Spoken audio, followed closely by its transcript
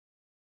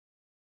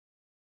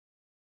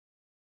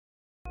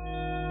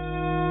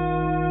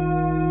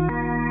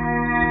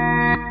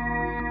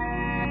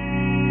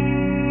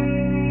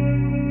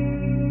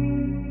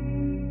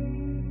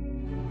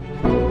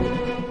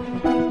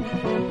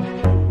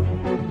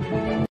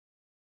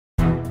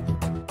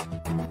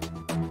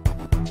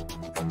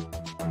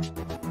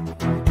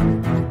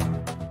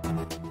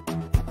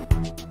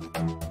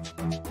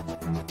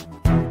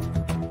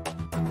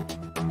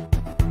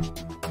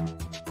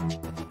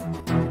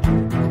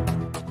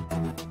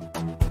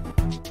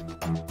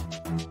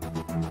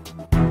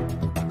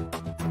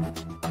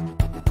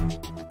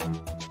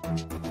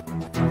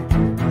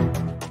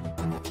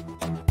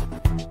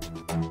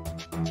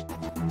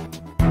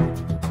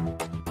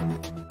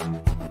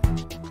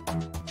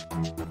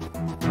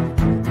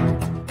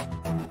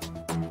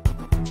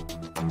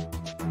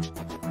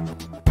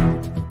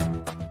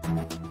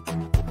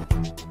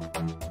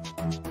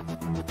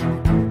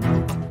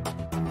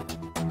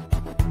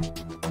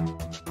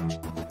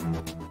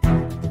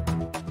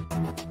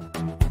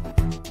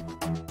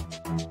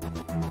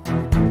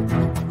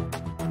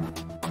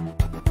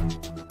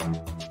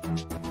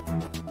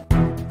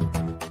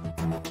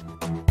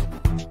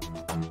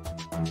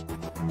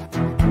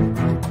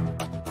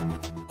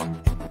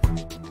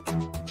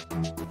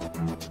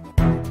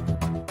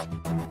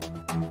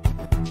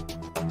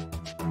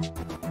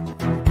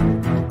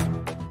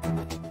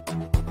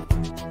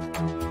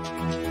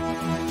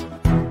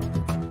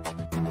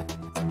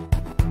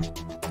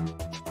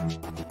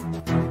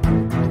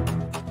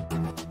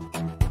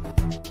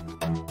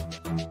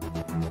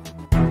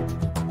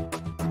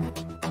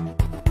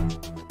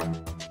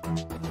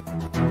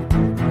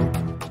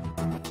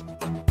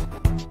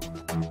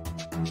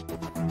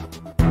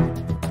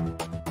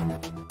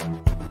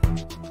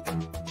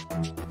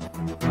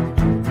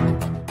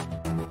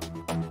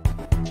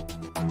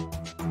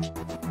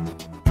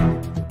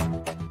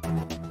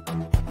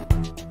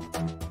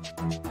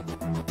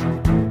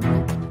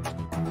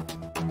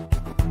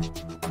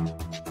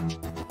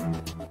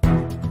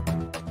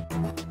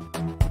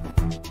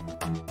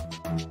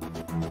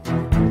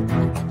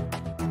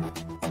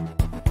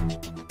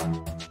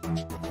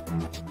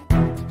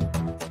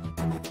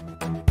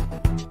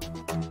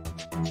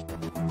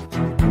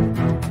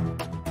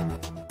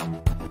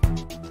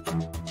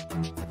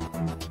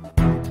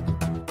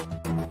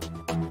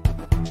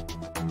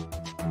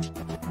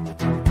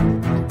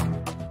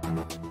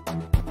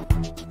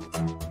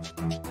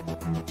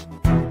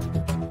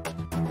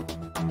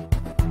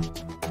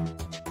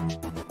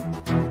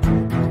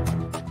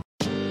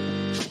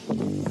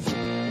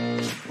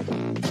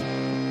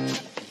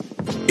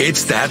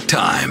It's that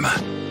time.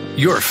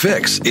 Your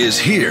fix is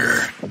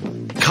here.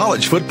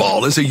 College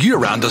football is a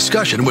year-round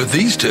discussion with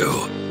these two.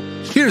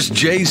 Here's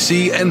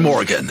JC and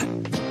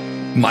Morgan.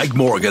 Mike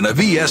Morgan of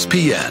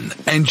ESPN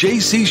and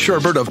JC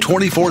Shurburtt of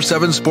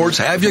 24/7 Sports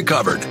have you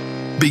covered.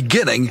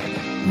 Beginning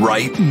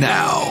right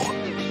now.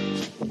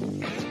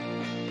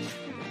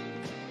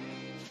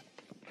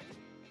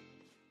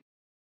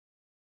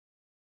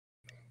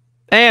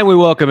 And we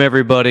welcome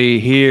everybody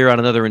here on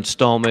another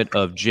installment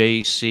of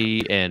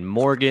JC and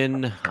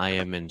Morgan. I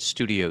am in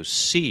Studio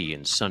C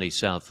in sunny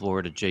South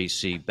Florida.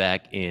 JC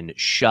back in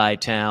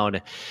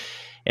Chi-Town.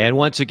 And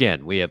once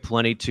again, we have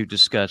plenty to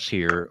discuss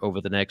here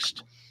over the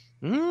next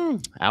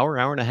hour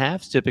and a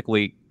half.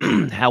 Typically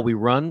how we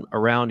run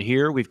around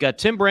here. We've got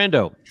Tim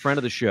Brando, friend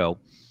of the show,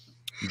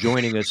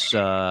 joining us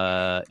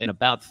in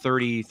about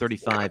 30,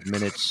 35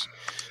 minutes.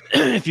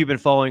 If you've been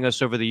following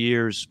us over the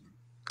years,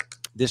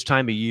 this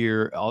time of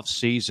year, off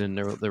season,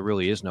 there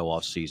really is no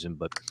off season,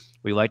 but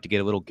we like to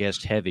get a little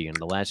guest heavy. In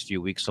the last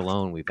few weeks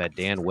alone, we've had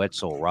Dan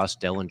Wetzel, Ross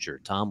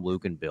Dellinger, Tom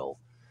Luganbill.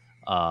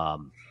 I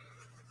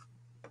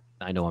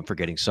know I'm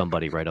forgetting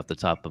somebody right off the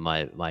top of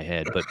my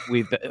head, but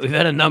we've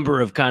had a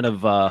number of kind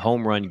of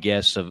home run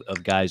guests of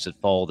guys that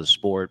follow the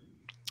sport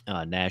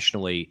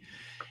nationally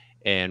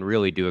and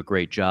really do a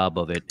great job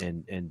of it.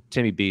 And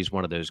Timmy B is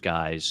one of those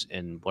guys.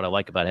 And what I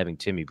like about having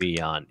Timmy B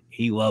on,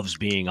 he loves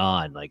being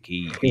on. Like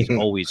he's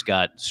always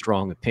got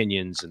strong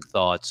opinions and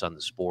thoughts on the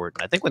sport.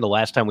 And I think when the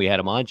last time we had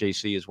him on,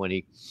 JC, is when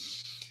he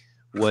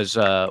was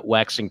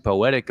waxing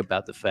poetic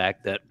about the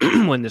fact that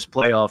when this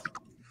playoff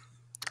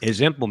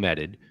is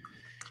implemented,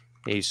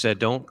 he said,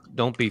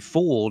 don't be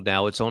fooled.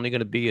 Now it's only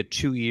going to be a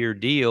 2-year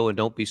deal, and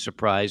don't be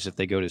surprised if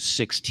they go to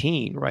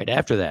 16 right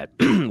after that.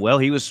 Well,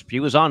 he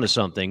was onto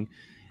something.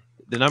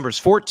 The number's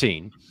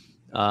 14,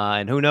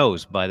 and who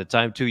knows? By the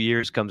time 2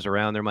 years comes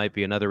around, there might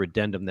be another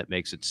addendum that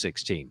makes it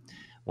 16.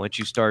 Once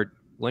you start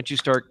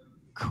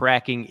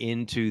cracking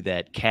into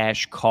that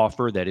cash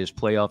coffer that is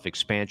playoff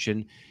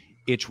expansion,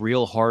 it's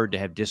real hard to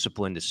have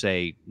discipline to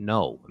say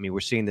no. I mean,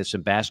 we're seeing this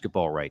in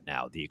basketball right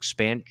now. The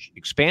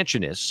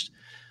expansionists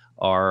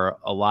are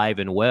alive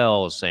and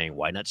well, saying,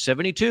 "Why not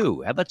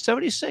 72? How about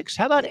 76?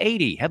 How about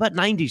 80? How about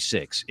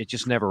 96?" It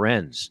just never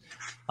ends.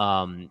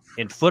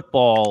 In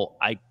football,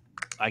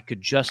 I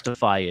could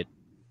justify it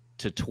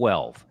to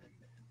 12.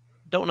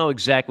 Don't know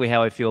exactly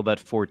how I feel about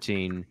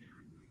 14.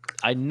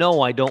 I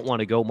know I don't want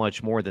to go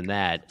much more than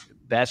that.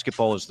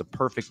 Basketball is the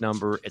perfect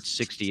number at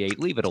 68.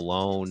 Leave it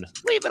alone.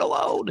 Leave it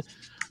alone.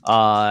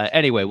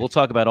 Anyway, we'll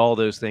talk about all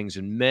those things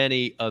and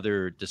many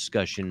other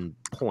discussion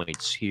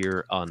points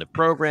here on the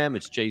program.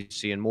 It's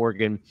JC and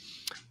Morgan,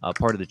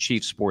 part of the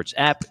Chief Sports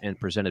app, and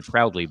presented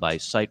proudly by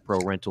Site Pro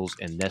Rentals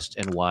and Nest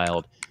and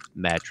Wild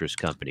Mattress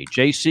Company.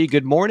 JC,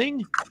 good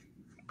morning.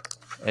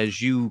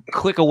 As you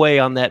click away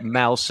on that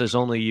mouse as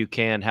only you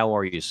can, how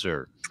are you,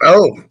 sir?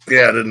 Oh,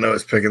 yeah, I didn't know I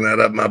was picking that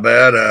up. My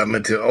bad. I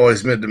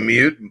always meant to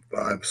mute.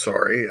 I'm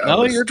sorry.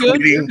 No, you're good.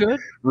 You're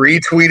good.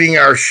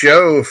 Retweeting our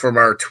show from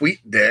our tweet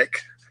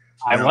deck.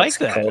 I like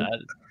that.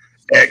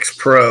 X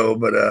Pro,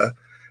 but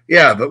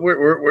yeah, but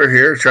we're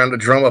here trying to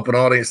drum up an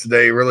audience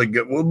today. Really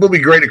good. It'll be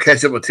great to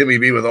catch up with Timmy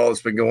B with all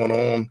that's been going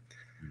on.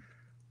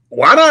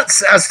 Why not?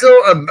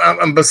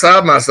 I'm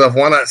beside myself.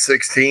 Why not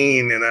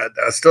 16? And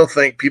I still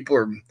think people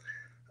are,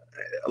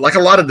 like a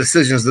lot of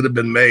decisions that have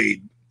been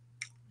made,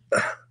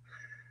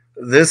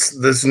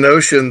 this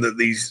notion that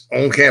these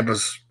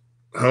on-campus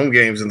home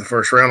games in the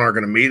first round aren't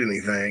going to mean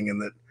anything,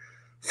 and that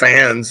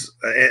fans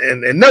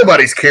and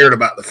nobody's cared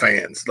about the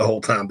fans the whole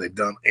time they've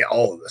done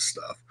all of this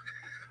stuff.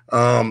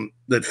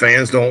 That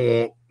fans don't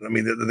want. I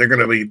mean, they're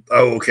going to be,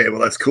 oh, okay, well,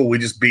 that's cool. We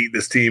just beat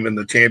this team in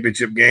the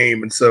championship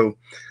game, and so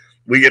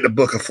we get to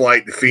book a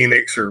flight to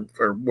Phoenix or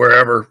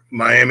wherever,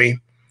 Miami,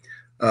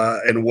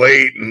 and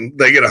wait, and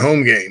they get a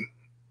home game.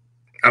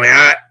 I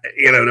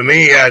mean, to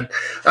me,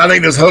 I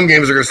think those home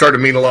games are going to start to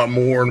mean a lot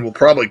more, and we'll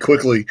probably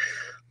quickly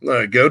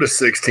go to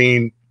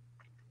 16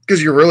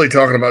 because you're really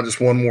talking about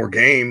just one more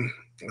game.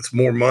 It's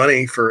more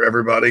money for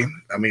everybody.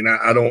 I mean,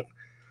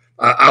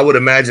 I would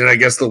imagine, I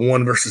guess the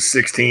 1 versus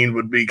 16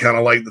 would be kind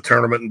of like the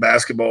tournament in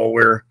basketball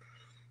where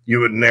you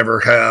would never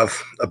have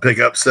a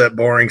big upset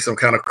barring some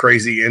kind of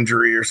crazy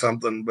injury or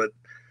something. But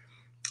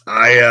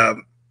I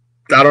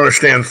don't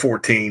understand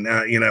 14.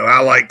 I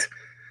liked –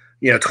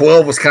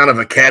 12 was kind of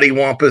a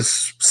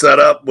cattywampus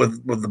setup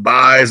with the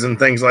buys and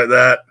things like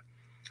that,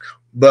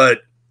 but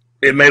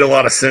it made a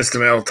lot of sense to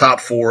me. Top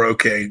 4,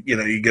 okay,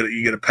 you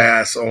get a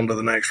pass on to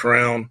the next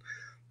round.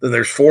 Then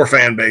there's 4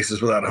 fan bases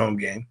without a home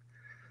game,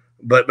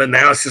 but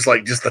now it's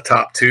just the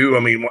top 2. I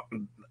mean,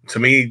 to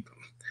me,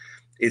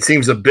 it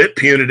seems a bit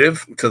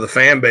punitive to the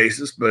fan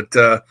bases, but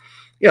the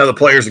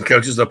players and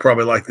coaches, they'll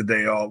probably like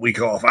the week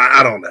off.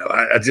 I don't know.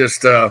 I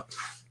just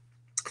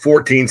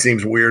 14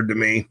 seems weird to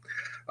me.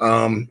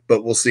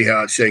 But we'll see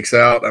how it shakes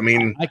out. I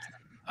mean,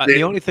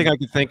 the only thing I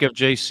can think of,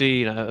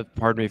 JC,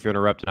 pardon me if you're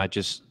interrupting,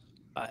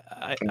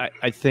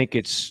 I think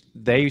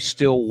they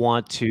still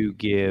want to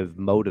give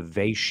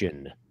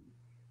motivation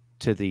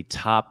to the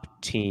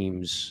top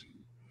teams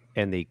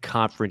and the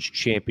conference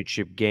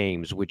championship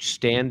games, which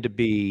stand to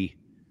be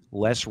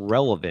less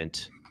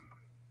relevant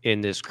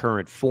in this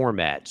current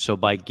format. So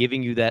by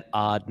giving you that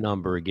odd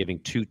number, giving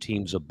two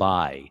teams a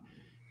bye,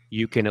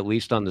 you can, at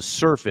least on the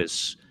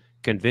surface,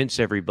 convince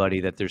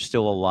everybody that there's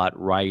still a lot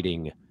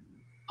riding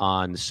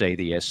on, say,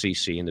 the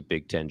SEC and the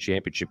Big Ten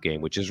championship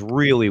game, which is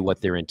really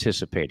what they're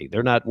anticipating.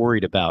 They're not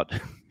worried about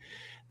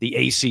the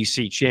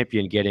ACC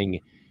champion getting.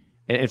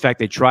 In fact,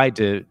 they tried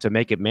to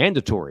make it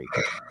mandatory.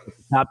 The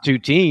top two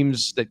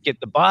teams that get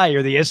the bye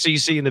are the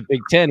SEC and the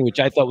Big Ten, which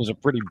I thought was a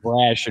pretty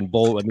brash and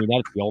bold. I mean,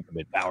 that's the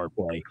ultimate power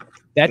play.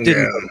 That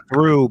didn't go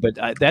through, but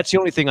that's the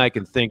only thing I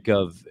can think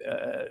of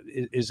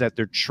is that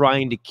they're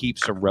trying to keep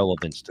some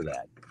relevance to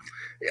that.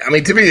 I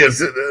mean, to me,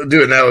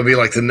 doing that would be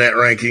like the net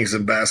rankings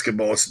in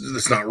basketball.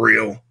 It's not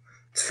real.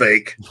 It's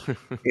fake,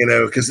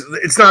 because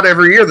it's not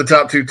every year the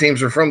top two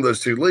teams are from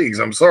those two leagues.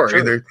 I'm sorry.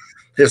 Sure. They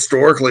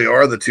historically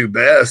are the two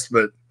best,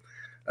 but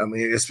I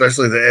mean,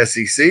 especially the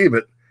SEC.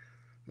 But,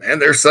 man,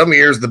 there's some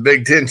years the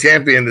Big Ten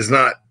champion is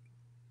not,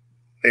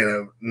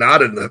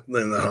 not in the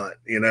hunt.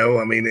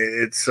 I mean,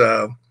 it's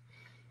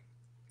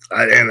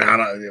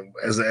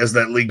as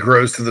that league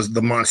grows to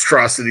the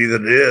monstrosity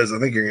that it is, I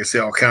think you're going to see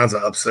all kinds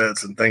of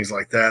upsets and things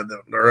like that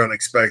are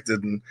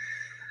unexpected.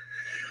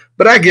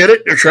 But I get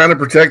it; they're trying to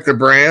protect their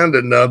brand,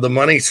 and the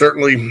money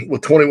certainly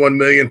with $21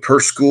 million per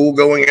school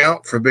going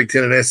out for Big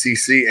Ten and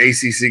SEC.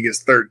 ACC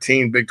gets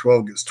 13, Big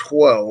 12 gets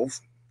 12.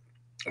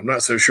 I'm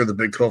not so sure the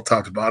Big 12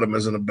 top to bottom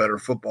isn't a better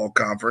football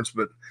conference,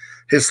 but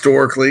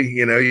historically,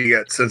 you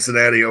got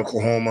Cincinnati,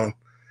 Oklahoma,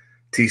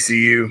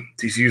 TCU.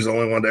 TCU's the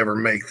only one to ever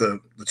make the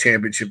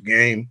championship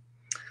game.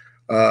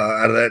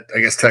 Out of that, I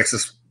guess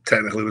Texas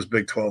technically was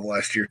Big 12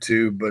 last year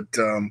too. But,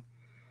 the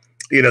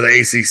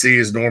ACC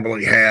has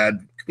normally had,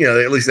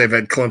 at least they've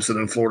had Clemson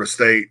and Florida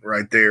State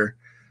right there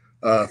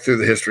through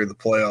the history of the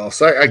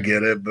playoffs. I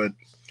get it, but,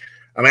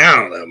 I mean, I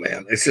don't know,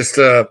 man. It's just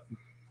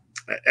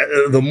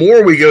the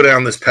more we go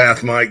down this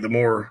path, Mike, the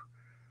more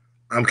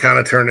I'm kind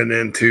of turning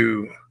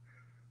into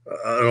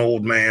an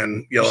old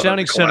man yelling. You're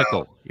sounding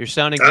cynical. You're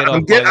sounding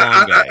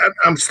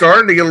I'm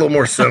starting to get a little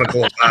more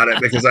cynical about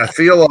it because I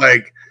feel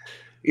like,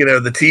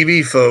 the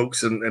TV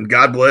folks, and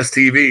God bless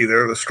TV,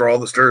 they're the straw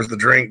that stirs the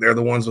drink. They're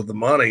the ones with the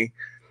money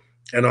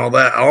and all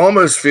that. I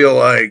almost feel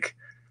like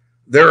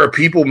there are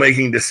people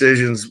making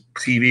decisions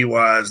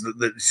TV-wise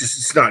that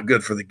it's not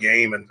good for the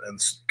game and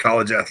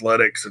college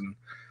athletics and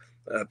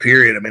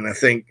period. I mean, I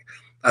think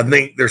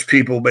there's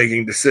people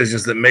making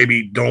decisions that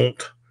maybe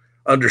don't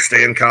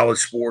understand college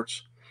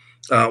sports.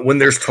 When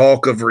there's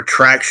talk of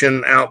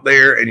retraction out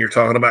there and you're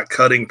talking about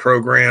cutting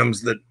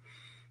programs that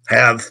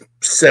have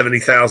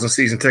 70,000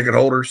 season ticket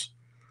holders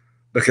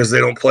because they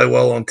don't play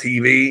well on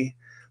TV,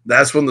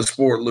 that's when the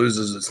sport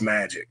loses its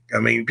magic. I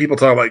mean, people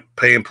talk about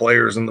paying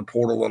players in the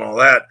portal and all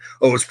that.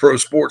 Oh, it's pro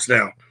sports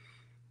now.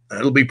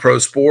 It'll be pro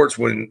sports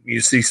when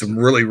you see some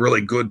really,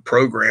 really good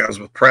programs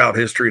with proud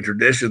history and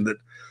tradition that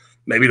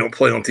maybe don't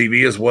play on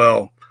TV as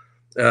well,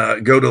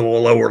 go to a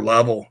lower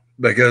level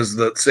because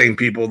the same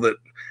people that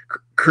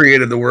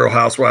created the Real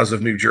Housewives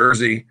of New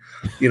Jersey,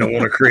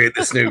 want to create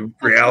this new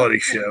reality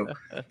show.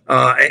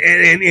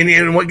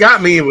 And what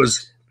got me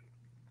was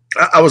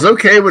I was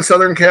okay with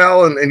Southern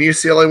Cal and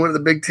UCLA went to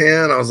the Big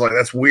Ten. I was like,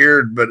 that's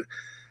weird,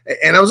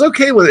 and I was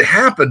okay with it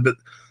happened. But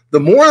the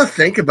more I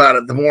think about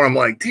it, the more I'm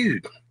like,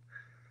 dude,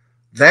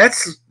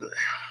 that's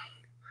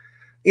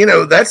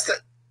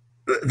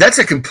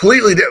a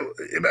completely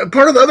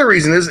part of the other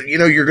reason is that,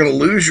 you're going to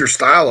lose your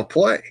style of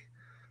play.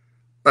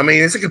 I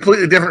mean, it's a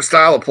completely different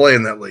style of play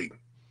in that league.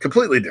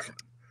 Completely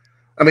different.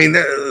 I mean,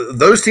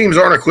 those teams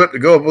aren't equipped to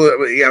go up with it.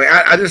 I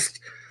mean,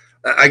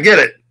 I get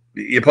it.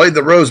 You played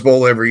the Rose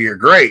Bowl every year.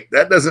 Great.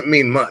 That doesn't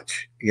mean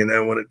much,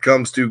 when it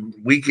comes to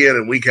week in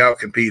and week out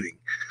competing.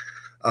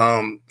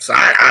 So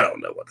I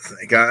don't know what to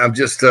think. I'm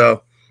just,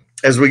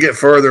 as we get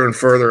further and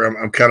further,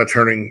 I'm kind of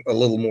turning a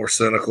little more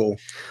cynical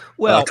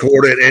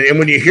toward it. And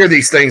when you hear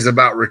these things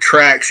about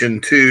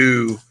retraction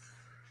too,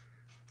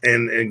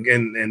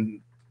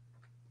 and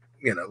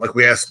like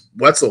we asked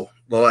Wetzel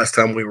the last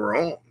time we were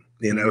on,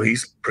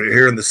 he's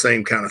hearing the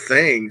same kind of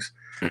things.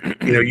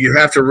 You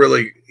have to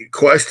really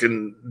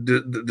question,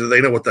 do they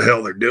know what the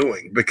hell they're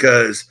doing?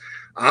 Because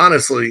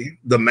honestly,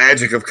 the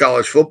magic of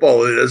college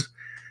football is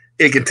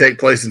it can take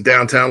place in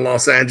downtown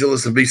Los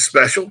Angeles and be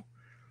special.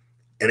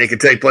 And it can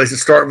take place in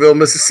Starkville,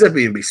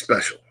 Mississippi and be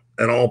special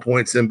and all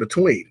points in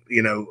between.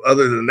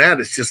 Other than that,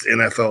 it's just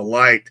NFL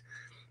light,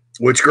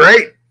 which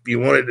great. You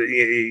wanted to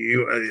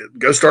you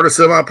go start a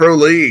semi-pro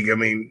league. I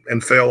mean,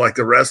 and fail like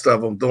the rest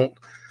of them. Don't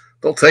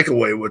take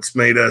away what's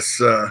made us,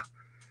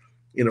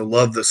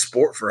 love the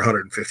sport for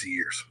 150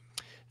 years.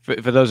 For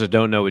those that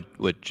don't know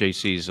what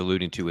JC is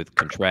alluding to with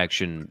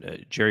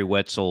contraction, Jerry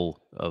Wetzel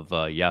of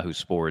Yahoo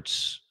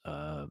Sports,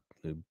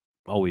 who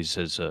always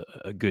has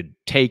a good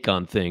take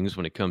on things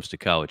when it comes to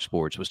college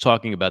sports, was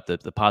talking about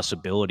the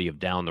possibility of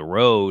down the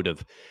road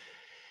of,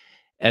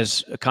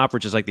 as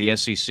conferences like the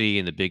SEC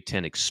and the Big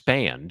Ten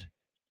expand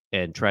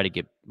and try to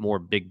get more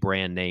big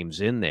brand names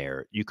in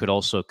there, you could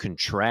also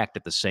contract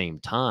at the same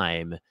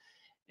time.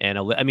 And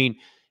I mean,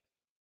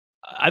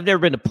 I've never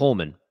been to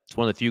Pullman. It's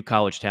one of the few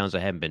college towns I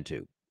haven't been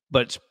to.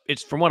 But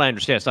it's from what I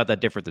understand, it's not that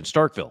different than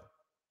Starkville,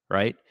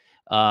 right?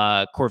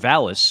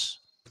 Corvallis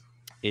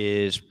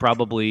is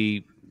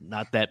probably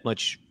not that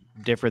much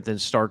different than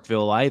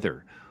Starkville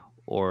either.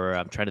 Or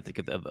I'm trying to think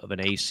of an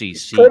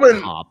ACC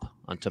Pullman, comp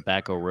on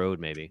Tobacco Road,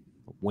 maybe.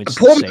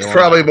 Pullman's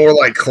probably more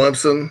like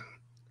Clemson,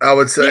 I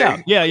would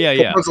say. Yeah.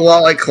 Pullman's a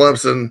lot like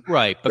Clemson.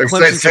 Right. But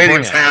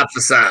stadium's half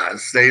the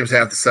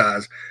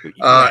size.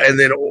 Right. And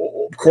then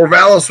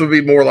Corvallis would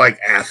be more like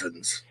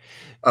Athens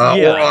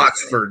or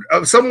Oxford.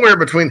 Somewhere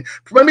between,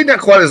 maybe not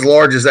quite as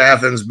large as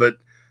Athens, but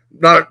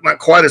not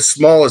quite as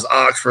small as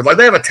Oxford. Like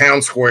they have a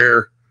town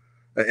square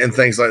and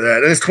things like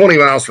that. And it's 20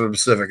 miles from the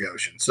Pacific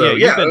Ocean. So,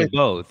 you've been to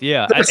both.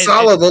 Yeah. They're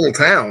solid little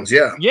towns.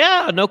 Yeah.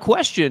 Yeah, no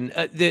question.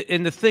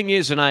 And the thing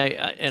is, and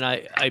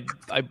I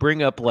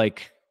bring up,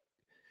 like,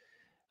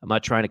 I'm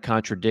not trying to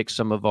contradict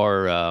some of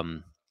our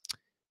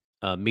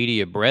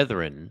media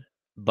brethren,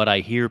 but I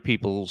hear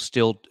people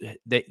still,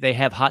 they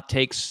have hot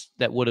takes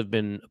that would have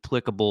been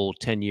applicable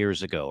 10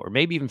 years ago, or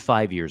maybe even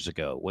 5 years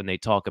ago, when they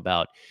talk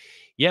about,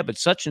 but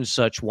such and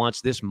such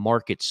wants this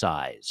market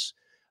size.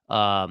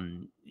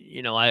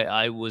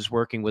 I was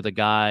working with a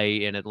guy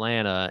in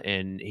Atlanta,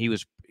 and he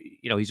was,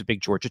 he's a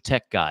big Georgia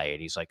Tech guy.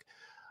 And he's like,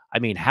 I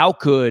mean, how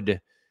could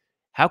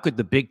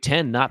the Big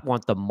Ten not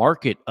want the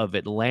market of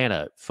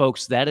Atlanta?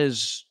 Folks, that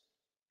is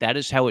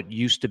how it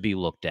used to be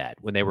looked at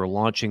when they were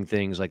launching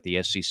things like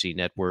the SEC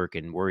network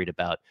and worried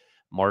about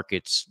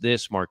markets,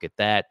 this, market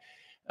that.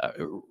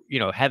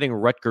 Having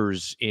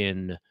Rutgers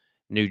in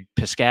New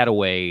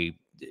Piscataway,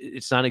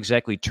 it's not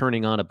exactly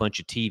turning on a bunch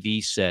of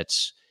TV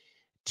sets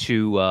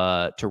to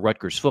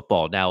Rutgers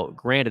football. Now,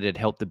 granted, it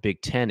helped the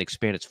Big Ten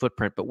expand its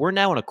footprint, but we're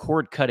now in a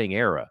cord-cutting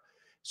era.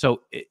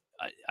 So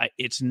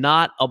it's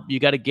not you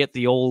got to get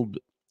the old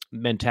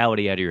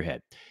mentality out of your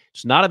head.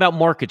 It's not about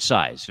market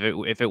size.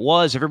 If it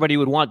was, everybody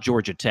would want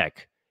Georgia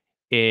Tech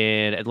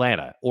in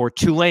Atlanta, or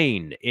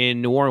Tulane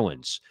in New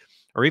Orleans,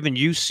 or even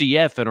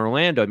UCF in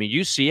Orlando. I mean,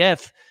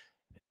 UCF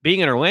being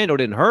in Orlando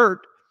didn't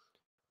hurt,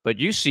 but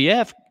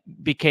UCF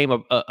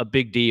became a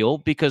big deal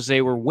because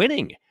they were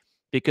winning,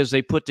 because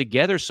they put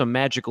together some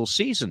magical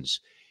seasons.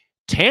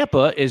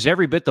 Tampa is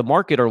every bit the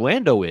market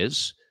Orlando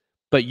is,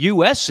 but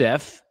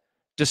USF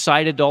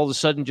decided to all of a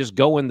sudden just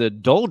go in the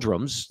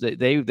doldrums.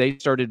 They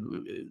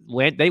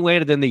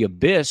landed in the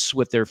abyss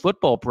with their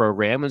football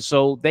program, and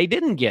so they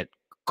didn't get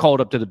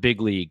called up to the big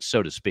leagues,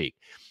 so to speak.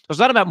 So it's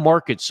not about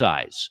market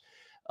size.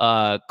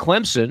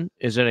 Clemson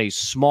is in a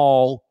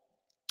small,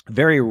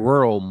 very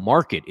rural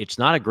market. It's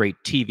not a great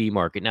TV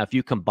market. Now, if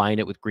you combine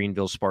it with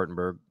Greenville,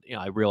 Spartanburg,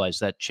 I realize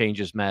that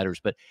changes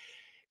matters, but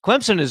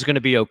Clemson is going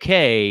to be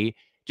okay,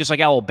 just like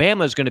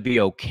Alabama is going to be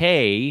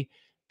okay,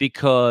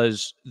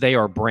 because they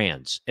are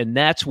brands. And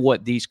that's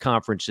what these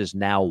conferences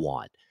now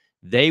want.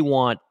 They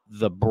want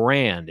the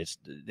brand. It's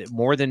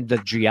more than the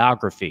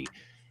geography.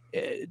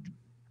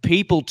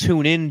 People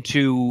tune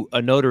into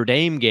a Notre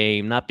Dame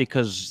game not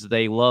because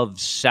they love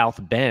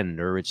South Bend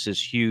or it's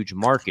this huge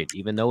market,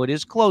 even though it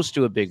is close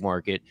to a big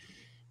market.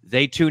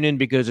 They tune in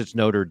because it's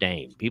Notre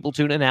Dame. People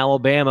tune in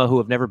Alabama who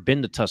have never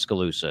been to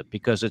Tuscaloosa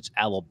because it's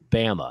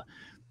Alabama.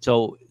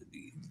 So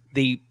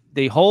the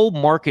whole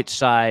market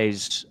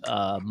size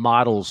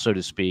model, so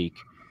to speak,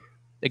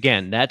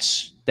 again,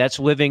 that's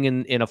living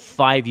in a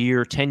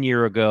 5-year,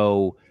 10-year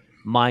ago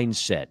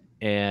mindset.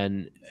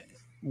 And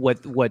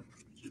what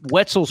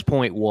Wetzel's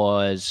point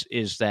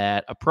is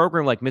that a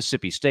program like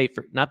Mississippi State,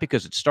 not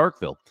because it's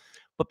Starkville,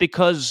 but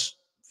because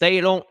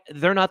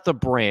they're not the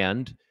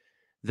brand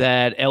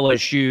that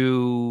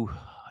LSU,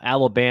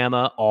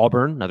 Alabama,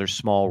 Auburn, another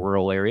small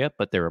rural area,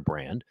 but they're a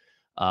brand.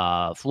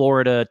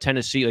 Florida,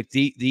 Tennessee, like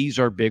these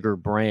are bigger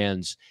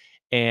brands.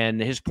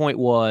 And his point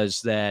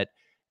was that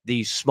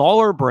these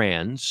smaller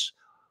brands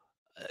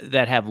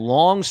that have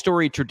long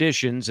storied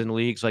traditions in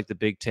leagues like the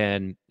Big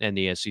Ten and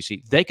the SEC,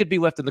 they could be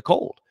left in the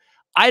cold.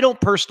 I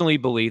don't personally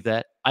believe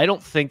that. I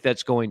don't think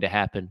that's going to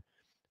happen.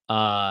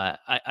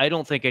 I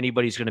don't think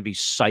anybody's going to be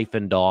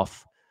siphoned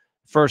off.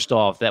 First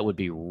off, that would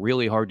be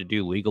really hard to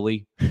do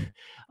legally,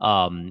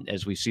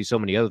 as we see so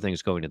many other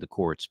things going to the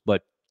courts.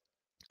 But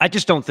I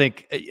don't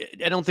think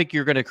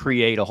you're going to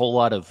create a whole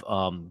lot of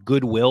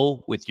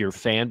goodwill with your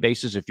fan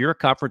bases. If you're a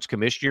conference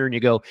commissioner and you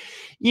go,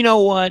 you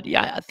know what?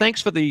 Yeah,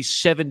 thanks for the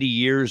 70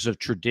 years of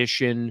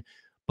tradition,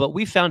 but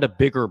we found a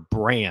bigger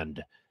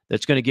brand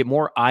that's going to get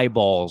more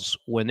eyeballs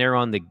when they're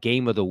on the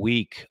game of the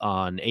week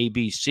on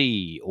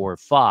ABC or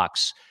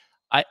Fox.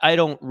 I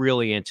don't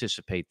really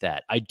anticipate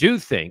that. I do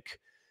think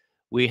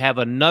we have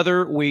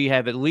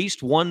at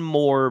least one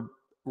more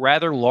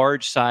rather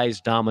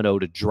large-sized domino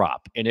to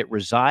drop, and it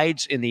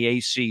resides in the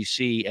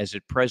ACC as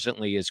it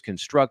presently is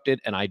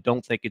constructed, and I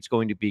don't think it's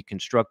going to be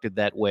constructed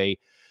that way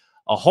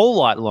a whole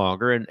lot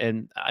longer.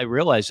 And I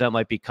realize that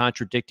might be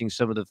contradicting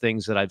some of the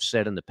things that I've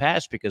said in the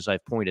past, because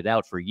I've pointed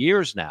out for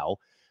years now,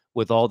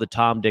 with all the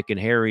Tom, Dick, and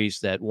Harrys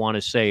that want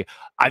to say,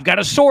 I've got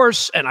a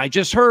source, and I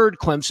just heard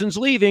Clemson's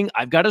leaving.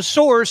 I've got a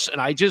source, and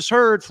I just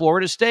heard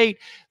Florida State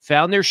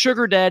found their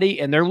sugar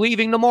daddy, and they're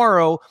leaving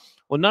tomorrow.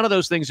 Well, none of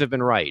those things have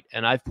been right.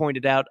 And I've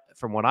pointed out,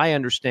 from what I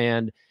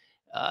understand,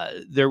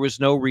 there was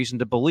no reason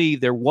to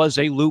believe there was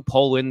a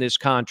loophole in this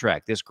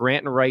contract, this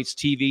grant and rights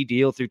TV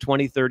deal through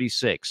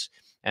 2036.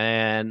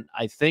 And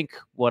I think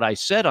what I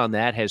said on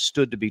that has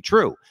stood to be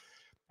true.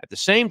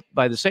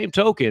 By the same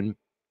token,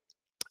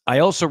 I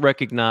also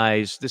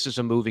recognize this is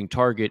a moving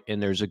target,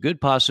 and there's a good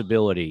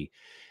possibility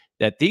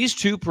that these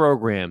two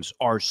programs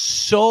are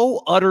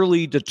so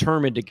utterly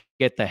determined to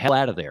get the hell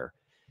out of there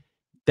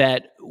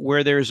that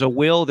where there's a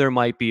will, there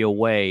might be a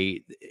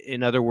way.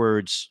 In other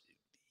words,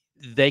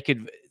 they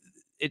could.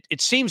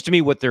 It seems to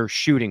me what they're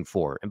shooting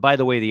for. And by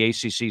the way, the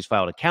ACC's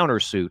filed a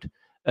countersuit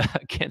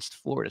against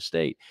Florida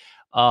State.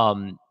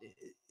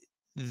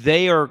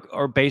 They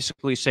are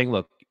basically saying,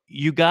 look,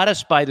 you got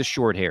us by the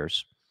short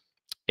hairs,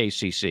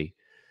 ACC,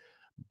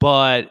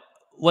 but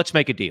let's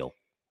make a deal.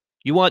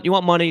 You want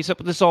money? Is that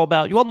what this is all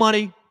about? You want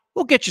money?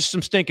 We'll get you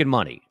some stinking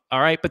money.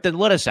 All right. But then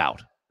let us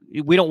out.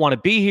 We don't want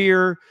to be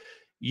here.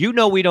 You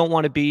know, we don't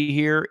want to be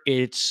here.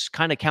 It's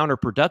kind of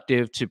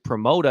counterproductive to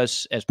promote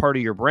us as part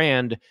of your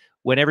brand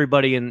when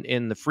everybody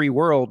in the free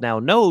world now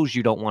knows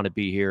you don't want to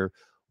be here.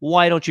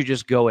 Why don't you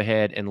just go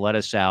ahead and let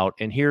us out?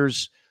 And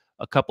here's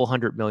a couple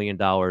 $100 million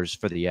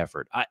for the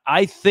effort.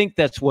 I think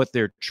that's what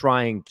they're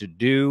trying to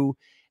do.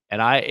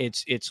 And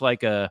it's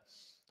like a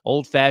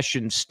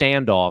old-fashioned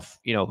standoff.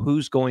 You know,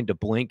 who's going to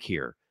blink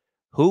here?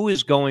 Who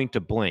is going to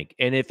blink?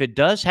 And if it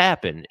does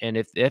happen, and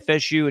if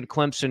FSU and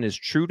Clemson is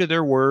true to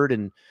their word,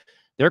 and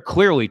they're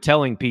clearly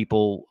telling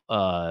people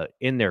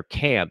in their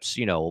camps,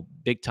 you know,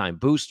 big-time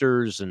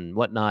boosters and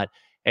whatnot,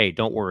 hey,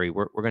 don't worry,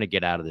 we're going to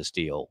get out of this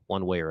deal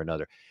one way or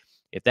another.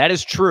 If that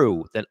is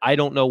true, then I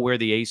don't know where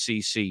the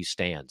ACC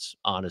stands,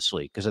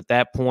 honestly, because at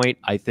that point,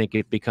 I think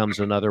it becomes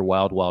another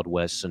Wild Wild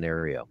West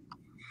scenario.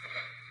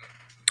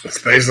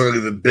 It's basically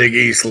the Big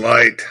East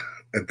light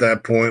at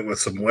that point with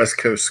some West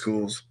Coast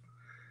schools.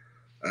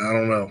 I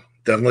don't know.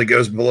 Definitely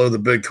goes below the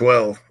Big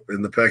 12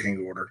 in the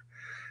pecking order.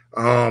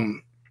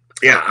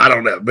 Yeah, I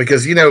don't know.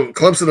 Because, you know,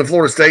 Clemson and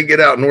Florida State get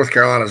out. North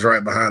Carolina's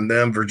right behind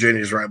them.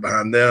 Virginia's right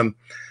behind them.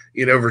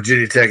 You know,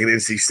 Virginia Tech and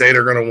NC State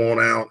are going to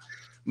want out.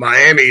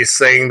 Miami is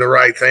saying the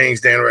right things.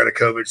 Dan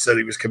Radakovich said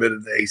he was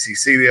committed to the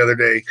ACC the other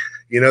day.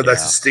 You know,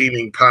 that's a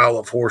steaming pile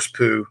of horse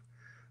poo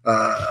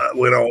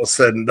when all is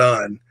said and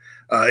done.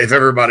 If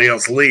everybody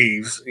else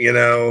leaves, you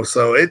know,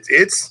 so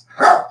it's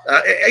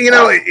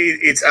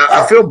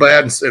I feel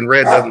bad, and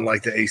Red doesn't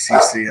like the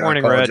ACC.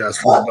 Morning, I apologize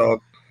for the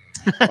dog.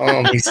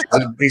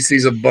 He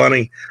sees a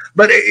bunny,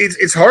 but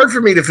it's hard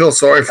for me to feel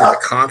sorry for the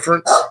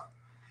conference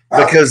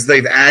because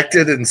they've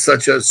acted in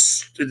such a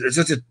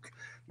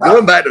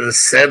going back to the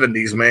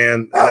 70s,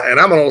 man. And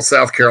I'm an old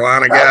South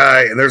Carolina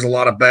guy, and there's a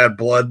lot of bad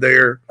blood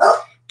there.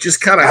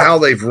 Just kind of how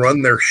they've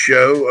run their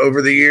show over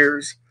the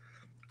years,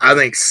 I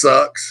think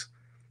sucks.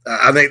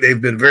 I think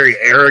they've been very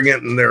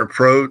arrogant in their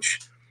approach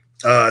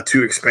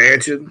to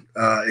expansion.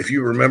 If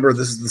you remember,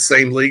 this is the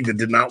same league that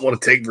did not want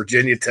to take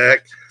Virginia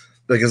Tech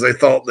because they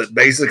thought that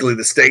basically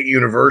the State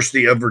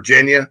University of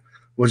Virginia,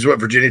 which is what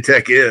Virginia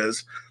Tech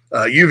is.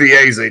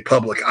 UVA is a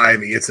public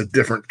Ivy. It's a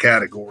different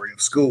category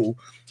of school.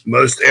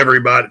 Most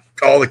everybody,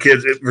 all the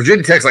kids,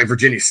 Virginia Tech's like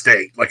Virginia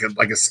State, like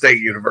a state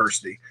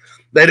university.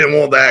 They didn't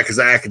want that because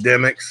of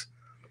academics,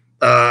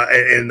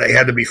 and they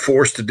had to be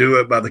forced to do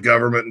it by the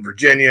government in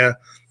Virginia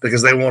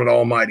because they wanted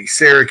almighty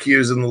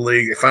Syracuse in the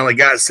league. They finally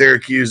got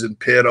Syracuse and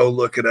Pitt. Oh,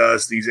 look at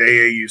us, these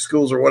AAU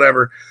schools or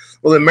whatever.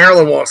 Well, then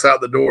Maryland walks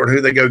out the door, and who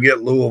they go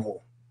get? Louisville.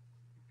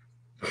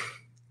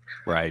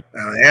 Right.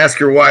 Ask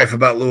your wife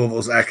about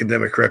Louisville's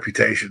academic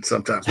reputation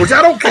sometimes, which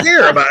I don't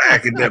care about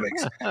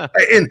academics.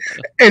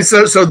 And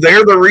so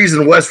they're the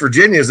reason West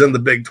Virginia is in the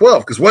Big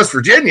 12 because West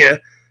Virginia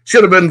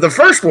should have been the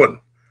first one.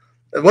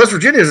 West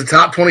Virginia is a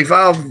top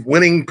 25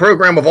 winning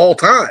program of all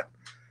time.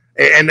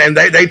 And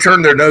they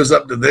turned their nose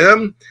up to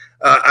them.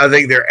 I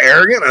think they're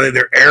arrogant. I think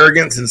their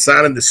arrogance in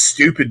signing the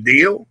stupid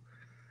deal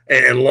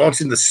and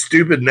launching the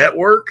stupid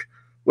network,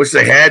 which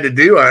they had to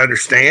do, I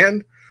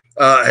understand,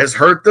 has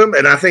hurt them.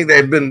 And I think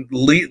they've been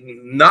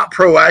not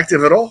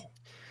proactive at all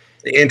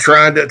in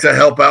trying to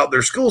help out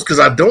their schools because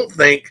I don't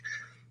think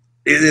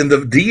in the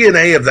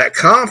DNA of that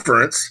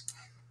conference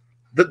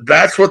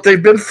that's what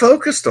they've been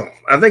focused on.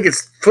 I think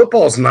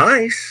football's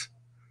nice,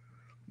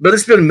 but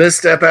it's been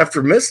misstep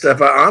after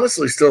misstep. I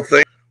honestly still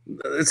think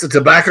it's a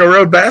Tobacco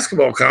Road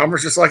basketball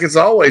conference, just like it's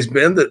always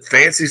been, that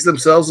fancies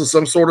themselves as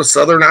some sort of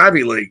Southern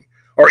Ivy League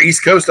or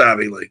East Coast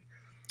Ivy League,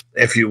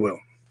 if you will.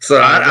 So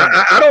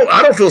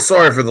I don't feel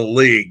sorry for the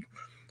league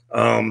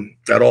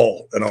at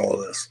all in all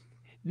of this.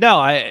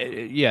 No,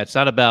 it's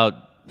not about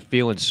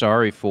feeling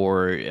sorry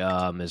for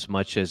as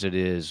much as it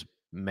is,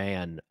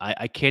 man.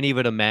 I can't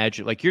even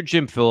imagine. Like, you're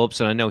Jim Phillips,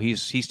 and I know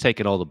he's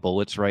taking all the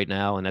bullets right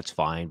now, and that's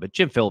fine. But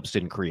Jim Phillips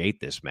didn't create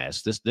this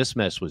mess. This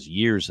mess was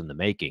years in the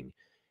making,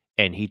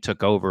 and he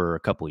took over a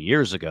couple of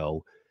years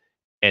ago.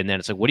 And then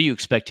it's like, what do you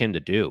expect him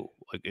to do?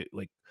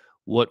 Like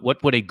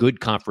what would a good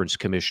conference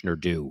commissioner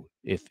do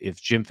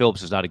if Jim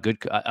Phillips is not a good?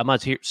 I'm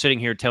not sitting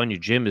here telling you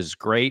Jim is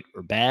great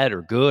or bad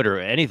or good or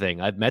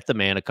anything. I've met the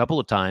man a couple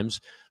of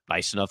times.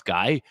 Nice enough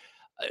guy.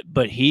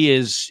 but he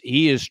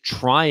is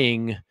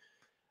trying.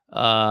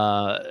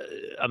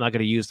 I'm not going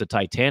to use the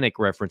Titanic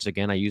reference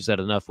again. I use that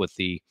enough with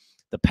the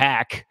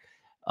Pack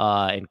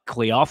and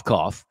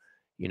Kleofkoff,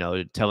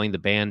 telling the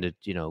band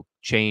to,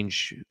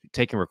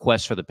 taking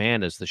requests for the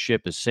band as the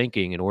ship is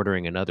sinking and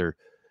ordering another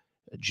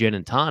gin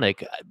and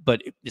tonic.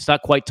 But it's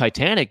not quite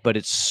Titanic, but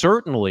it's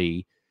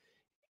certainly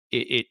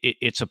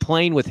it's a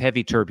plane with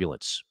heavy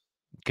turbulence.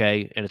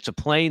 Okay. And it's a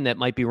plane that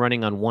might be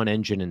running on one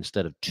engine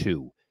instead of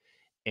two.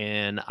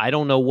 And I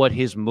don't know what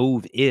his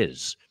move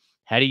is.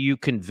 How do you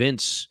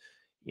convince,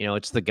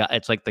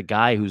 it's like the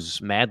guy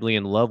who's madly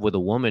in love with a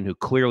woman who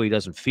clearly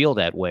doesn't feel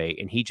that way.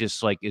 And he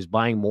just like is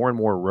buying more and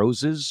more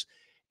roses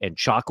and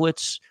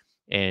chocolates.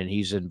 And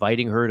he's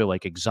inviting her to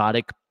like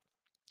exotic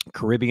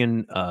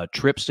Caribbean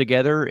trips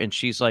together. And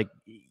she's like,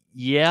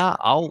 yeah,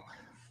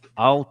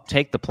 I'll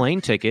take the plane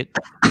ticket,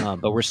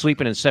 but we're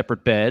sleeping in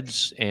separate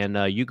beds, and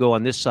you go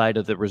on this side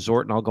of the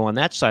resort, and I'll go on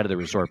that side of the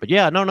resort. But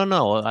yeah, no,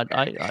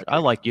 I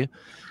like you.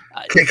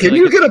 Can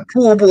you get a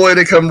pool boy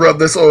to come rub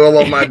this oil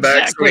on my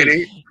back,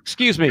 sweetie?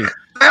 Excuse me.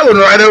 That one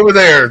right over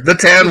there, the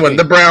tan one,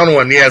 the brown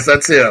one. Yes,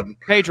 that's him.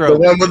 Pedro, the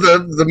one with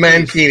the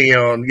mankini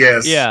on.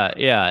 Yes. Yeah.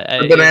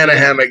 The banana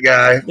hammock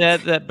guy.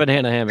 That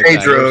banana hammock.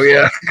 Pedro,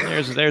 guy.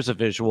 Yeah. There's a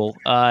visual.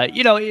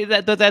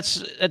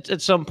 That's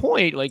at some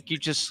point, like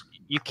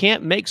you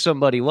can't make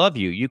somebody love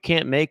you. You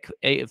can't make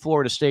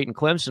Florida State and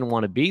Clemson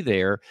want to be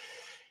there.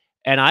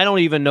 And I don't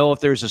even know if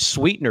there's a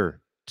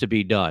sweetener to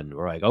be done.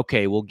 We're like,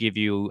 okay, we'll give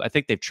you, I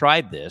think they've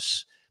tried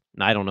this,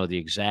 and I don't know the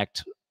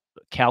exact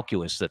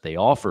calculus that they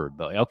offered,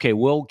 but okay,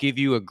 we'll give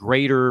you a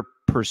greater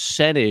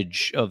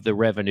percentage of the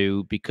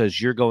revenue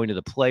because you're going to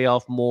the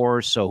playoff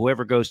more. So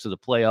whoever goes to the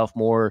playoff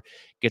more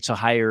gets a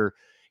higher,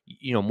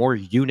 more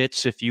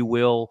units, if you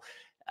will.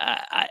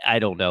 I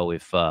don't know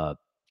if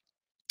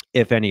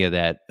any of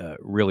that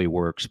really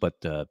works, but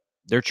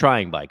they're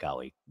trying, by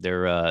golly.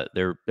 They're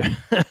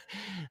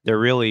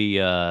really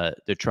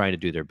they're trying to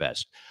do their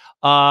best.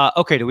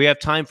 Okay, do we have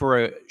time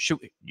for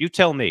you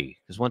tell me,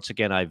 because once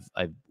again I've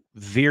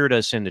veered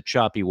us into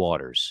choppy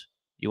waters.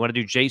 You want to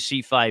do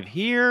JC5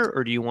 here,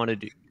 or do you want to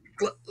do?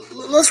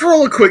 Let's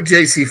roll a quick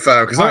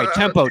JC5 because all right,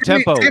 tempo.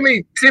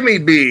 Timmy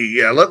B.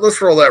 Yeah,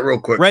 let's roll that real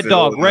quick. Red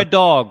dog,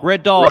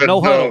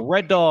 no huddle,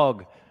 red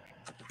dog.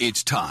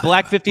 It's time.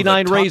 Black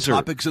 59 for the top Razor.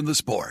 Topics in the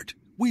sport.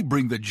 We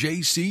bring the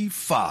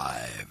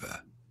JC5.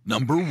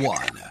 Number 1.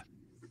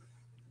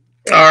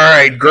 All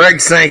right,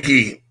 Greg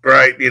Sankey,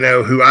 right?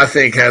 Who I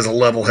think has a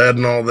level head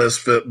in all this.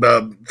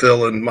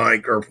 Phil and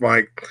Mike.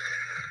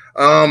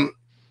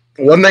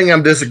 One thing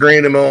I'm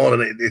disagreeing him on,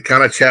 and it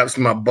kind of chaps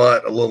my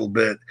butt a little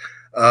bit.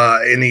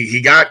 And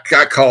he got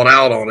called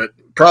out on it,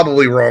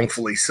 probably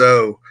wrongfully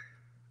so.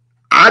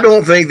 I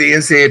don't think the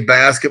NCAA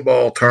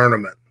basketball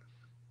tournament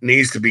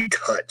needs to be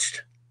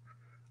touched.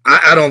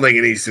 I don't think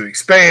it needs to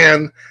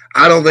expand.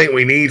 I don't think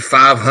we need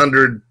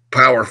 500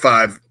 Power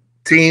 5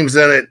 teams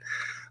in it.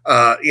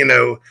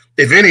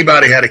 If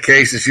anybody had a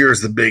case this year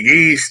is the Big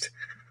East.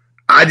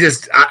 I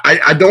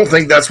don't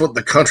think that's what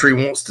the country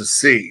wants to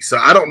see. So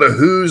I don't know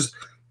who's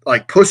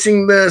like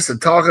pushing this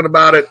and talking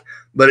about it,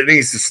 but it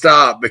needs to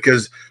stop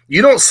because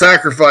you don't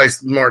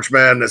sacrifice March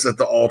Madness at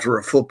the altar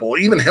of football.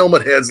 Even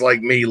helmet heads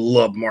like me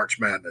love March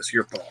Madness.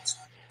 Your thoughts?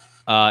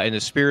 In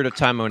the spirit of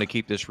time, I'm going to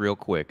keep this real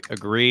quick.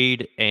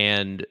 Agreed.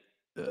 And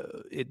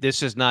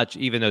this is not,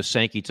 even though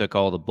Sankey took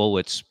all the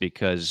bullets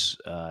because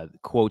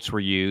quotes were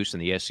used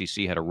and the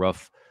SEC had a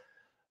rough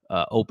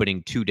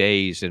opening 2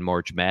 days in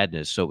March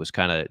Madness. So it was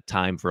kind of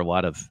time for a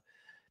lot of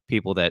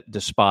people that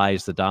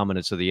despise the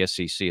dominance of the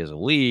SEC as a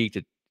league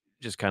to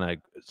just kind of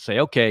say,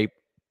 okay,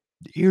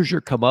 here's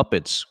your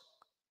comeuppance.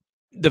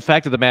 The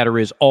fact of the matter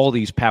is all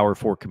these Power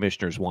 4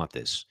 commissioners want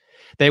this.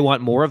 They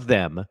want more of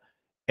them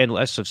and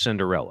less of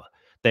Cinderella.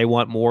 They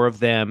want more of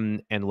them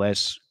and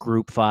less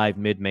Group 5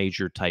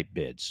 mid-major type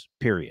bids,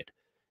 period.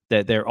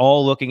 That they're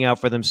all looking out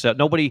for themselves.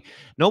 Nobody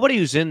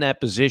who's in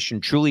that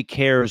position truly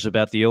cares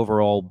about the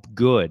overall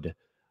good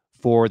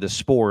for the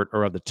sport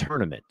or of the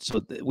tournament.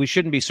 So we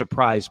shouldn't be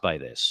surprised by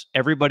this.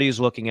 Everybody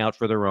is looking out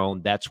for their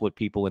own. That's what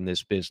people in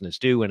this business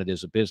do, and it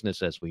is a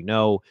business, as we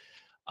know.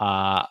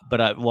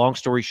 But long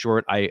story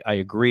short, I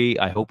agree.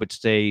 I hope it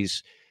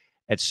stays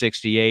at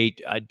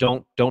 68.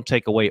 Don't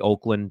take away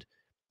Oakland.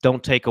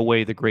 Don't take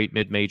away the great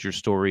mid-major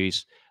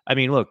stories. I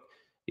mean, look,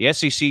 the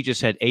SEC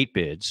just had 8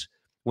 bids.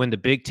 When the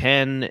Big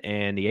Ten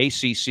and the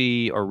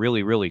ACC are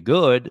really, really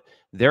good,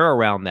 they're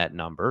around that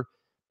number.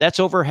 That's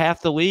over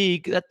half the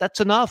league. That's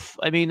enough.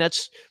 I mean,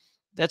 that's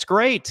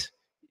great.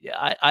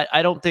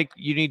 I don't think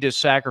you need to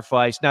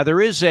sacrifice. Now,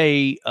 there is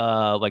a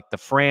like the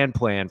Fran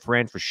plan,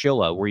 Fran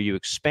Fraschilla, where you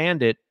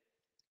expand it,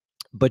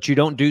 but you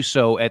don't do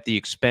so at the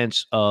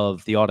expense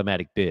of the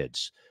automatic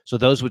bids. So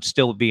those would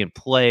still be in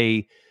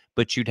play,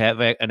 but you'd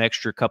have an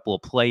extra couple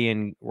of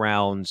play-in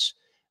rounds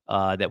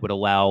that would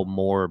allow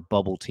more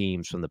bubble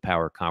teams from the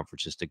power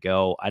conferences to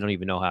go. I don't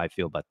even know how I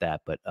feel about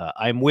that, but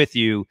I'm with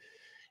you.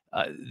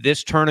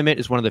 This tournament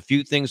is one of the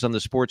few things on the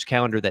sports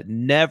calendar that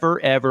never,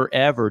 ever,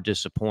 ever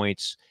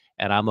disappoints,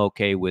 and I'm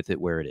okay with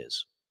it where it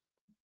is.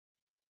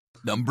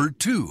 Number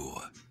 2.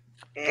 All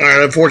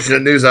right,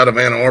 unfortunate news out of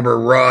Ann Arbor.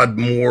 Rod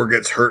Moore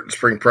gets hurt in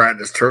spring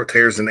practice,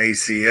 tears an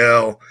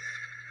ACL.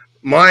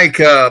 Mike,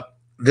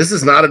 this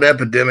is not an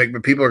epidemic,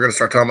 but people are going to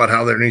start talking about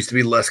how there needs to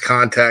be less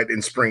contact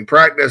in spring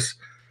practice.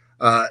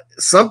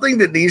 Something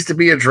that needs to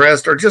be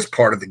addressed or just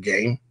part of the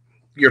game.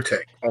 Your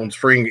take on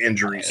spring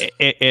injuries?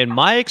 In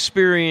my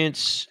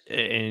experience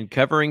in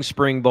covering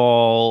spring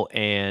ball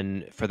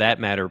and, for that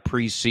matter,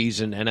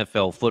 preseason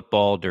NFL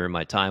football during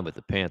my time with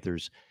the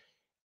Panthers,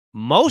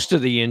 most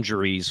of the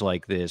injuries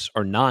like this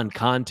are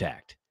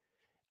non-contact.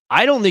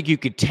 I don't think you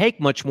could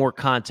take much more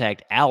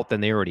contact out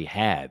than they already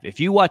have. If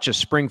you watch a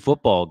spring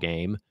football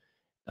game,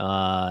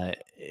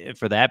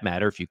 for that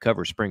matter, if you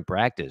cover spring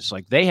practice,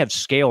 like, they have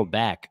scaled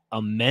back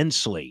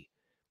immensely.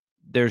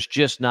 There's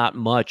just not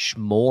much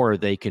more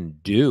they can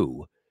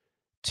do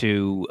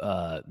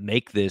to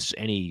make this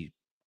any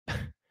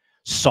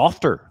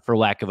softer, for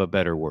lack of a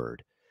better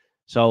word.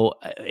 So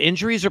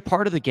injuries are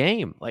part of the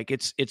game. Like,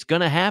 it's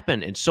going to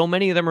happen. And so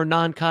many of them are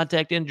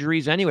non-contact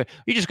injuries anyway.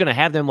 You're just going to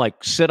have them,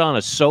 like, sit on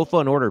a sofa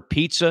and order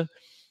pizza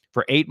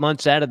for 8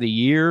 months out of the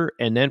year,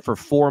 and then for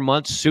 4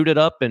 months suit it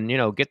up and,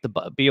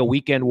 be a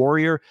weekend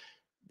warrior.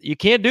 You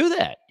can't do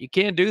that. You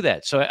can't do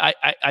that. So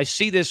I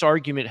see this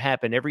argument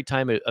happen every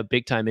time a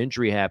big-time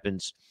injury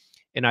happens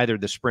in either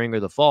the spring or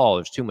the fall.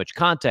 There's too much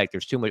contact.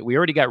 There's too much. We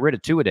already got rid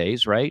of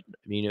two-a-days, right?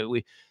 I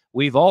mean,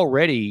 we've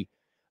already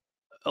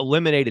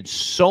eliminated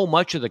so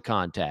much of the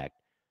contact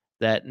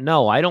that,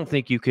 no, I don't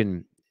think you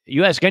can.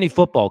 You ask any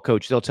football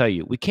coach, they'll tell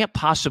you, we can't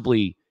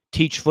possibly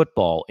teach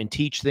football and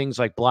teach things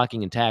like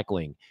blocking and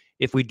tackling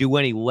if we do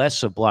any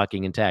less of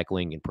blocking and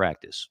tackling in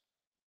practice.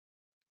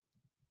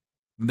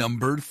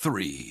 Number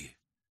 3.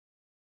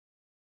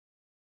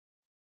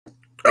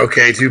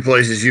 Okay, 2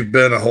 places you've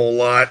been a whole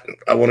lot.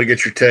 I want to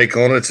get your take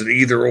on it. It's an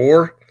either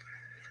or.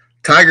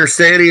 Tiger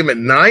Stadium at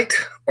night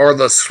or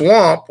the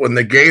Swamp when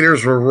the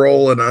Gators were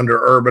rolling under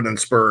Urban and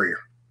Spurrier.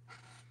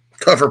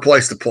 Tougher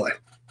place to play.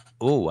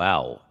 Oh,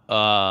 wow.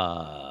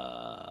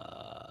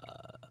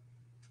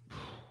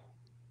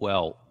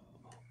 Well,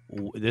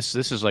 this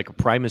is like a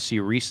primacy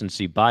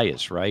recency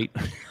bias, right?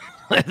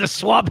 The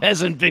Swamp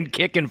hasn't been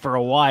kicking for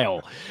a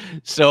while.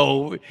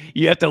 So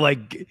you have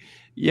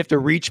to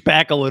reach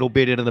back a little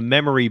bit into the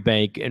memory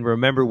bank and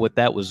remember what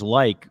that was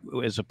like,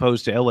 as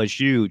opposed to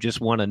LSU just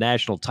won a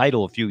national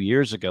title a few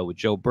years ago with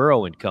Joe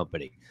Burrow and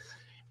company.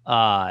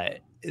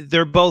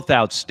 They're both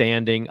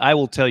outstanding. I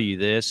will tell you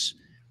this,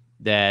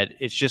 that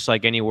it's just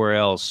like anywhere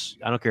else.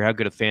 I don't care how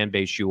good a fan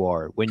base you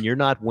are. When you're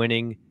not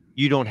winning,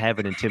 you don't have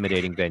an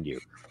intimidating venue.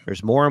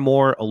 There's more and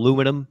more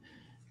aluminum,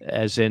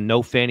 as in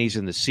no fannies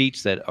in the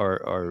seats, that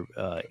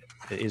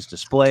is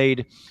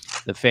displayed.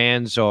 The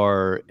fans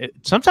are,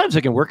 sometimes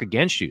they can work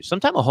against you.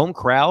 Sometimes a home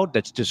crowd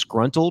that's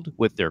disgruntled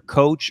with their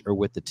coach or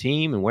with the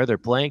team and where they're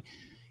playing,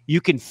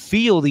 you can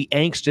feel the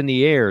angst in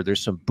the air.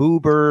 There's some boo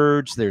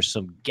birds, there's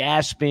some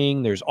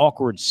gasping, there's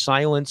awkward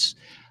silence.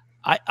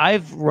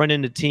 I've run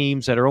into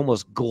teams that are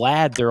almost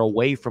glad they're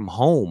away from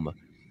home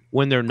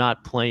when they're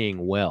not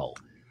playing well.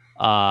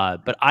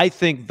 But I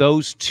think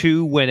those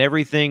two, when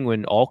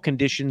all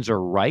conditions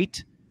are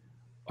right,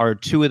 are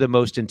two of the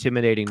most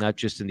intimidating, not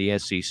just in the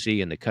SEC,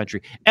 in the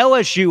country.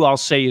 LSU, I'll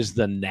say, is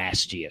the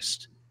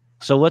nastiest.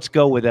 So let's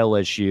go with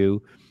LSU.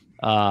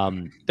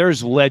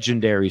 There's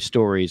legendary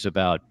stories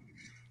about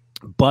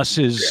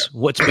buses,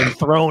 what's been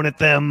thrown at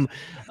them.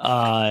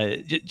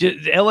 LSU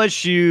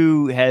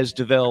has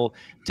developed.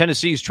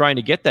 Tennessee's trying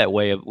to get that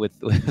way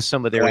with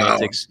some of their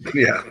antics.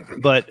 Yeah,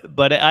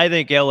 but I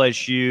think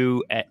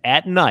LSU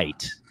at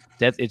night,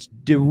 it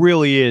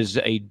really is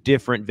a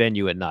different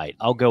venue at night.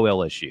 I'll go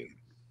LSU.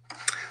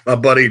 My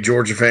buddy,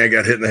 Georgia fan,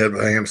 got hit in the head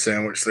with a ham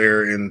sandwich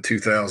there in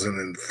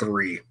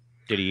 2003.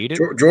 Did he eat it?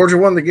 Georgia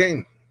won the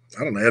game.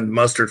 I don't know. Had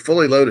mustard,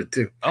 fully loaded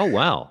too. Oh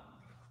wow,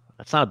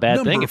 that's not a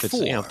bad thing if it's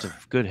Number 4. It's a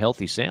good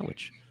healthy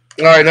sandwich.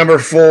 All right, number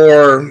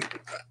 4,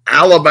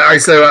 Alabama.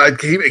 So I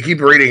keep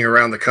reading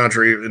around the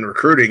country in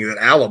recruiting that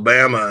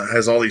Alabama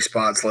has all these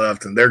spots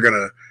left, and they're going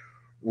to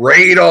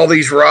raid all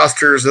these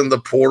rosters in the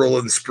portal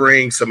in the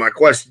spring. So my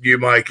question to you,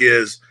 Mike,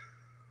 is: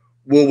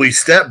 will we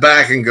step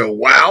back and go,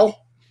 "Wow"?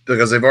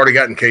 Because they've already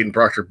gotten Caden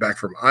Proctor back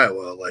from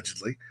Iowa,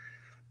 allegedly.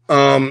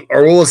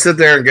 Or will it sit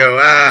there and go,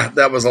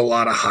 that was a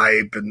lot of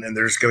hype, and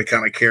they're just going to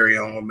kind of carry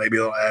on. Maybe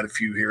they'll add a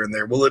few here and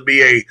there. Will it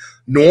be a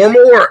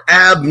normal or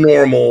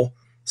abnormal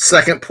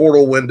second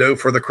portal window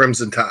for the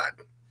Crimson Tide?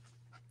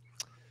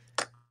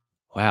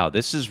 Wow,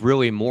 this is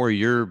really more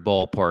your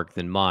ballpark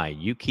than mine.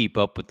 You keep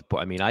up with the –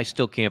 I mean, I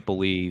still can't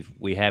believe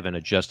we haven't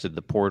adjusted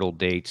the portal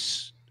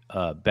dates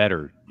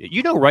better.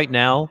 Right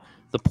now,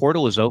 the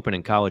portal is open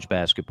in college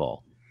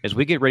basketball. As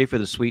we get ready for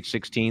the Sweet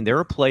 16, there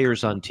are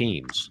players on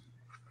teams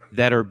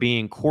that are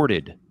being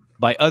courted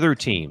by other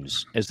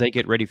teams as they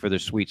get ready for their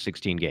Sweet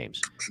 16 games.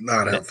 It's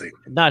not healthy.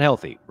 Not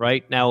healthy,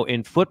 right? Now,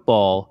 in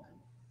football,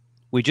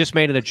 we just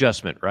made an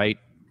adjustment, right,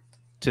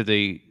 to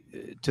the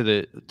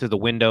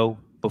window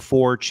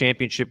before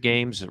championship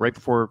games, right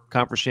before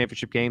conference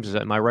championship games.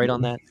 Am I right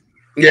on that?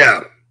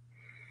 Yeah.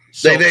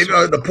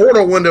 The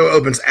portal window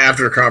opens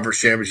after conference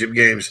championship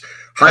games.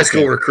 High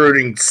school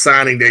recruiting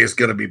signing day is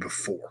going to be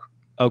before.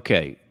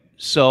 Okay,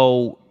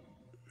 so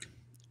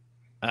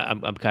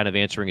I'm kind of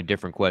answering a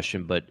different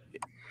question, but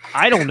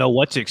I don't know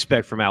what to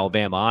expect from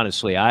Alabama.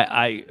 Honestly,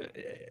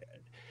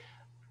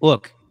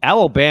 look,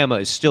 Alabama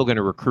is still going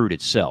to recruit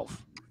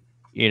itself.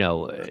 You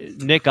know,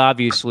 Nick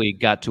obviously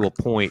got to a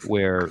point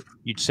where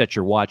you'd set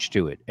your watch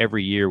to it.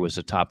 Every year was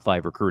a top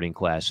 5 recruiting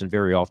class, and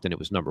very often it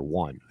was number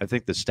 1. I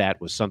think the stat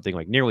was something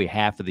like nearly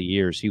half of the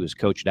years he was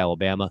coach at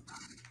Alabama,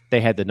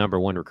 they had the number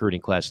 1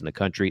 recruiting class in the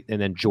country.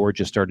 And then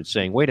Georgia started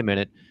saying, wait a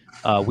minute,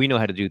 we know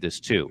how to do this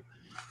too.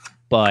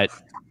 But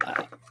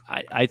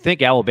I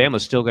think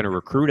Alabama's still going to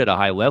recruit at a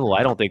high level.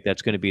 I don't think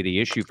that's going to be the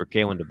issue for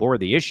Kalen DeBoer.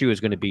 The issue is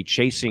going to be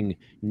chasing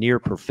near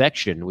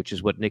perfection, which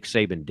is what Nick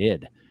Saban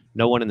did.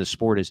 No one in the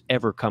sport has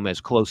ever come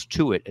as close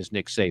to it as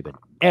Nick Saban,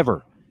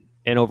 ever,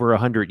 in over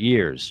 100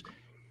 years.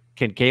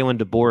 Can Kalen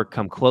DeBoer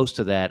come close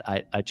to that?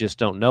 I just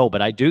don't know.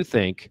 But I do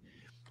think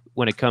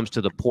when it comes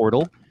to the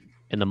portal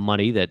and the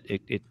money that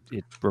it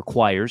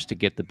requires to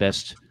get the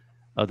best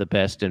of the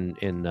best in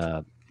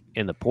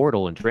the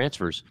portal and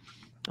transfers,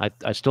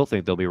 I still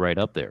think they'll be right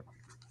up there.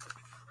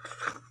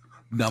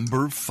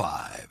 Number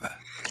 5.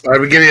 All right,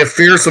 we give you a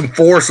fearsome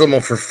foursome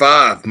for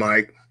 5,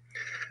 Mike.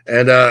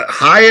 And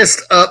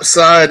highest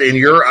upside in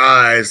your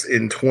eyes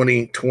in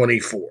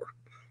 2024.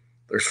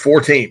 There's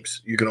 4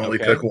 teams. You can only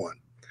pick one.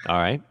 All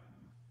right.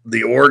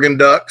 The Oregon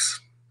Ducks,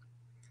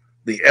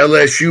 the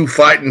LSU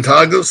Fighting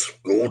Tigers,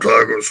 go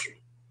Tigers,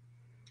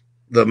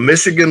 the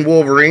Michigan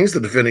Wolverines, the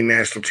defending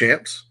national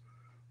champs,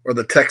 or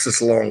the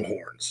Texas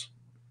Longhorns.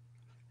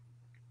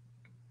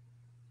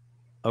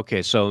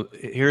 Okay, so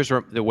here's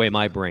the way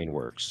my brain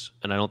works,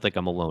 and I don't think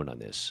I'm alone on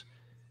this.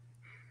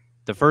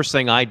 The first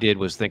thing I did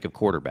was think of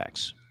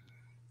quarterbacks.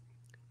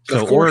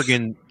 So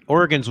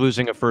Oregon's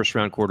losing a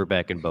first-round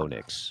quarterback in Bo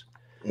Nix.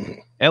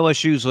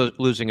 LSU's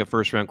losing a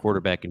first-round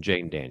quarterback in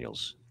Jaden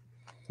Daniels.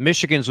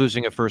 Michigan's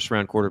losing a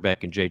first-round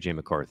quarterback in J.J.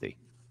 McCarthy.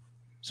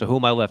 So who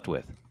am I left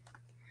with?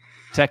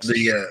 Texas.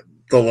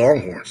 The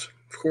Longhorns,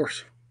 of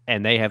course.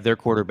 And they have their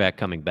quarterback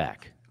coming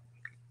back.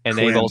 And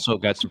they've also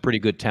got some pretty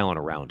good talent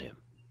around him.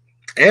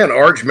 And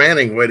Arch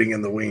Manning waiting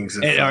in the wings.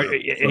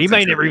 He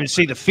might never even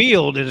see the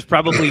field and is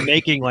probably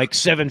making like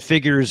 7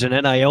 figures in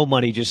NIL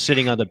money just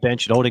sitting on the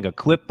bench and holding a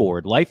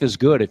clipboard. Life is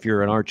good if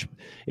you're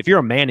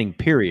a Manning,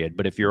 period.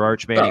 But if you're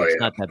Arch Manning, it's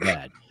not that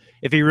bad.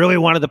 If he really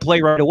wanted to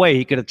play right away,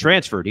 he could have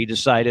transferred. He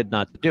decided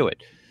not to do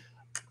it.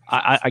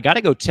 I got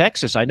to go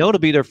Texas. I know it'll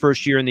be their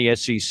first year in the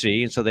SEC,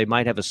 and so they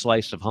might have a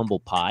slice of humble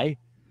pie.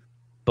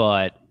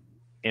 But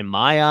in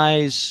my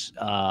eyes,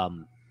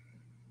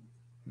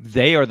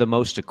 they are the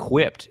most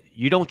equipped.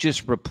 You don't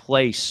just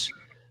replace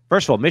 –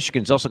 first of all,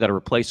 Michigan's also got to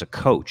replace a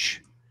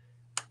coach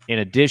in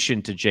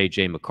addition to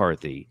J.J.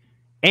 McCarthy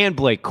and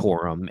Blake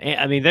Corum.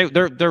 I mean, they're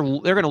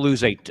going to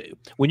lose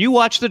when you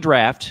watch the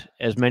draft,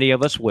 as many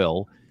of us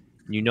will,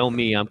 you know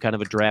me, I'm kind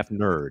of a draft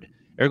nerd.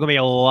 There are going to be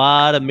a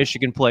lot of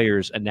Michigan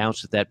players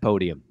announced at that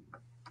podium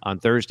on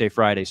Thursday,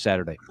 Friday,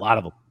 Saturday. A lot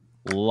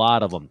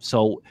of them.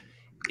 So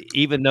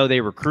even though they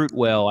recruit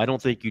well, I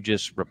don't think you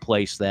just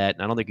replace that.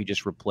 And I don't think you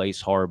just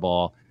replace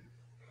Harbaugh.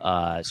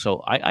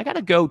 So I got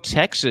to go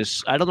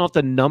Texas. I don't know if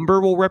the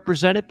number will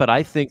represent it, but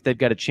I think they've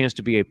got a chance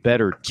to be a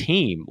better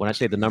team. When I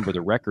say the number,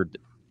 the record,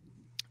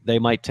 they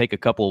might take a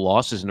couple of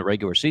losses in the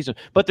regular season,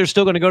 but they're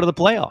still going to go to the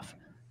playoff,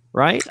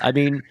 right? I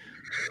mean,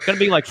 it's going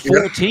to be like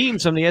 4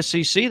 teams in the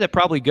SEC that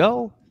probably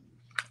go.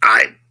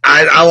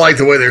 I like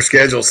the way their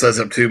schedule sets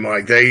up too,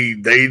 Mike.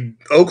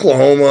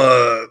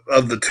 Oklahoma,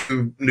 of the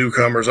 2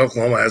 newcomers,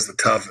 Oklahoma has the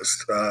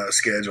toughest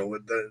schedule.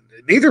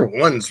 Neither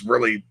one's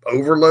really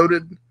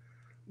overloaded.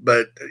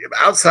 But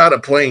outside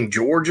of playing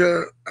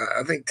Georgia,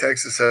 I think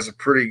Texas has a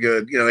pretty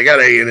good. They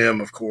got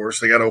A&M, of course.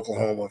 They got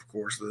Oklahoma, of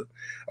course, the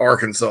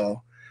Arkansas,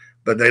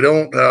 but they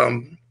don't.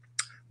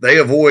 They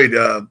avoid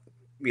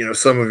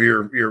some of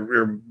your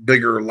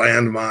bigger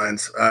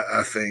landmines.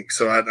 I think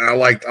so. I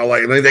like.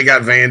 I mean, they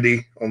got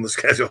Vandy on the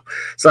schedule,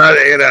 so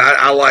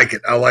I like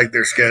it. I like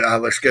their schedule. How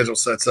their schedule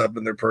sets up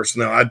and their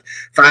personnel.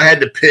 If I had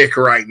to pick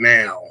right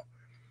now.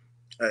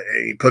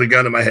 You put a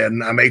gun to my head,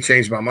 and I may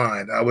change my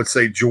mind. I would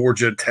say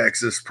Georgia,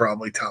 Texas,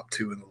 probably top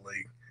 2 in the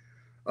league.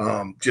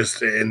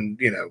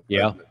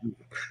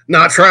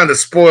 Not trying to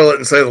spoil it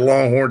and say the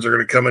Longhorns are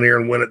going to come in here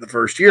and win it the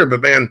first year,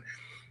 but man,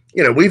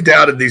 we've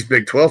doubted these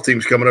Big 12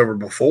 teams coming over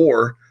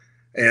before,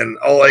 and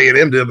all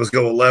A&M did was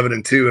go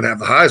 11-2 and have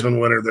the Heisman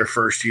winner their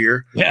first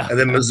year. Yeah, and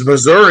then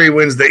Missouri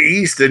wins the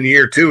East in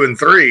year 2 and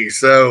 3.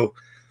 So.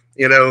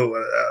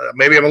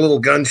 Maybe I'm a little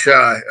gun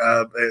shy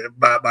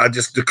by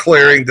just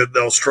declaring that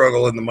they'll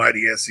struggle in the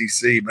mighty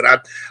SEC.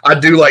 But I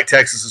do like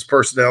Texas's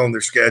personnel and their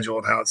schedule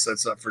and how it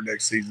sets up for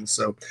next season.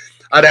 So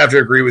I'd have to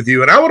agree with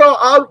you. And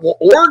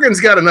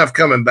Oregon's got enough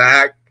coming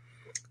back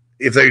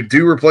if they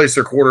do replace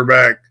their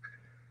quarterback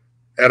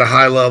at a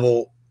high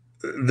level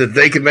that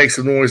they can make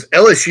some noise.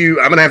 LSU,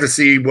 I'm going to have to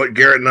see what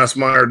Garrett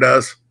Nussmeier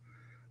does.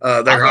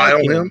 They're high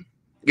on him.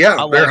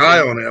 Yeah, they're high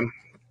on him.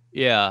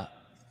 Yeah.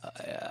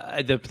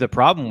 The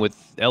problem with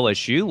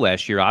LSU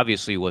last year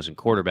obviously wasn't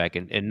quarterback,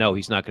 and no,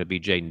 he's not going to be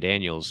Jaden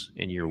Daniels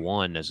in year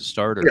one as a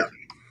starter. Yeah.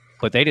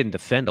 But they didn't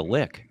defend a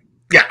lick.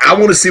 Yeah, I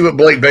want to see what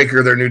Blake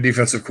Baker, their new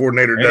defensive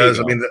coordinator, does.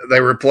 I mean, they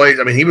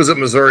replaced. I mean, he was at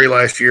Missouri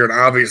last year and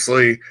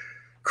obviously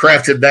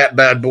crafted that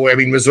bad boy. I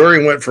mean,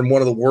 Missouri went from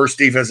one of the worst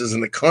defenses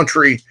in the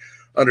country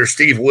under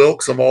Steve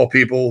Wilkes, of all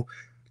people,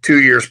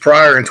 2 years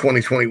prior in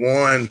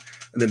 2021.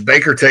 And then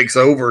Baker takes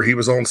over. He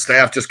was on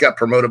staff, just got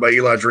promoted by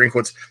Eli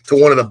Drinkwitz to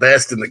one of the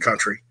best in the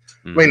country.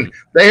 Mm-hmm. I mean,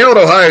 they held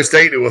Ohio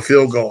State to a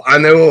field goal. I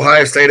know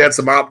Ohio State had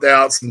some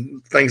opt-outs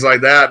and things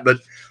like that, but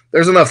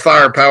there's enough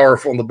firepower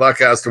from the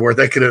Buckeyes to where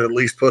they could have at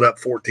least put up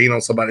 14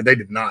 on somebody. They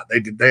did not.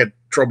 They had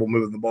trouble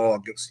moving the ball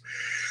against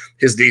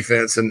his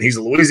defense. And he's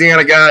a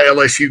Louisiana guy,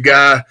 LSU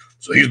guy,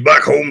 so he's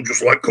back home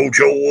just like Coach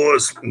O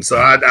was. And so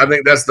I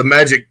think that's the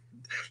magic.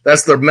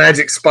 That's the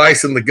magic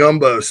spice in the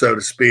gumbo, so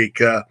to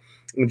speak.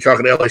 When you're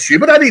talking to LSU,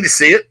 but I need to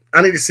see it.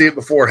 I need to see it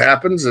before it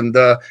happens. And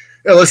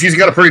LSU's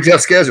got a pretty tough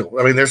schedule.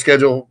 I mean,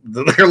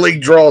 their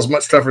league draw is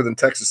much tougher than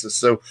Texas's.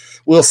 So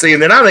we'll see.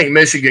 And then I think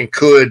Michigan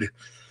could,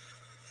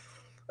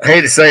 I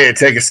hate to say it,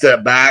 take a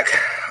step back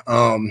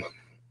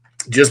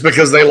just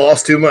because they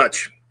lost too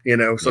much. You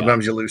know,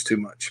 sometimes you lose too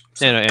much.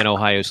 So. And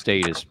Ohio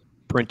State is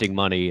printing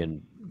money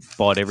and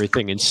bought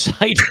everything in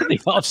sight in the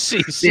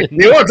offseason.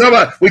 You want to talk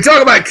about? We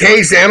talk about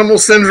caged animal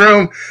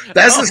syndrome.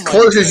 That's as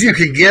close as you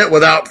can get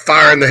without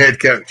firing the head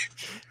coach.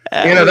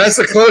 That's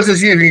the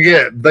closest you can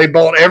get. They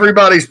bought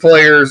everybody's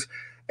players,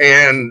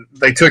 and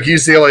they took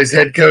UCLA's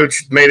head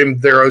coach, made him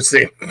their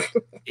OC.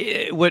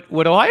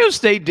 What Ohio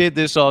State did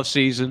this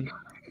offseason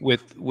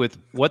with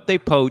what they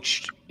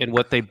poached and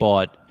what they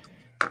bought,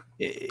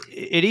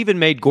 it even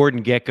made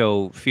Gordon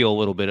Gekko feel a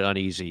little bit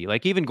uneasy.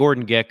 Like even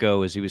Gordon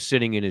Gekko, as he was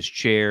sitting in his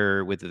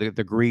chair with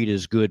the Greed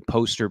is Good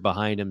poster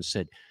behind him,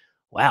 said,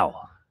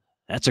 "Wow,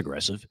 that's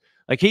aggressive."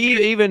 Like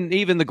even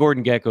the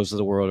Gordon Geckos of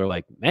the world are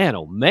like, "Man,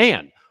 oh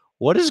man,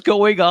 what is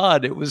going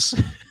on?" It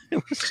was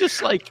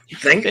just like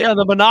on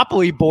the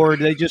Monopoly board.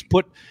 They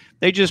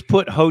just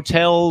put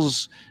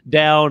hotels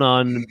down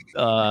on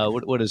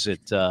what is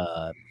it?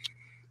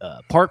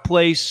 Park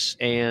Place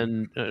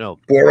and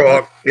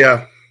Boardwalk,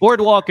 yeah.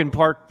 Boardwalk and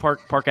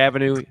Park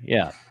Avenue,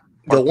 yeah.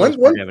 Park Place,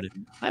 Park Avenue.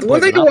 The one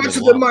thing to watch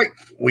with them, Mike,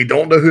 we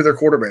don't know who their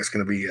quarterback's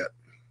going to be yet.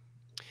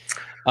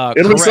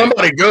 It'll be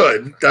somebody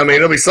good. I mean,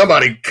 it'll be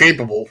somebody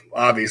capable,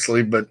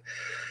 obviously, but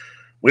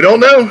we don't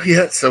know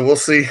yet. So we'll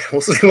see.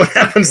 We'll see what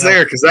happens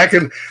there, because that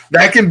can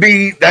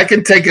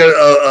take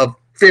a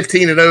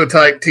 15-0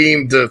 type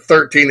team to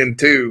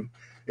 13-2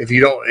 if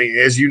you don't,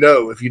 as you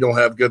know, if you don't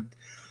have good.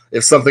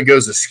 If something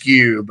goes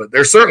askew, but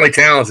they're certainly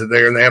talented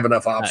there and they have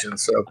enough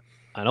options. So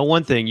I know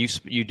one thing: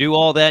 you do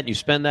all that, you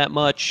spend that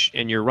much,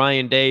 and you're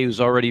Ryan Day, who's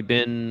already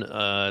been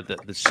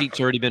the seat's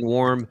already been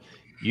warm.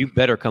 You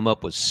better come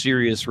up with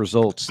serious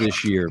results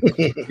this year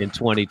in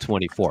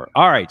 2024.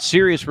 All right,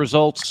 serious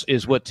results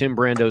is what Tim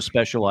Brando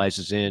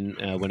specializes in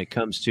when it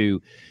comes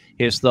to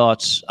his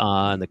thoughts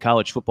on the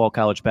college football,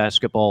 college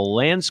basketball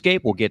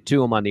landscape. We'll get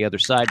to him on the other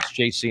side. It's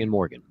JC and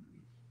Morgan.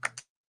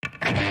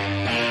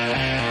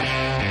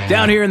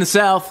 Down here in the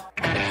South,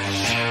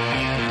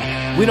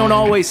 we don't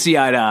always see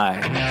eye to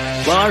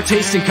eye. While our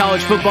taste in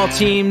college football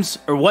teams,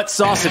 or what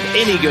sauce, if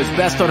any, goes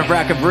best on a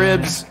rack of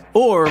ribs,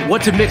 or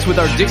what to mix with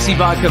our Dixie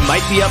vodka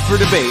might be up for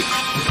debate,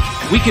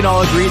 we can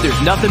all agree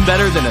there's nothing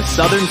better than a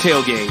Southern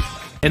tailgate.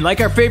 And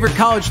like our favorite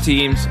college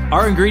teams,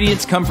 our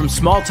ingredients come from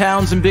small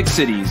towns and big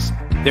cities.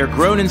 They're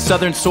grown in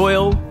Southern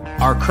soil,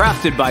 are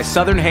crafted by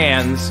Southern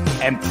hands,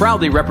 and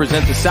proudly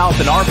represent the South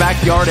in our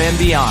backyard and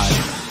beyond.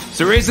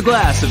 So raise a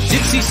glass of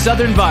Dixie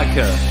Southern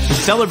Vodka to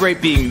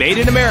celebrate being made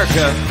in America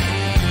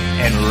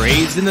and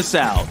raised in the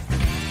South.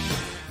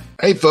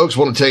 Hey, folks,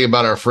 want to tell you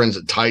about our friends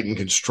at Titan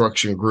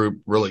Construction Group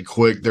really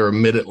quick. They're a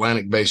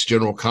mid-Atlantic-based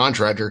general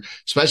contractor,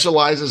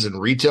 specializes in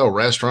retail,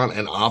 restaurant,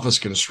 and office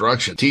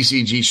construction.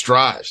 TCG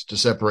strives to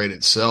separate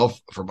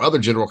itself from other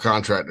general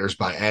contractors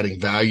by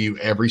adding value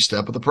every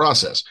step of the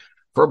process.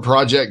 From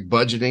project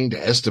budgeting to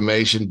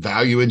estimation,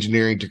 value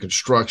engineering to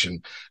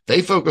construction,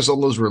 they focus on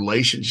those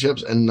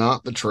relationships and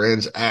not the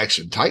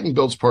transaction. Titan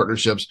builds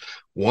partnerships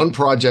one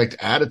project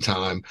at a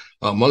time.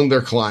 Among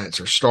their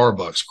clients are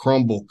Starbucks,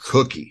 Crumble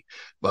Cookie,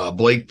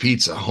 Blake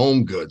Pizza,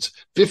 Home Goods,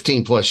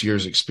 15 plus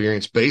years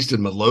experience, based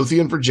in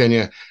Midlothian,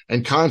 Virginia,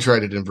 and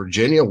contracted in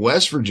Virginia,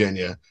 West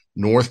Virginia,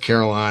 North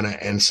Carolina,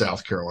 and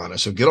South Carolina.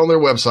 So get on their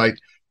website,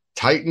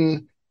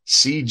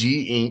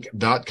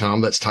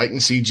 TitanCGinc.com. That's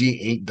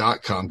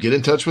TitanCGinc.com. Get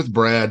in touch with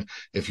Brad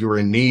if you're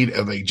in need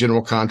of a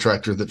general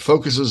contractor that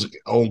focuses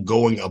on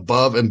going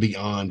above and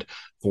beyond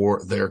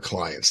for their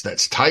clients.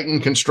 That's Titan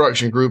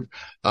Construction Group,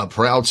 a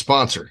proud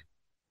sponsor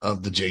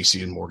of the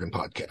JC and Morgan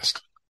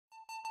podcast.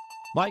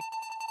 Mike.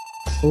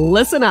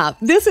 Listen up.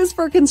 This is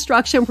for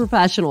construction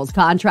professionals,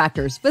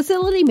 contractors,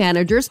 facility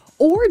managers,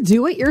 or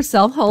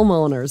do-it-yourself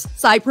homeowners.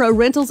 SitePro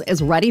Rentals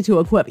is ready to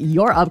equip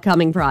your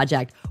upcoming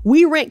project.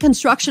 We rent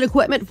construction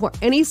equipment for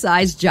any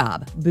size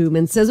job. Boom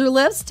and scissor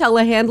lifts,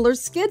 telehandlers,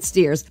 skid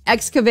steers,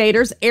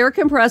 excavators, air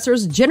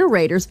compressors,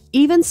 generators,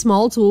 even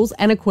small tools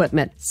and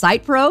equipment.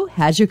 Site Pro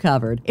has you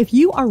covered. If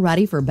you are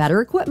ready for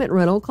better equipment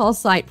rental, call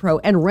Site Pro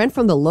and rent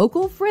from the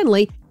local,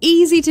 friendly,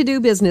 easy to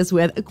do business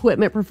with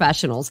equipment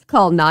professionals.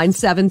 Call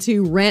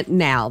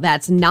 972-RENT-NOW.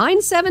 That's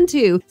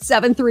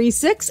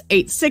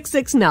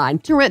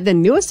 972-736-8669 to rent the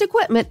newest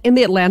equipment in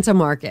the Atlanta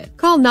market.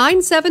 Call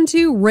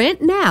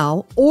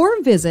 972-RENT-NOW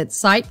or visit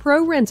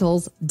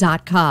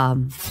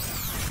siteprorentals.com.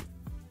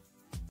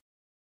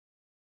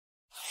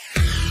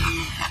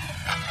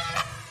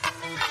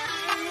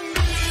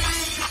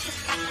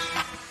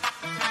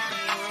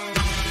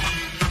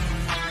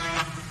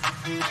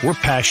 We're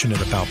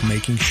passionate about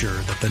making sure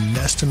that the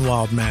Nest and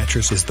Wild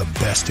mattress is the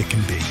best it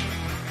can be.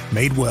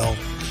 Made well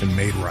and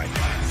made right.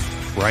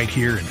 Right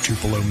here in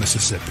Tupelo,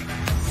 Mississippi.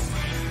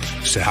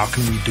 So how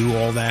can we do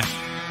all that?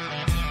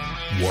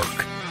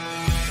 Work.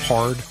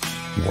 Hard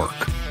work.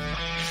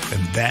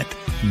 And that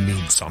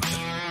means something.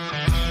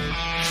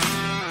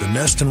 The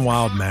Nest and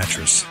Wild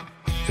mattress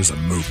is a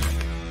movement.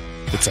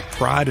 It's a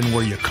pride in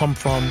where you come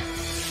from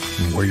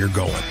and where you're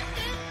going.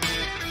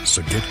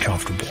 So get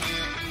comfortable,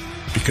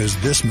 because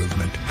this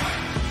movement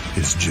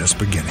is just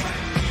beginning.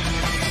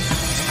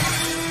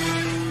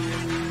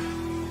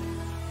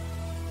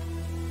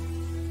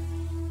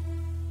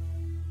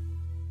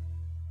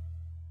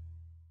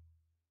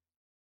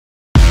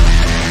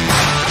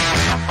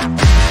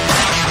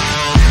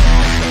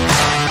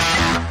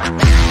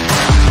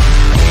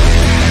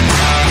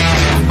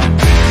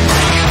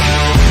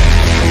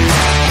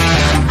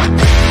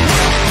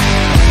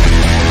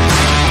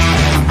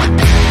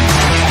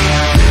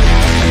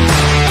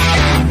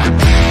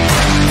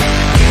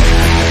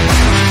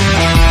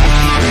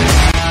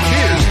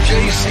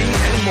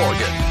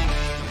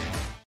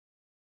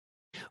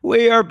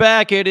 We are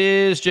back. It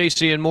is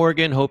JC and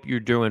Morgan. Hope you're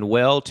doing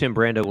well. Tim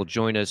Brando will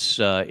join us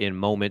in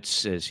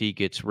moments as he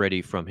gets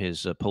ready from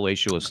his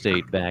palatial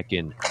estate back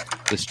in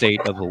the state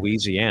of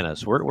Louisiana.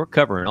 So we're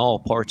covering all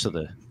parts of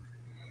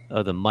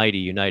the mighty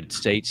United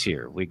States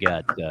here. We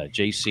got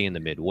JC in the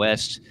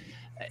Midwest.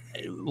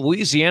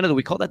 Louisiana, do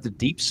we call that the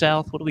Deep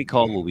South? What do we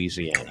call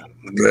Louisiana?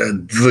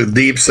 The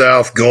Deep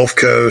South, Gulf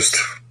Coast.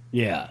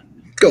 Yeah.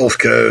 Gulf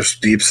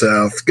Coast, Deep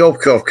South, Gulf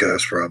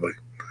Coast probably.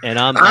 And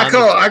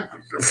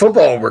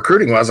football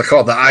recruiting wise, I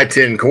call it the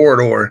I-10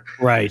 corridor.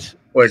 Right.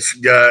 Which,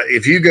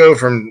 if you go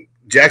from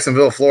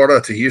Jacksonville, Florida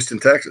to Houston,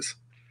 Texas,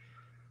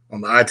 on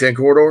the I-10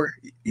 corridor,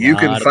 you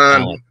can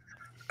find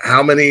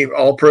how many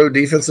all-pro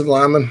defensive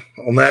linemen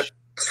on that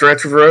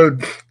stretch of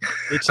road.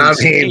 It's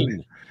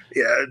insane.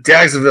 Yeah,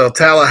 Jacksonville,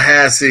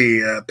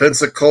 Tallahassee,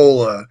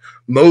 Pensacola,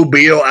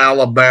 Mobile,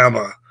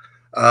 Alabama.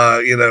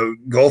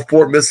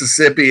 Gulfport,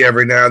 Mississippi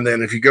every now and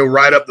then. If you go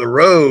right up the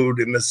road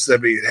in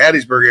Mississippi,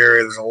 Hattiesburg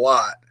area, there's a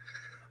lot.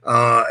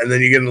 And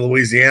then you get into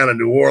Louisiana,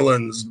 New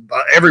Orleans,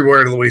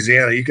 everywhere in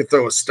Louisiana, you can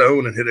throw a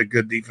stone and hit a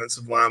good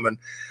defensive lineman.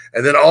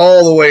 And then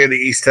all the way into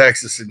East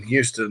Texas and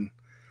Houston,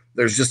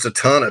 there's just a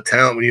ton of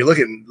talent. When you look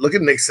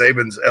at Nick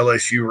Saban's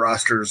LSU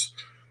rosters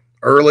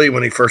early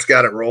when he first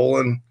got it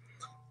rolling,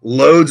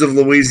 loads of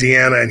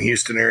Louisiana and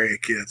Houston area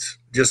kids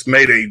just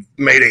made a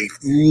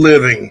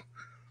living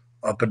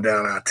up and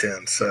down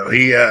I-10. So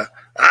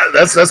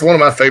that's one of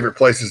my favorite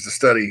places to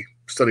study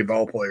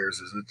ball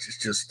players. Is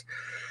it's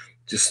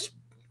just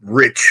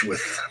rich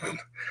with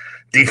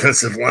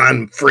defensive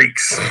line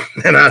freaks,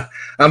 and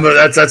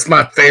that's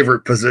my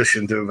favorite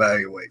position to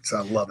evaluate. So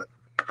I love it.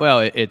 Well,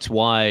 it's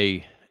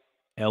why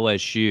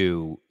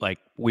LSU, like,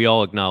 we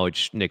all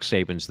acknowledge Nick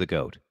Saban's the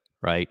GOAT,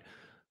 right?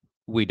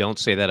 We don't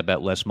say that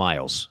about Les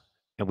Miles,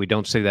 and we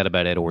don't say that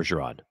about Ed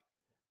Orgeron,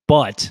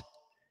 but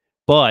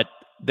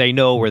they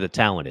know where the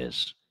talent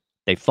is.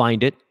 They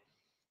find it.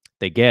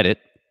 They get it.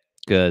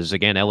 Because,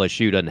 again,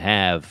 LSU doesn't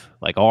have,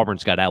 like,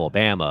 Auburn's got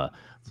Alabama.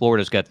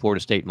 Florida's got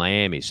Florida State,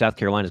 Miami. South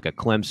Carolina's got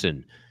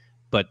Clemson.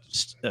 But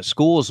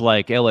schools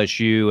like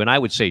LSU, and I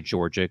would say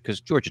Georgia,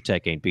 because Georgia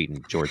Tech ain't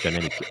beating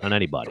Georgia on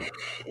anybody.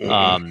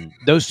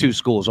 Those two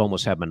schools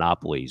almost have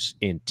monopolies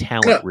in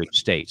talent-rich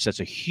states. That's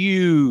a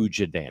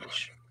huge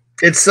advantage.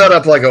 It's set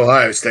up like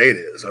Ohio State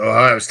is.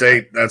 Ohio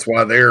State, that's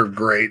why they're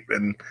great.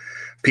 And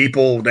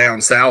people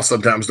down south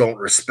sometimes don't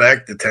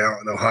respect the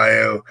talent in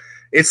Ohio.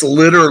 It's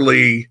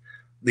literally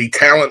the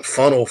talent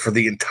funnel for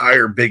the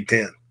entire Big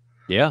Ten.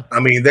 Yeah. I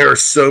mean, there are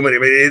so many.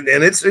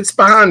 And it's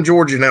behind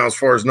Georgia now as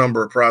far as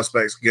number of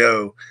prospects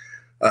go.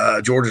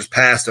 Georgia's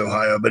past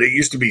Ohio, but it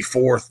used to be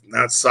fourth.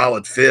 Now it's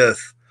solid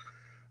fifth.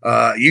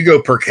 You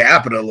go per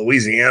capita,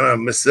 Louisiana,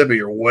 Mississippi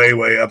are way,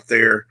 way up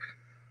there.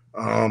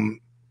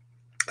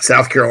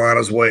 South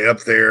Carolina's way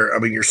up there. I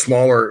mean, you're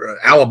smaller.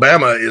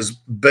 Alabama is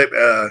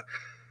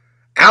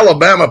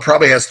Alabama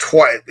probably has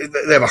twice.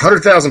 They have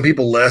 100,000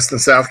 people less than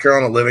South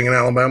Carolina living in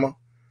Alabama.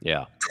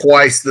 Yeah.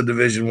 Twice the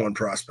Division I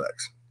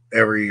prospects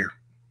every year.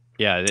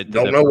 Yeah.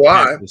 Don't know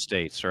why. The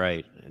states,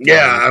 right.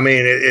 I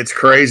mean, it's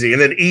crazy.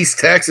 And then East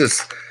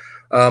Texas,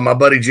 my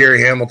buddy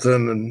Jerry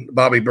Hamilton and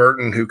Bobby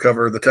Burton, who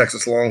cover the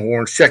Texas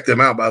Longhorns, check them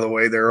out, by the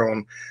way. They're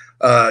on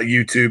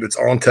YouTube. It's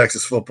on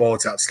Texas football.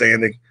 It's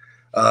outstanding.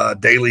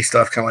 Daily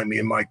stuff, kind of like me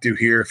and Mike do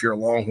here. If you're a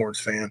Longhorns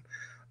fan,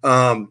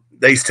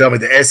 they used to tell me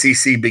the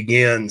SEC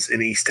begins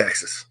in East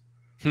Texas.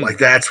 Like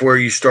that's where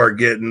you start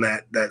getting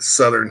that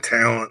Southern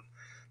talent.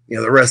 You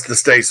know, the rest of the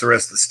state's the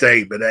rest of the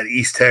state, but that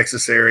East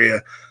Texas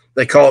area,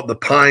 they call it the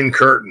Pine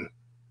Curtain.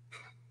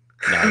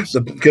 Nice.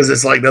 Because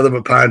it's like nothing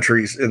but pine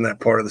trees in that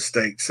part of the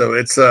state. So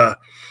it's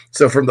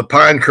so from the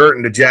Pine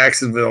Curtain to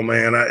Jacksonville,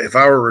 man, if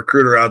I were a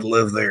recruiter, I'd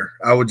live there.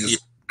 I would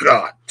just,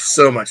 God,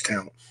 so much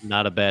talent.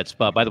 Not a bad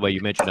spot. By the way,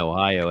 you mentioned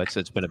Ohio. It's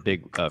been a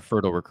big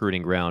fertile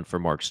recruiting ground for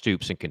Mark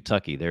Stoops in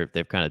Kentucky.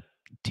 They've kind of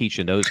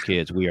teaching those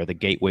kids we are the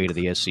gateway to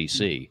the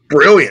SEC.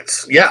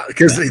 Brilliance, yeah,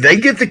 because they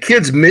get the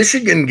kids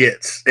Michigan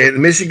gets,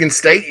 and Michigan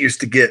State used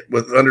to get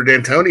with under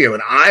D'Antonio,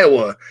 and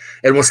Iowa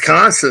and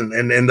Wisconsin,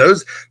 and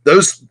those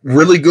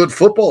really good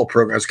football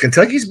programs.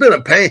 Kentucky's been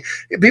a pain.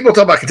 People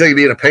talk about Kentucky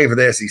being a pain for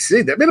the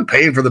SEC. They've been a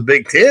pain for the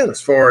Big Ten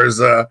as far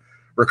as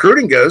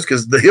recruiting goes,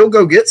 because he'll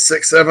go get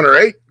 6, 7, or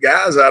 8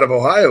 guys out of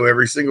Ohio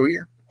every single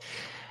year.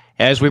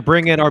 As we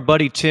bring in our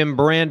buddy Tim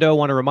Brando, I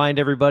want to remind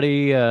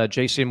everybody,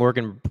 JC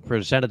Morgan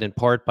presented in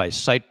part by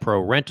Site Pro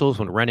Rentals.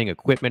 When renting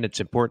equipment,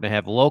 it's important to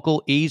have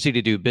local,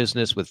 easy-to-do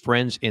business with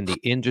friends in the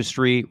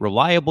industry.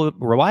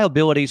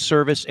 Reliability,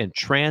 service, and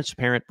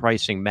transparent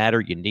pricing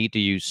matter. You need to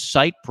use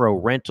Site Pro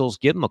Rentals.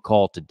 Give them a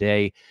call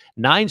today,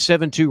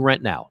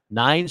 972-RENT-NOW,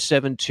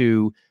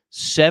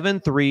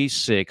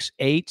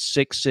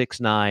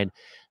 972-736-8669.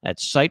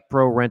 That's Site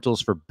Pro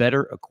Rentals for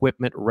better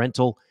equipment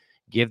rental.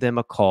 Give them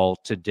a call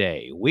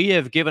today. We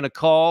have given a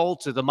call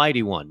to the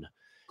mighty one,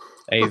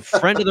 a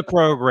friend of the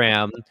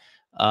program,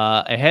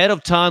 ahead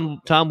of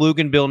Tom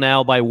Luganbill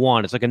now by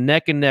 1. It's like a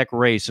neck-and-neck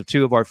race of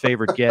 2 of our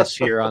favorite guests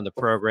here on the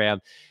program.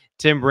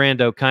 Tim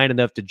Brando, kind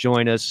enough to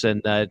join us.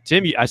 And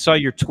Tim, I saw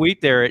your tweet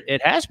there.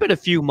 It has been a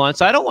few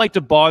months. I don't like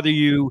to bother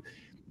you.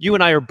 You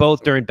and I are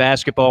both during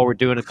basketball. We're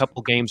doing a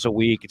couple games a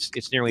week.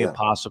 It's nearly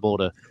impossible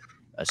to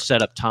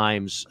set up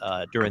times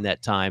during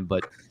that time,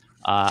 but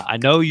I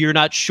know you're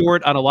not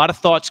short on a lot of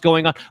thoughts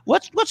going on.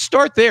 Let's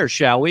start there,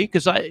 shall we?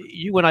 Because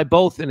you and I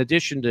both, in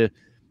addition to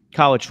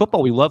college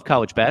football, we love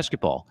college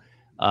basketball.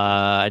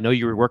 I know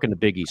you were working the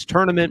Big East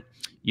tournament.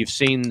 You've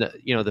seen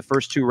the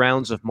first 2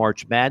 rounds of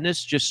March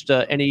Madness. Just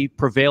any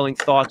prevailing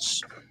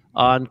thoughts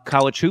on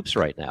college hoops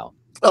right now?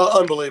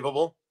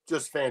 Unbelievable,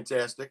 just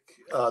fantastic.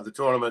 The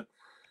tournament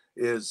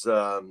is,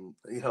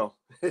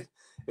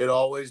 it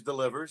always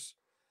delivers.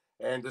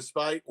 And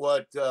despite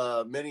what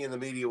many in the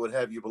media would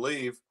have you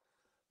believe,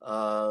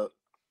 there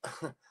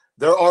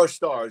are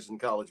stars in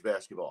college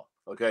basketball.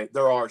 Okay.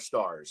 There are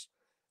stars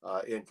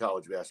in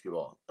college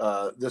basketball.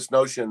 This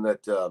notion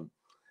that,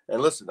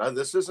 and listen,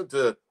 this isn't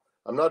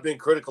I'm not being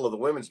critical of the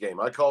women's game.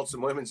 I called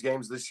some women's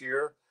games this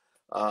year.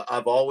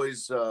 I've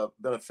always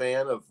been a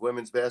fan of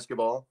women's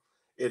basketball.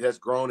 It has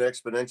grown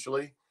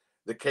exponentially.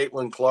 The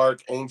Caitlin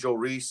Clark, Angel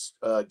Reese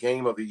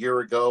game of a year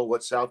ago,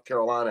 what South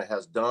Carolina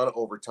has done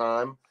over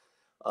time,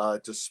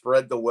 to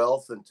spread the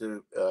wealth and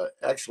to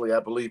actually, I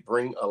believe,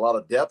 bring a lot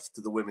of depth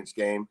to the women's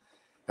game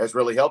has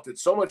really helped it.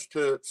 So much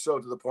to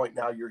the point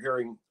now you're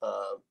hearing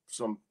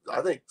some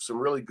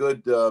really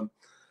good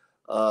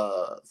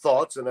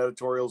thoughts and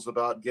editorials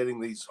about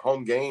getting these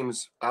home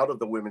games out of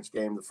the women's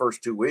game the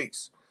first 2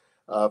 weeks,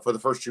 for the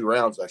first 2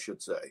 rounds, I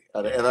should say.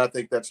 And I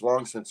think that's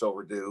long since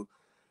overdue,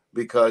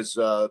 because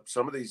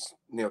some of these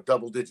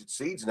double-digit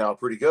seeds now are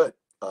pretty good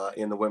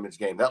in the women's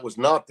game. That was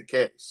not the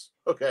case.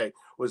 Okay,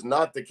 was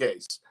not the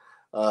case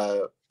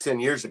 10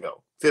 years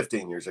ago,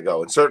 15 years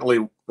ago. And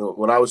certainly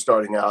when I was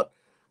starting out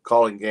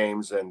calling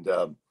games, and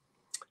the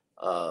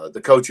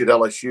coach at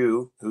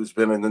LSU, who's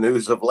been in the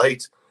news of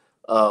late,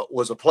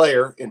 was a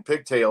player in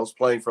pigtails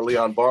playing for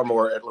Leon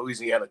Barmore at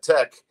Louisiana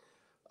Tech.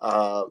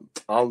 I'll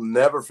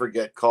never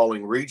forget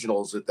calling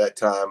regionals at that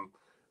time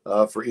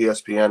for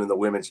ESPN in the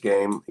women's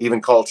game.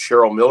 Even called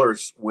Cheryl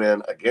Miller's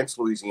win against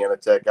Louisiana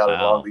Tech out in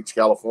Long Beach,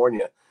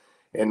 California,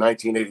 in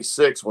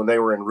 1986, when they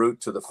were en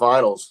route to the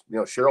finals.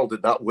 Cheryl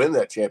did not win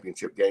that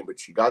championship game, but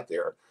she got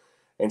there,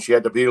 and she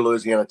had to beat a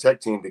Louisiana Tech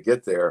team to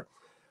get there.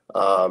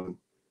 That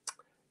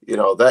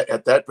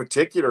at that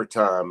particular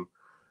time,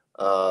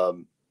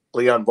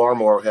 Leon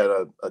Barmore had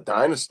a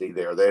dynasty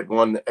there. They had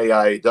won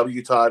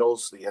AIAW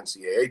titles, the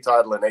NCAA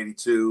title in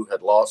 '82,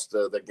 had lost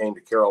the game to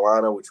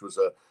Carolina, which was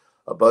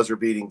a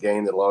buzzer-beating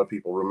game that a lot of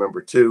people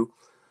remember too.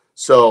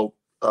 So,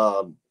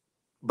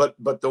 but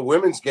the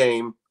women's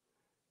game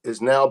is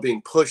now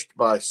being pushed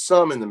by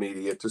some in the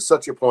media to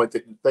such a point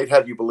that they'd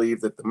have you believe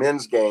that the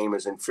men's game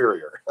is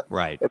inferior.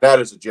 Right. And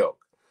that is a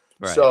joke.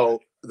 Right. So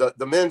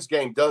the men's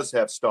game does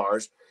have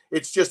stars.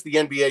 It's just the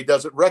NBA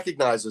doesn't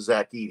recognize a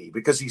Zach Edey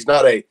because he's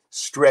not a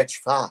stretch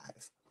 5.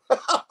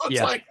 It's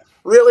like,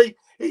 really?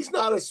 He's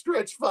not a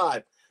stretch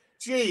 5.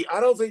 Gee, I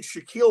don't think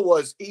Shaquille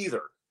was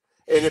either.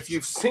 And if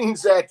you've seen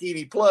Zach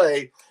Edey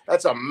play,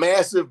 that's a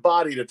massive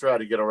body to try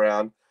to get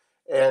around.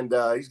 And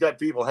he's got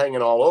people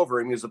hanging all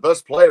over him. He's the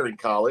best player in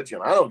college,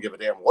 and I don't give a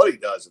damn what he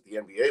does at the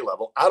NBA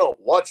level. I don't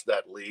watch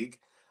that league.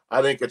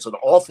 I think it's an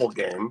awful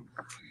game.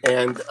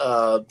 And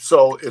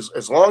so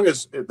as long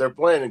as they're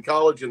playing in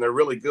college and they're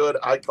really good,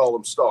 I call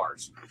them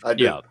stars. I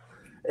do. Yeah.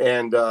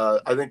 And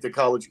I think the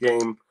college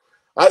game,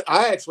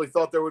 I actually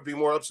thought there would be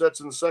more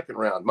upsets in the second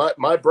round.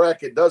 My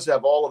bracket does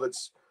have all of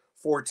its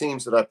 4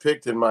 teams that I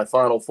picked in my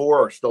Final Four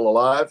are still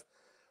alive,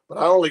 but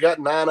I only got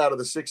 9 out of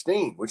the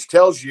 16, which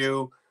tells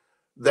you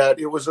that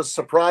it was a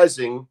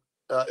surprising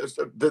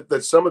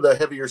that some of the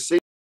heavier seed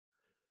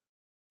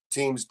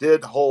teams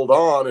did hold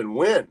on and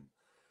win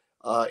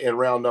in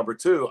round number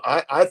 2.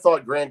 I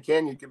thought Grand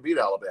Canyon could beat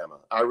Alabama.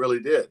 I really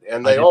did.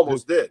 And they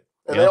almost did.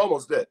 And they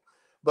almost did.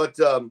 But,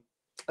 and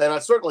I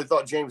certainly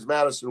thought James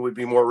Madison would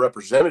be more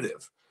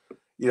representative,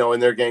 in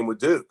their game with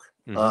Duke.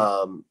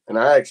 Mm-hmm. And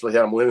I actually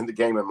had them winning the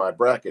game in my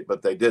bracket,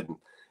 but they didn't.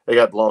 They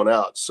got blown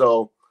out.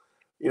 So,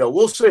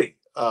 we'll see.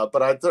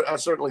 But I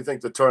certainly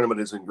think the tournament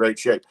is in great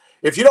shape.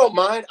 If you don't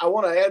mind, I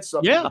want to add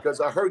something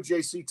because I heard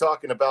JC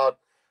talking about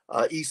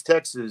East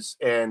Texas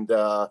and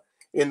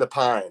in the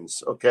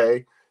Pines.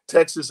 Okay.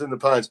 Texas in the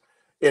Pines.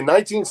 In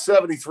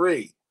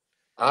 1973,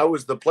 I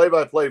was the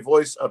play-by-play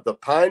voice of the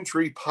Pine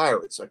Tree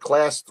Pirates, a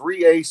Class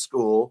 3A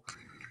school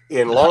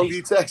in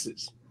Longview,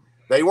 Texas.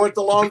 They weren't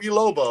the Longview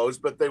Lobos,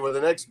 but they were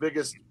the next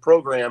biggest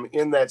program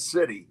in that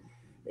city.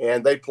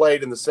 And they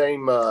played in the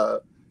same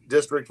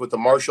district with the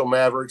Marshall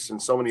Mavericks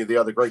and so many of the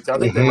other great towns. I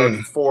think they might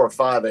be 4 or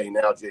 5A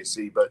now,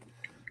 JC,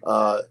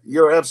 but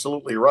you're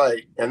absolutely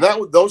right. And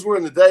those were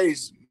in the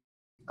days,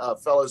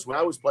 fellas, when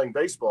I was playing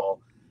baseball,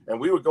 and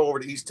we would go over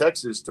to East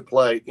Texas to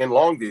play in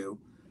Longview.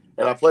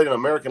 And I played an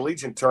American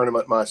Legion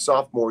tournament my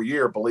sophomore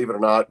year, believe it or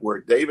not,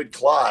 where David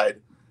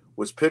Clyde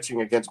was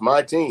pitching against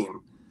my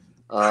team.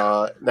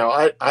 Now,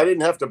 I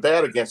didn't have to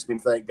bat against him,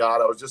 thank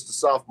God. I was just a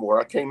sophomore.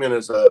 I came in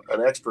as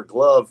an extra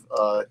glove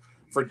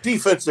for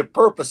defensive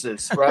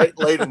purposes, right,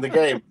 late in the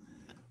game.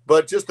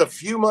 But just a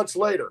few months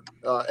later,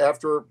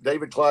 after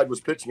David Clyde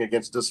was pitching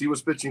against us, he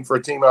was pitching for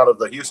a team out of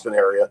the Houston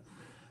area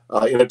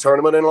in a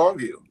tournament in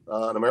Longview,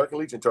 an American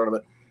Legion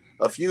tournament.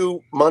 A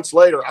few months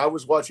later, I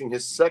was watching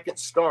his second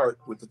start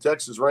with the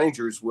Texas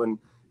Rangers when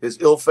his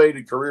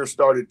ill-fated career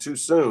started too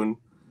soon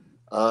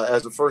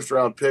as a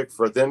first-round pick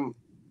for then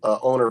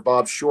owner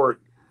Bob Short,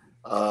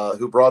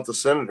 who brought the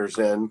Senators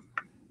in.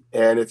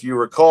 And if you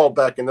recall,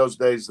 back in those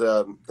days,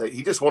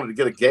 he just wanted to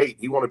get a gate.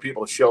 He wanted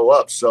people to show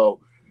up.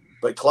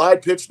 But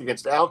Clyde pitched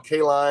against Al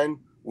Kaline,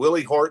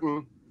 Willie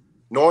Horton,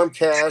 Norm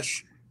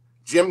Cash,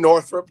 Jim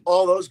Northrup,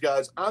 all those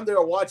guys. I'm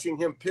there watching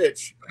him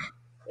pitch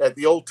at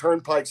the old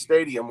Turnpike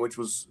Stadium, which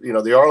was,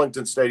 the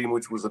Arlington Stadium,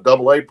 which was a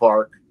AA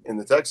park in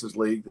the Texas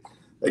League.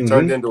 They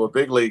turned into a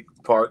big league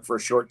park for a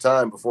short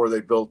time before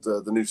they built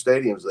the new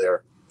stadiums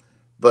there.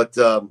 But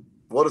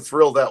what a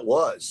thrill that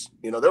was.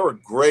 There were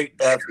great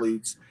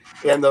athletes.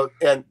 And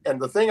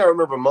the thing I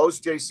remember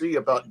most, JC,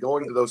 about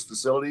going to those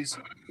facilities,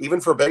 even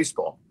for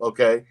baseball,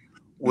 okay,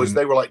 was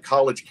they were like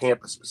college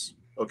campuses,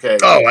 okay?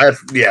 Oh,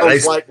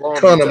 they like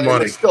ton of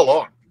money.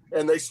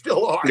 And they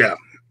still are. Yeah.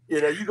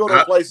 You go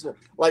to a place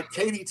like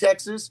Katy,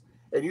 Texas,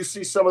 and you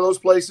see some of those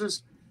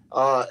places.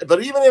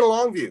 But even in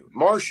Longview,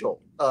 Marshall,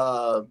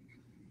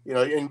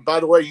 and by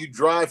the way, you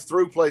drive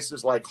through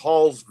places like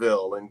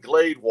Hallsville and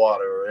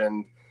Gladewater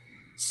and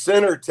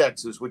Center,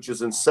 Texas, which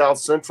is in South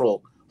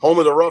Central, home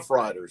of the Rough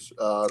Riders.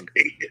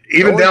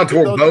 Even down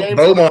toward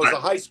Beaumont. I was a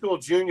high school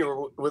junior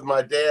with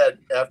my dad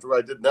after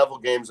I did Neville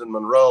games in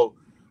Monroe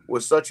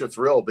was such a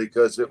thrill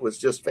because it was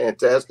just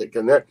fantastic.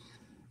 And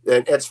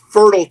it's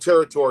fertile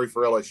territory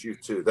for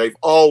LSU, too. They've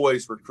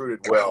always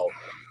recruited well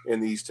in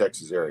the East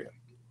Texas area.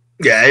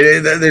 Yeah,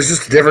 there's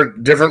just a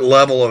different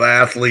level of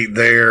athlete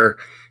there.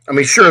 I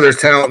mean, sure, there's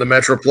talent in the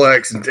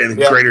Metroplex and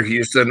Greater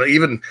Houston.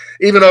 Even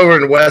over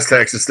in West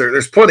Texas,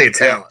 there's plenty of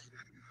talent.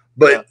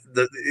 But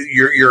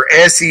your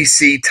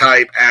SEC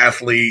type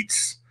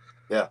athletes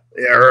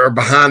are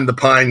behind the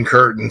pine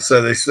curtain.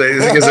 So they say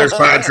because there's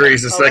pine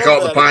trees, they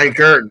call it the pine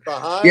curtain.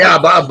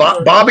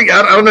 Bobby,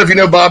 I don't know if you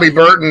know Bobby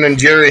Burton and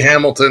Jerry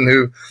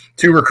Hamilton,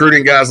 two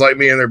recruiting guys like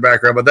me in their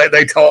background, but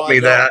they taught me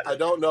that. I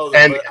don't know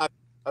them, but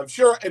I'm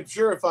sure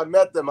if I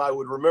met them, I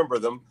would remember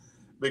them.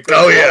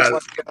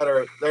 Because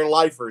they're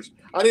lifers.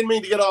 I didn't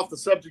mean to get off the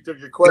subject of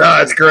your question.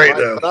 No, it's great,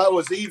 though. But I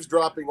was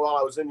eavesdropping while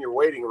I was in your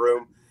waiting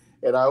room,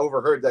 and I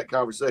overheard that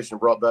conversation and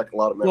brought back a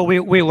lot of memories.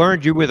 Well, we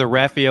learned you were the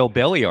Raphael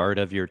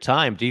Belliard of your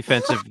time,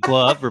 defensive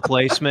glove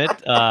replacement.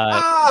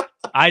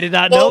 I did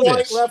not know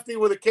this. White lefty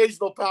with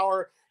occasional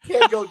power,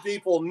 can't go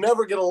deep, will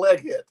never get a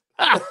leg hit.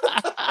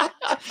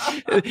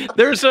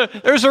 There's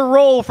a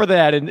role for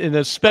that in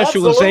the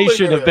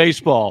specialization of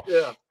baseball.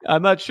 Yeah.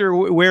 I'm not sure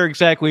where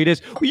exactly it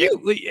is.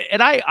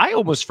 I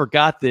almost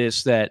forgot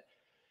this, that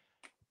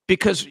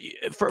because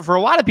for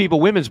a lot of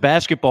people, women's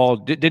basketball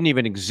didn't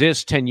even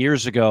exist 10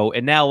 years ago.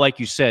 And now,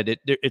 like you said,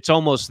 it's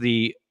almost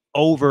the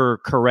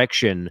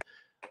overcorrection.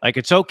 Like,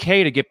 it's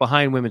okay to get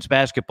behind women's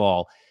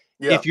basketball.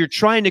 Yeah. If you're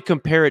trying to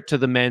compare it to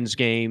the men's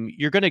game,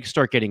 you're going to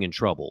start getting in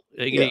trouble.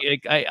 Yeah.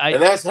 And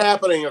that's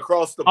happening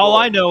across the board. Oh,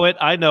 I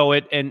know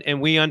it.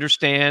 And we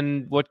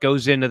understand what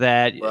goes into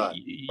that. Right.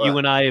 You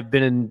and I have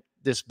been in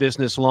this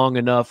business long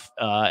enough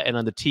and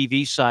on the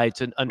TV side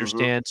to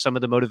understand some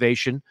of the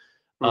motivation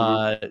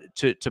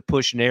to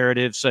push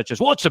narratives such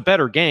as, well, it's a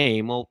better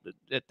game. Well,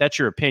 that's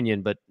your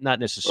opinion, but not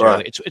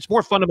necessarily. Right. It's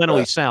more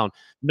fundamentally sound.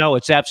 No,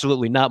 it's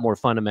absolutely not more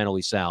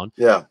fundamentally sound.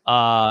 Yeah.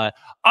 All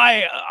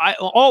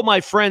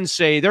my friends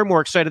say they're more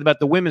excited about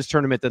the women's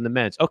tournament than the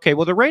men's. Okay,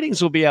 well, the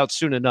ratings will be out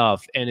soon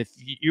enough. And if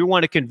you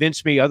want to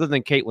convince me, other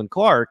than Caitlin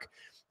Clark,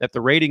 that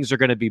the ratings are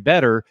going to be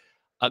better,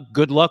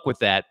 good luck with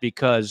that,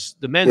 because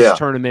the men's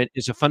tournament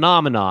is a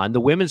phenomenon. The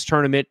women's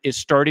tournament is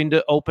starting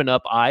to open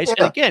up eyes.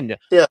 And again,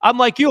 I'm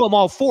like you, I'm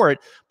all for it.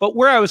 But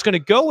where I was going to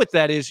go with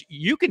that is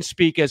you can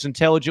speak as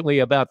intelligently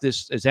about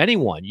this as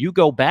anyone. You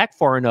go back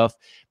far enough.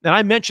 And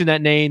I mentioned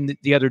that name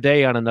the other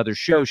day on another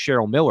show,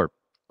 Cheryl Miller.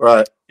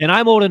 Right. And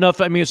I'm old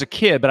enough, I mean, as a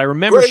kid, but I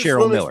remember Greatest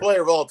Cheryl women's Miller.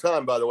 player of all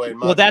time, by the way.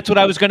 Well, that's what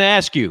I was going to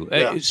ask you.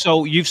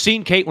 So you've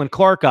seen Caitlin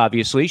Clark,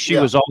 obviously. She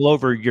was all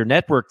over your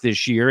network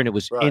this year, and it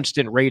was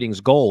instant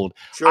ratings gold.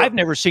 Sure. I've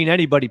never seen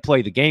anybody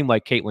play the game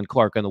like Caitlin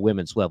Clark on the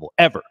women's level,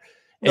 ever.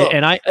 No.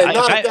 And not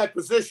at that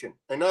position.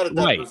 And not at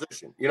that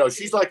position. You know,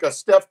 she's like a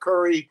Steph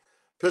Curry,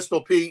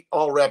 Pistol Pete,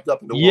 all wrapped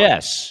up into one.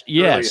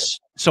 Yes.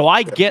 So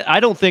I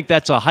don't think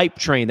that's a hype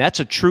train. That's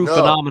a true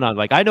phenomenon.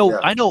 Like I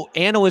know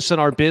analysts in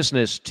our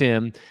business,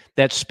 Tim,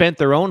 that spent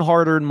their own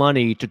hard-earned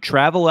money to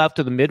travel out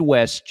to the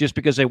Midwest just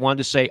because they wanted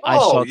to say, I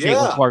saw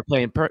Caitlin Clark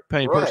playing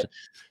person.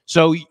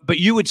 So, but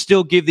you would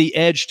still give the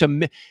edge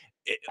to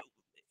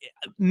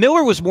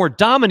Miller was more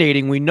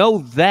dominating. We know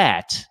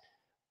that.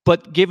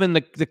 But given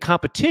the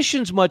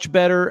competition's much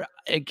better,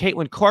 and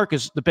Caitlin Clark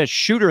is the best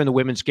shooter in the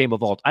women's game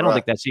of all. I don't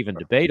think that's even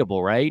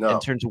debatable, right? In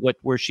terms of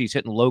where she's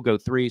hitting logo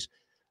threes.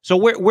 So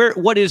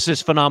what is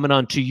this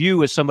phenomenon to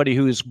you as somebody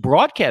who has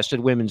broadcasted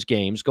women's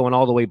games going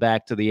all the way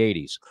back to the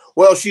 80s?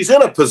 Well, she's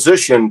in a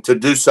position to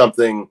do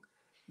something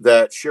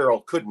that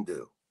Cheryl couldn't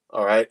do.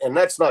 All right. And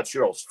that's not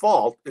Cheryl's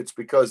fault. It's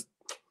because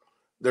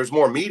there's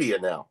more media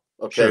now.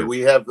 Okay. Sure. We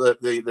have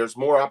there's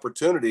more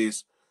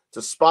opportunities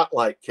to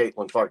spotlight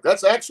Caitlin Clark.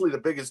 That's actually the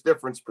biggest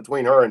difference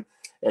between her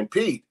and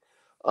Pete.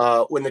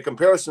 When the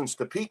comparisons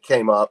to Pete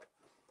came up,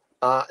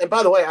 and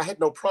by the way, I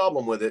had no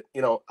problem with it.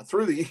 You know,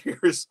 through the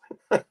years,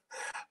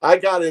 I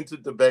got into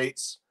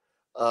debates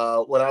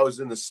when I was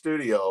in the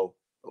studio,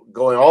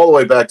 going all the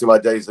way back to my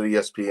days at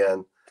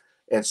ESPN,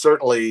 and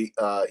certainly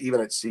even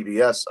at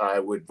CBS, I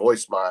would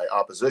voice my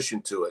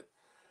opposition to it.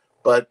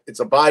 But it's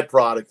a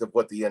byproduct of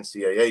what the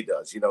NCAA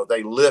does. You know,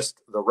 they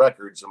list the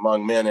records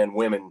among men and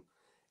women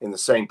in the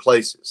same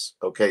places.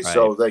 Okay,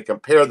 so they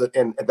compare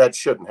and that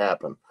shouldn't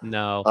happen.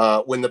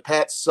 No. When the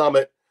Pat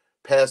Summitt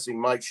passing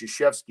Mike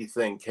Krzyzewski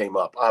thing came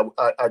up,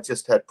 I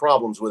just had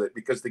problems with it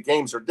because the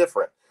games are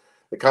different.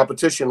 The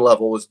competition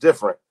level was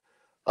different.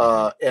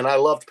 And I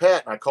loved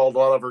Pat. And I called a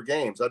lot of her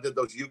games. I did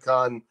those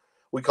UConn,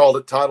 we called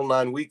it Title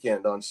IX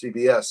weekend on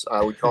CBS.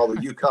 I would call the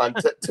UConn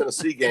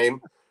Tennessee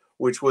game,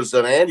 which was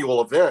an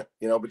annual event,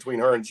 you know, between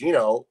her and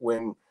Gino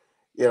when,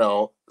 you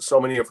know,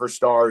 so many of her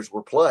stars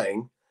were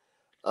playing.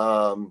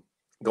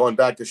 Going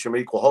back to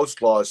Shamiqua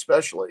Hostlaw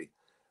especially.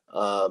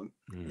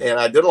 And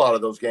I did a lot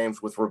of those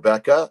games with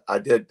Rebecca. I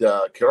did,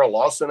 Carol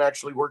Lawson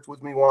actually worked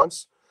with me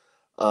once.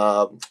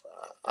 They're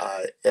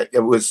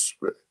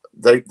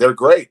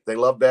great. They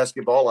love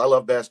basketball. I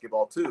love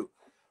basketball too.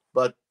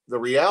 But the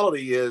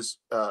reality is,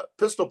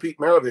 Pistol Pete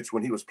Maravich,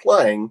 when he was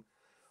playing,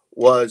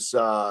 was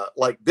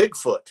like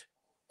Bigfoot.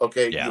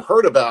 Okay. You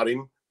heard about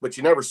him, but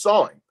you never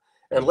saw him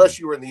unless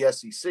you were in the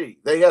SEC.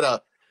 They had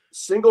a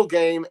single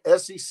game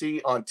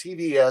SEC on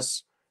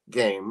TVS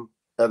game.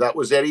 That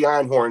was Eddie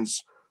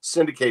Einhorn's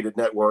syndicated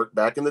network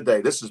back in the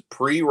day. This is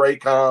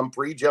pre-Raycom,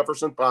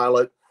 pre-Jefferson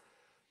Pilot,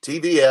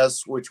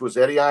 TVS, which was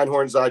Eddie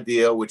Einhorn's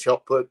idea, which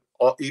helped put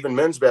even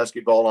men's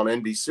basketball on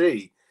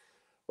NBC. It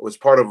was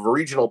part of a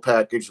regional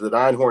package that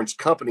Einhorn's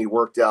company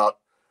worked out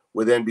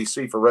with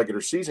NBC for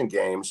regular season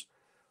games.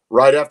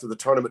 Right after the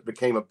tournament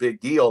became a big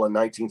deal in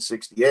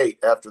 1968,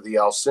 after the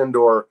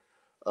Alcindor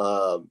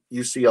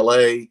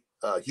UCLA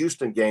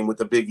Houston game with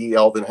the Big E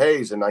Elvin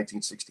Hayes in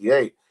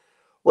 1968.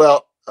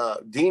 Well,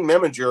 Dean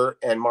Meminger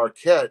and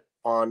Marquette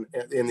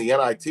in the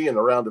NIT in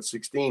the round of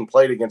 16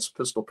 played against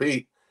Pistol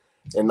Pete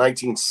in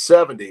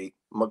 1970.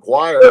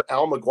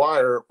 Al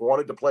McGuire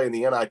wanted to play in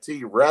the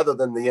NIT rather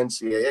than the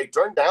NCAA,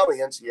 turned down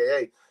the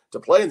NCAA to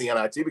play in the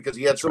NIT because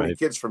he had so many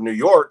kids from New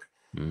York,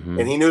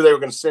 and he knew they were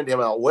going to send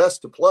him out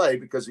west to play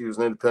because he was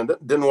an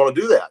independent, didn't want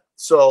to do that.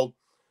 So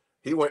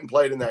he went and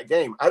played in that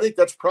game. I think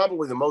that's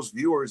probably the most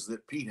viewers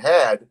that Pete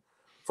had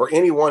for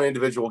any one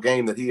individual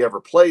game that he ever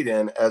played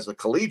in as a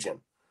collegian.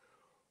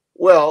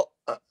 Well,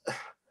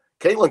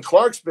 Caitlin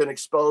Clark's been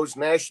exposed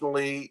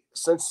nationally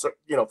since,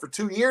 for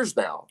 2 years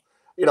now,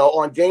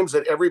 on games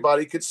that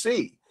everybody could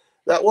see.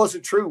 That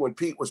wasn't true when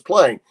Pete was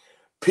playing.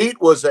 Pete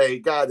was a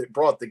guy that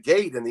brought the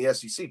gate in the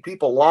SEC.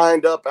 People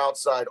lined up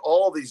outside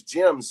all these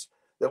gyms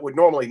that would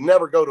normally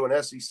never go to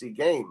an SEC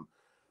game.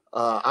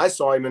 I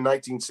saw him in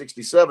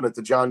 1967 at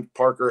the John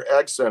Parker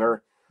Ag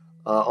Center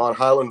on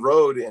Highland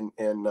Road and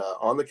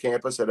on the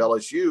campus at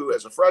LSU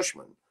as a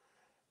freshman.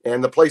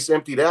 And the place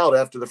emptied out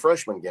after the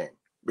freshman game.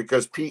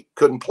 because Pete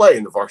couldn't play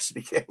in the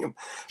varsity game.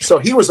 So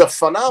he was a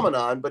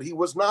phenomenon, but he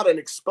was not an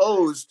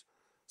exposed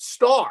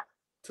star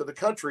to the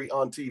country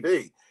on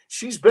TV.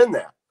 She's been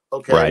that.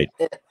 Okay. Right.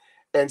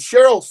 And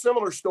Cheryl,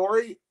 similar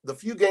story. The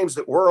few games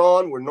that we're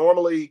on were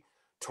normally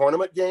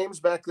tournament games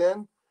back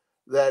then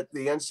that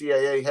the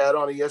NCAA had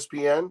on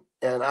ESPN.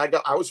 And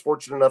I was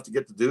fortunate enough to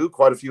get to do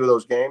quite a few of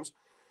those games.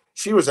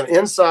 She was an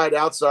inside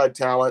outside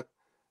talent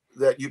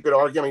that you could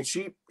argue. I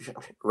mean,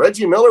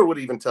 Reggie Miller would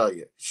even tell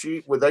you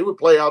they would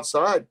play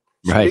outside.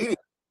 She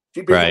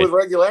beat him with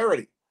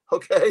regularity.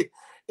 Okay.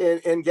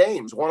 In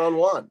games,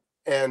 one-on-one.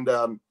 And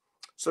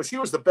so she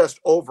was the best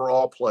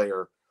overall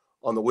player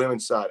on the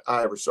women's side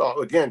I ever saw.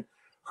 Again,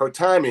 her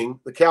timing,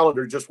 the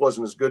calendar just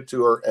wasn't as good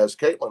to her as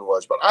Caitlin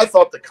was. But I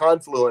thought the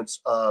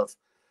confluence of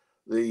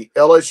the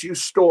LSU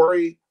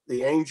story,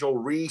 the Angel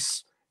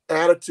Reese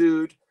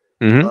attitude,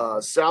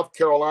 South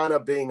Carolina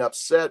being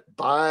upset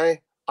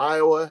by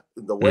Iowa,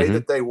 the way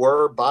that they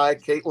were by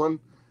Caitlin,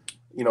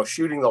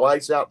 shooting the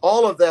lights out,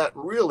 all of that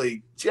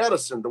really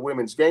jettisoned the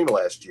women's game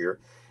last year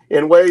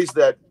in ways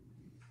that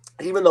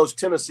even those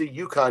Tennessee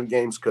UConn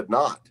games could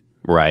not.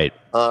 Right.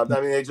 I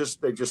mean, they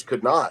just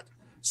could not.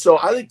 So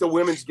I think the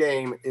women's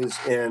game is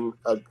in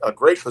a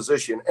great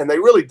position, and they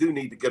really do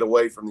need to get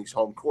away from these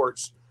home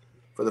courts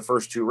for the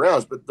first 2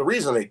 rounds. But the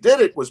reason they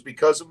did it was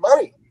because of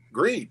money,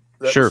 greed.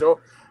 Sure. So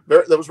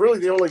that was really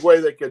the only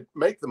way they could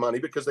make the money,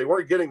 because they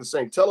weren't getting the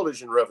same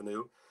television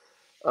revenue,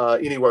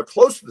 anywhere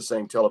close to the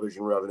same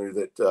television revenue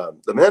that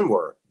the men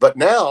were. But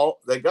now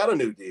they got a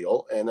new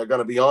deal, and they're going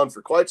to be on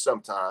for quite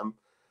some time,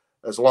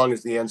 as long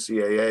as the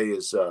NCAA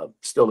is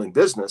still in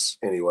business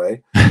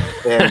anyway.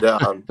 And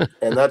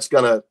that's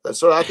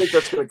so I think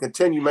that's going to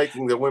continue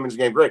making the women's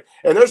game great.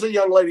 And there's a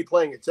young lady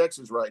playing at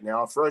Texas right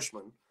now, a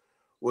freshman,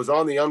 was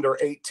on the under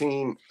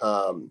 18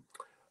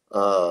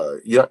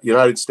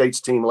 United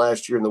States team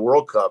last year in the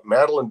World Cup,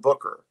 Madeline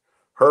Booker.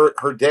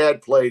 Her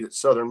dad played at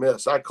Southern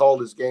Miss. I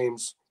called his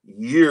games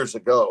years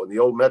ago in the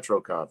old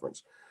Metro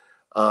Conference.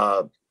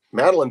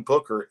 Madeline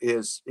Booker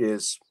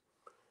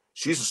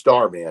she's a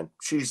star, man.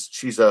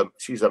 She's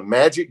a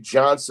Magic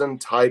Johnson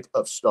type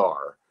of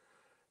star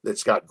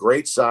that's got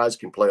great size,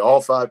 can play all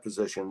 5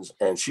 positions,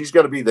 and she's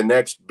going to be the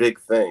next big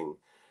thing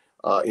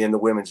in the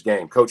women's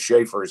game. Coach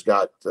Schaefer has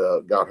got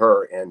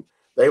her, and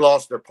they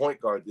lost their point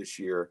guard this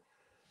year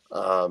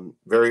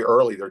very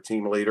early, their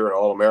team leader and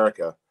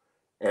All-America,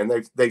 and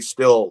they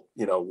still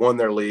won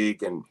their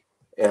league, and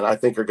I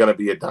think are going to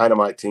be a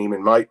dynamite team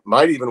and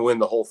might even win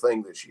the whole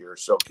thing this year.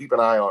 So keep an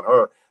eye on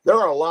her. There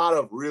are a lot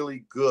of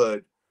really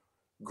good,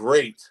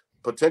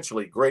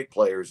 potentially great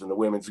players in the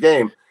women's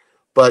game,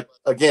 but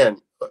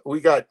again,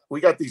 we got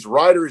these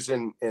writers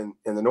in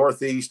the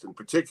Northeast and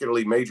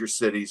particularly major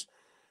cities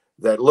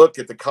that look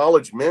at the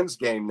college men's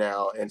game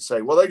now and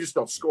say, well, they just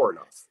don't score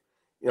enough.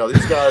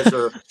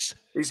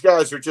 These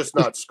guys are just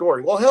not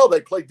scoring. Well, hell,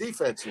 they play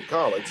defense in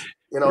college.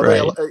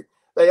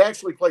 They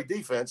actually play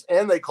defense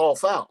and they call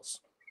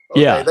fouls.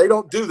 Okay? Yeah, they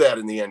don't do that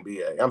in the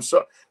NBA.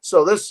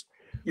 So this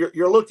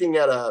you're looking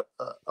at a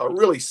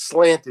really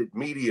slanted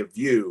media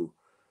view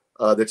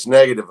that's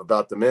negative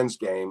about the men's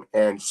game,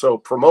 and so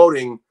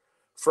promoting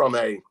from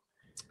a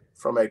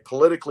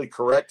politically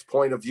correct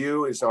point of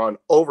view is on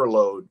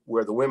overload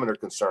where the women are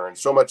concerned,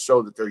 so much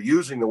so that they're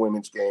using the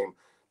women's game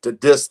to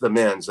diss the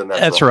men's. And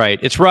that's right.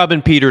 It's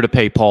robbing Peter to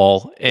pay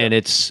Paul, and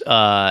it's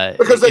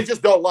because they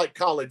just don't like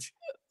college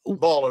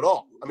ball at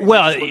all. I mean,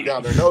 they look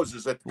down their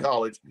noses at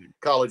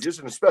colleges,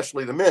 and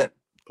especially the men.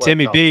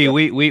 Timmy B,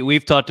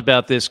 we've talked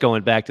about this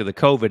going back to the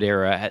COVID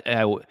era.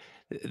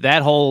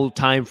 That whole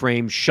time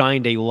frame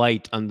shined a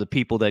light on the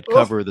people that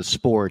cover the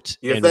sport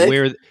and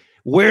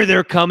where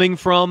they're coming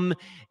from.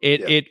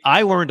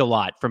 I learned a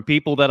lot from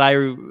people that I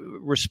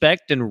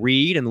respect and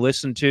read and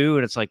listen to,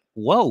 and it's like,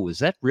 whoa, is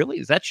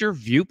that your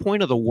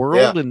viewpoint of the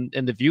world? And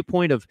the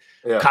viewpoint of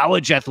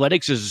college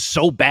athletics is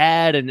so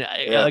bad, and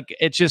like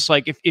it's just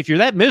like if you're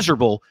that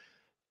miserable,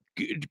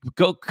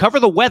 go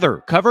cover the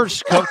weather, cover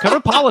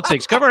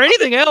politics, cover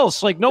anything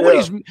else. Like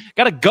nobody's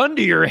got a gun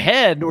to your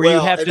head where you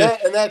have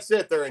to. And that's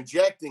it. They're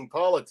injecting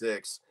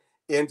politics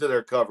into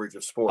their coverage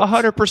of sports.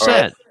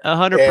 100%.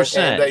 100%.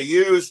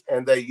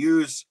 And they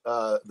use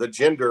the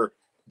gender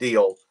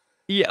deal.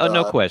 Yeah,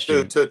 no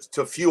question.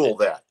 To fuel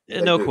that.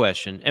 No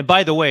question. And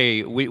by the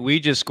way, we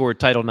just scored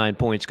Title IX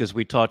points because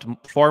we talked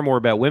far more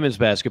about women's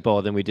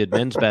basketball than we did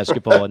men's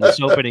basketball in this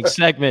opening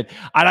segment.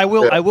 And I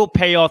will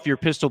pay off your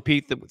Pistol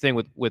Pete thing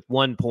with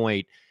one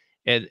point.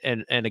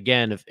 And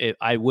again, if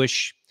I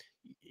wish,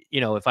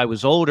 if I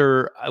was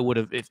older, I would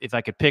have, if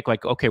I could pick,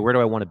 like, okay, where do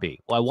I want to be?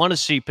 Well, I want to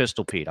see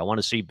Pistol Pete. I want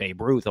to see Babe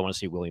Ruth. I want to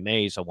see Willie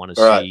Mays. I want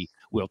to see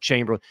Will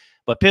Chamberlain.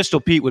 But Pistol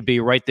Pete would be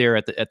right there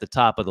at the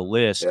top of the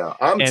list. Yeah,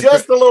 I'm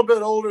just a little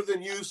bit older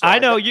than you. So I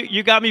know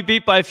you got me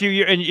beat by a few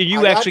years, and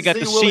you actually got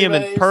to see him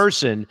in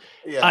person.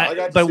 Yeah, I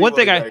got to but see one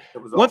thing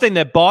awesome. thing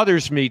that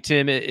bothers me,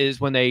 Tim, is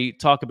when they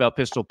talk about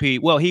Pistol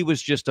Pete. Well, he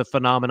was just a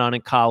phenomenon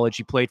in college.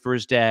 He played for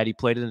his dad. He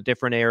played in a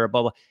different era.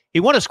 Blah blah. He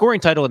won a scoring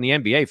title in the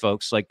NBA,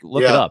 folks. Like,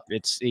 look it up.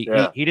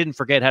 He didn't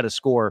forget how to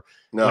score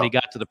when he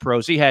got to the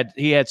pros. He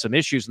had some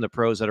issues in the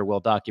pros that are well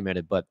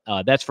documented, but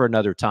that's for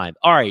another time.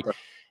 All right.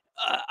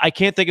 I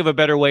can't think of a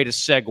better way to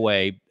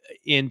segue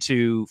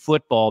into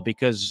football,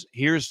 because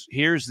here's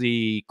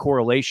the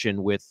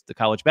correlation with the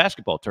college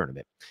basketball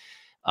tournament.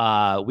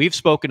 We've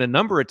spoken a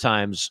number of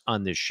times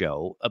on this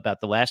show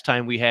about the last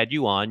time we had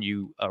you on.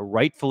 You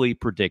rightfully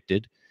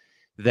predicted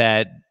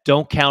that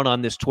don't count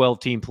on this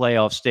 12-team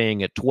playoff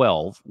staying at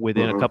 12.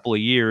 Within a couple of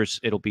years,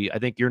 it'll be, I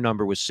think your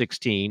number was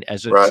 16.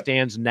 As it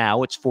stands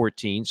now, it's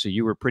 14. So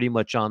you were pretty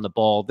much on the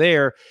ball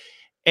there.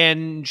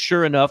 And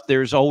sure enough,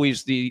 there's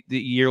always the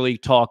yearly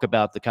talk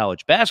about the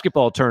college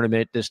basketball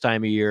tournament this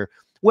time of year.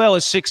 Well,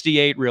 is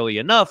 68 really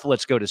enough?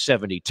 Let's go to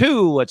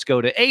 72. Let's go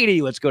to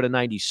 80. Let's go to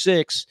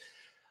 96.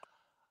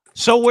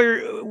 So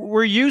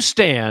where you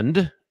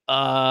stand,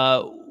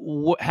 how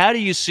do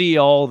you see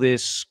all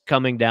this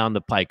coming down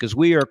the pike? Because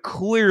we are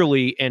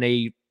clearly in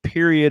a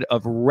period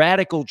of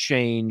radical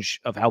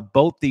change of how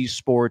both these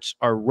sports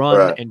are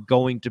run and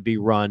going to be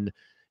run.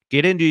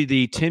 Get into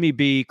the Timmy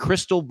B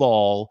crystal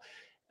ball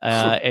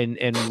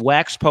and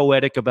wax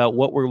poetic about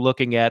what we're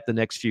looking at the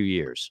next few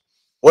years.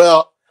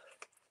 Well,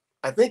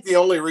 I think the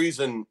only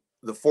reason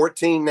the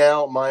 14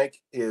 now,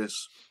 Mike,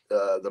 is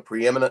the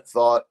preeminent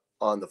thought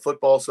on the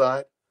football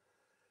side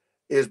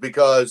is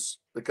because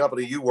the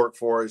company you work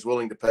for is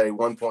willing to pay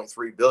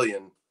 $1.3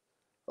 billion,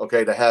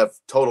 okay, to have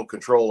total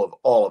control of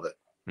all of it.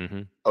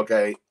 Mm-hmm.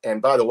 Okay.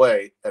 And by the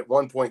way, at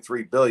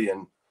 $1.3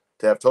 billion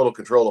to have total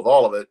control of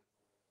all of it,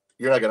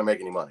 you're not going to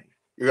make any money.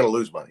 You're going to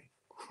lose money.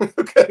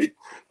 Okay.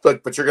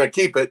 But you're going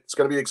to keep it. It's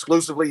going to be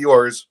exclusively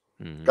yours.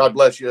 Mm-hmm. God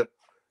bless you.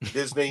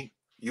 Disney,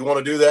 you want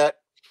to do that?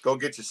 Go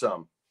get you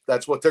some.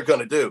 That's what they're going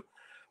to do.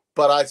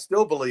 But I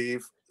still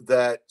believe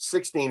that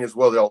 16 is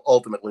where they'll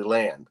ultimately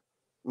land,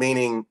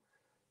 meaning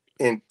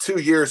in 2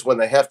 years when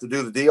they have to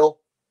do the deal,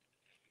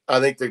 I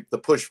think the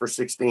push for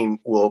 16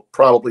 will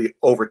probably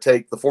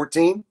overtake the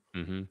 14.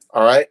 Mm-hmm.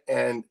 All right.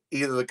 And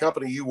either the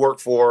company you work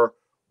for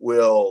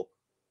will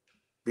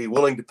be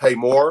willing to pay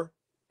more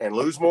and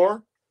lose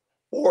more,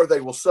 or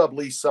they will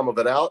sublease some of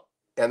it out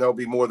and there'll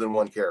be more than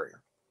one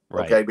carrier.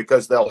 Right. Okay.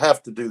 Because they'll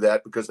have to do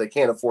that because they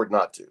can't afford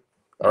not to.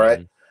 All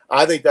right.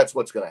 I think that's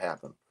what's going to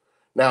happen.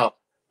 Now,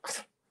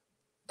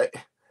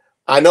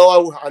 I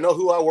know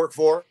who I work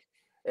for,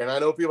 and I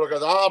know people are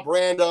going, "Oh,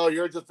 Brando,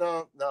 you're just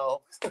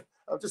no."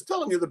 I'm just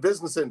telling you the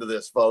business end of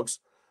this, folks.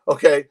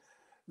 Okay,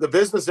 the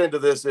business end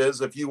of this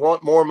is if you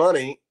want more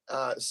money,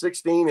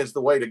 16 is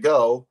the way to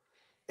go,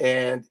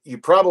 and you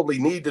probably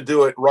need to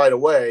do it right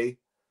away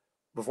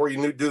before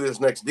you do this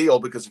next deal,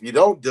 because if you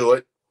don't do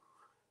it,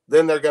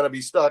 then they're going to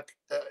be stuck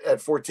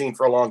at 14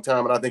 for a long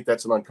time, and I think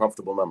that's an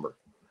uncomfortable number.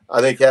 I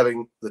think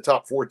having the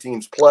top 4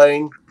 teams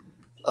playing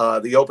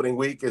the opening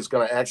week is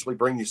going to actually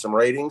bring you some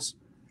ratings.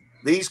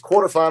 These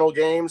quarterfinal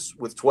games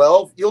with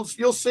 12, you'll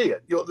see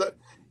it.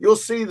 You'll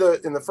see in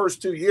the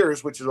first 2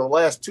 years, which are the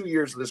last 2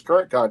 years of this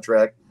current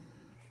contract,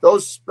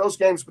 those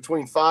games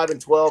between 5 and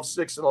 12,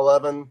 6 and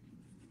 11,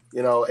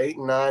 8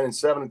 and 9, and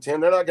 7 and 10,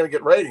 they're not going to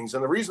get ratings.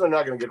 And the reason they're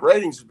not going to get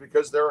ratings is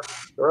because they're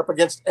up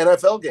against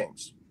NFL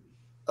games,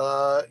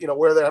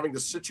 where they're having to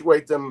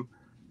situate them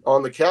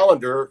on the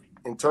calendar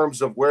in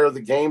terms of where the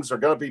games are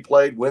going to be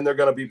played, when they're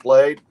going to be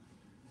played.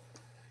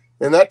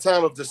 In that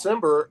time of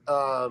December,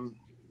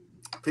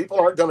 people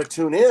aren't going to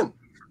tune in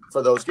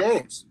for those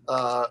games.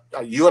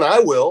 You and I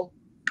will,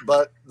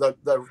 but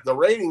the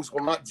ratings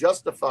will not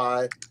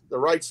justify the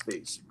rights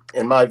fees,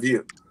 in my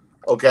view.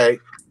 Okay.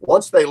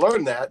 Once they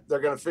learn that, they're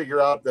going to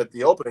figure out that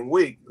the opening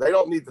week, they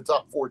don't need the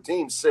top 4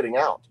 teams sitting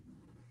out,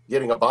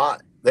 getting a bye.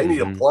 They need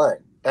them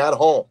playing at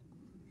home,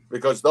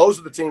 because those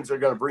are the teams that are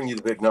going to bring you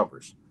the big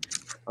numbers.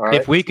 All right.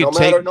 If we could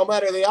no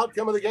matter the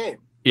outcome of the game,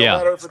 no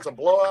matter if it's a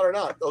blowout or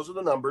not, those are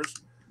the numbers.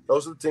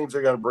 Those are the teams that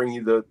are going to bring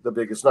you the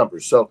biggest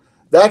numbers. So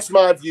that's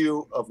my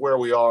view of where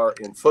we are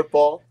in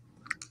football.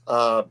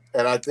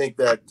 And I think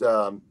that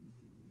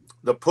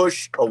the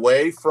push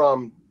away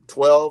from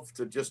 12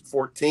 to just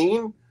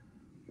 14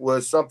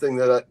 was something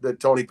that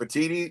Tony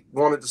Petitti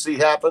wanted to see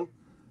happen.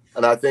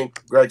 And I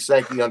think Greg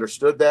Sankey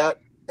understood that.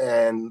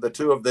 And the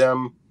two of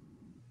them,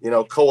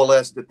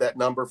 coalesced at that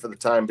number for the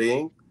time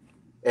being.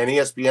 And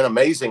ESPN,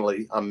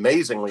 amazingly,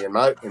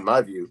 in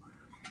my view,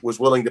 was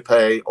willing to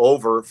pay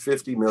over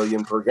 $50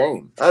 million per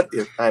game.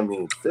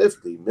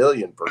 $50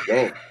 million per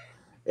game,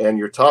 and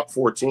your top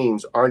 4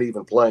 teams aren't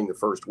even playing the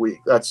first week.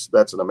 That's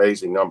an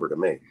amazing number to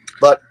me.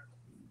 But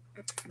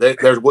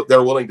they're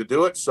willing to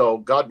do it. So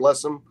God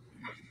bless them.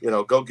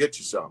 Go get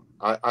you some.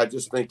 I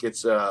just think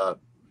it's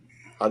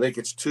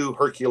too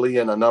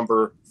Herculean a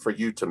number for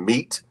you to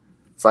meet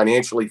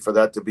financially for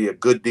that to be a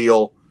good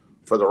deal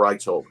for the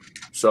rights holder.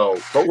 So,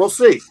 but we'll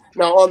see.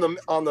 Now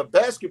on the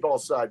basketball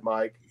side,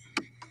 Mike,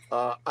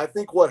 I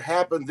think what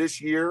happened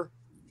this year,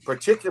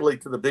 particularly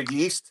to the Big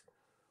East,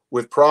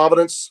 with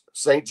Providence,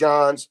 St.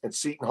 John's, and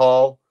Seton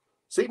Hall.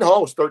 Seton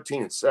Hall was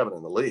 13-7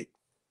 in the league.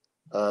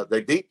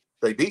 They beat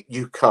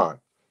UConn.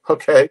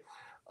 Okay,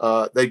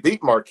 they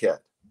beat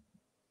Marquette,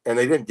 and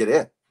they didn't get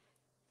in.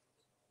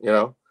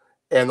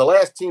 And the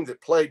last team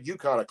that played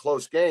UConn a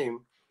close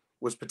game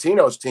was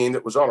Pitino's team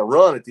that was on a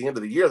run at the end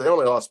of the year. They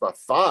only lost by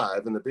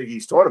 5 in the Big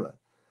East tournament.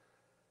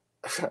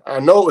 I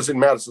know it was in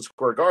Madison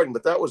Square Garden,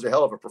 but that was a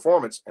hell of a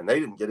performance, and they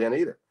didn't get in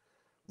either.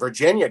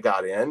 Virginia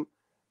got in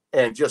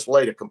and just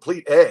laid a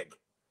complete egg.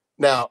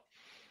 Now,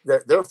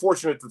 they're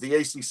fortunate that the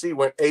ACC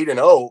went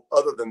 8-0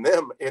 other than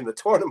them in the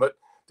tournament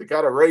to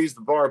kind of raise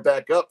the bar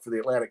back up for the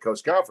Atlantic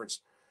Coast Conference.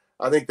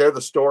 I think they're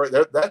the story.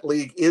 That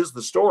league is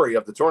the story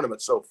of the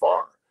tournament so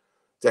far,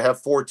 to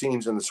have 4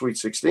 teams in the Sweet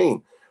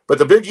 16. But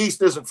the Big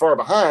East isn't far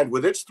behind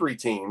with its 3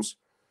 teams.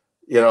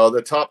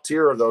 The top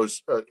tier of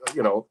those,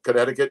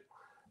 Connecticut,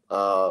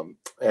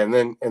 and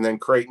then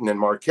Creighton and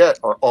Marquette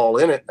are all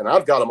in it, and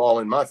I've got them all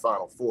in my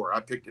Final Four. I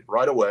picked it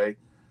right away.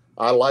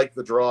 I like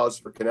the draws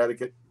for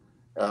Connecticut,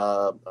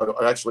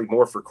 actually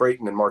more for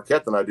Creighton and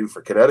Marquette than I do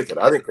for Connecticut.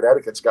 I think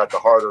Connecticut's got the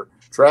harder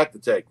track to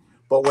take.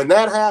 But when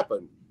that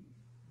happened,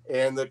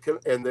 and the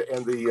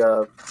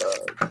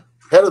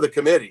head of the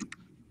committee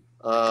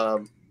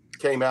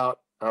came out,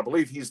 I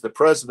believe he's the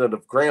president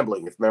of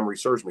Grambling, if memory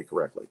serves me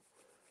correctly.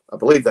 I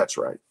believe that's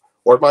right,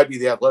 or it might be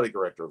the athletic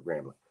director of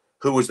Grambling,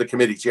 who was the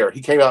committee chair.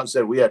 He came out and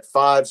said we had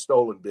 5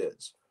 stolen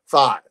bids.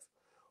 5.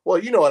 Well,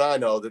 you know, and I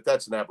know that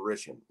that's an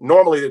aberration.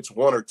 Normally it's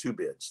 1 or 2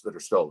 bids that are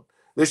stolen.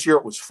 This year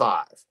it was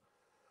 5.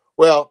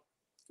 Well,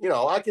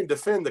 I can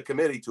defend the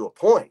committee to a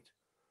point,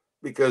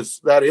 because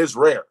that is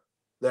rare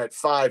that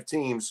 5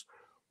 teams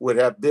would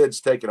have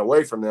bids taken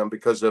away from them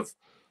because of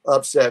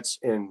upsets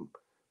in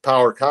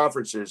power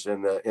conferences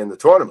in the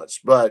tournaments.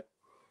 But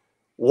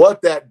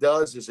what that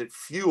does is it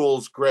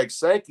fuels Greg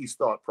Sankey's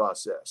thought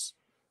process,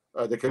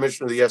 the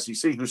commissioner of the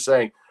SEC, who's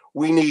saying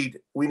we need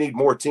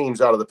more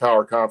teams out of the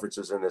power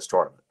conferences in this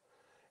tournament.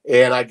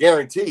 And I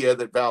guarantee you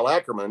that Val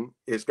Ackerman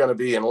is going to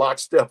be in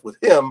lockstep with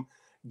him,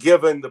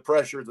 given the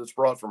pressure that's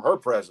brought from her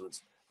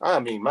presidents. I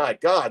mean, my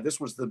God, this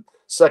was the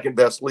second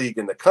best league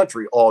in the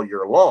country all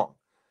year long.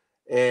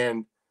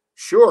 And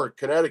sure,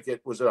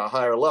 Connecticut was at a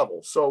higher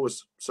level. So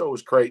was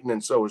Creighton,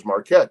 and so was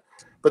Marquette.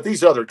 But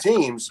these other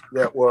teams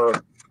that were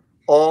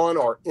on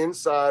or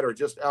inside or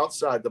just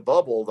outside the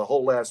bubble the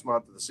whole last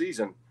month of the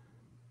season,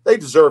 they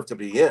deserve to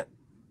be in.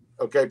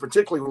 Okay,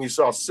 particularly when you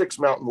saw 6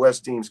 Mountain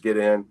West teams get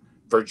in,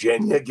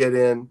 Virginia get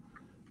in.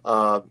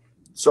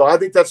 So I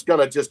think that's going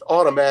to just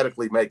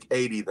automatically make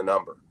 80 the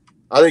number.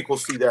 I think we'll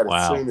see that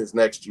as soon as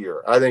next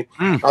year. I think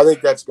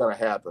that's going to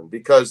happen,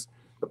 because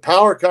the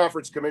power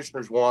conference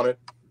commissioners want it.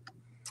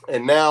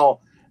 And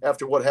now,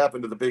 after what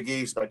happened to the Big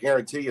East, I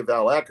guarantee you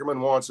Val Ackerman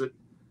wants it.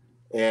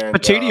 And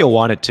Patino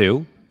want it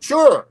too.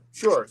 Sure.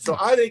 So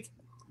I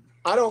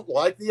don't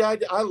like the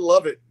idea. I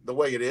love it the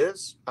way it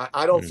is.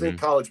 I don't think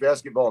college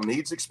basketball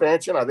needs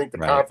expansion. I think the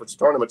conference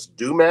tournaments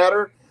do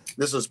matter.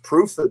 This is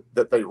proof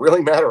that they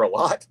really matter a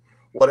lot,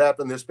 what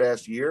happened this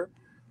past year.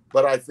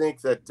 But I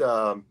think that,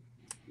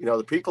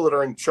 the people that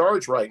are in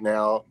charge right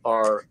now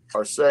are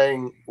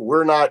saying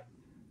we're not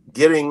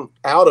getting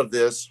out of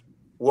this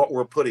what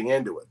we're putting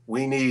into it.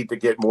 We need to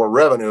get more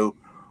revenue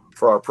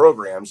for our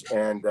programs.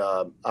 And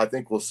I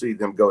think we'll see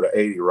them go to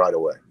 80 right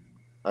away.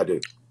 I do.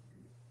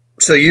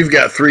 So you've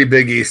got 3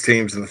 Big East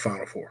teams in the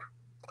Final Four.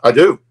 I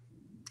do.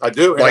 Like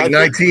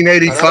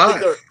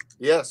 1985.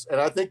 Yes, and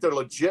I think they're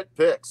legit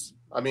picks.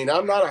 I mean,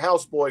 I'm not a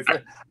houseboy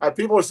fan.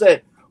 People are saying,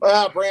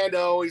 well,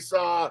 Brando, we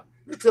saw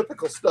the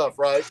typical stuff,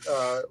 right?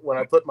 When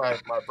I put my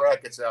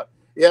brackets out.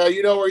 Yeah,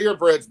 you know where your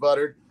bread's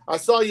buttered. I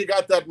saw you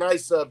got that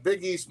nice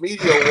Big East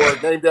Media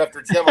Award named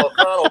after Jim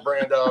O'Connell,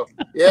 Brando.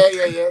 Yeah.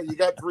 You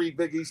got 3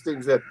 Big East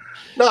teams in.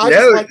 No, I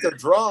just like their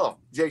draw,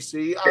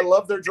 JC. I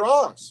love their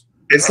draws.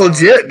 It's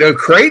legit. No,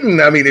 Creighton,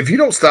 I mean, if you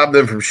don't stop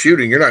them from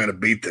shooting, you're not going to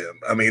beat them.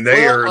 I mean,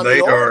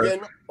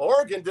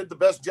 Oregon did the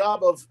best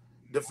job of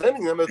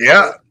defending them as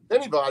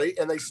anybody,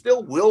 and they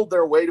still willed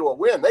their way to a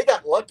win. They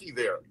got lucky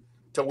there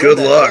to win. Good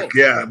luck,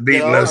 game.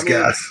 Beating those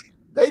guys.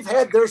 They've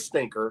had their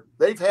stinker.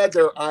 They've had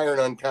their iron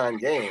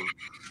unkind game.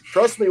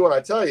 Trust me when I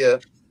tell you,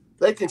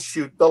 they can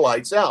shoot the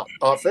lights out.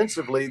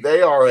 Offensively,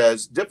 they are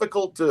as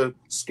difficult to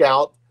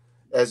scout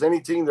as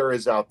any team there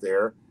is out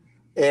there.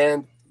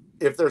 And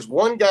if there's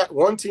one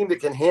team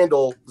that can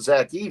handle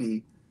Zach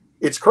Edey,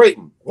 it's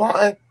Creighton.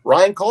 Why?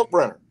 Ryan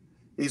Kalkbrenner.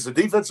 He's the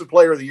defensive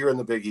player of the year in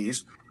the Big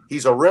East.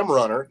 He's a rim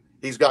runner.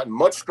 He's gotten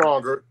much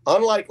stronger.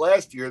 Unlike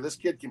last year, this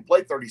kid can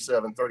play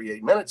 37,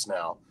 38 minutes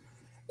now.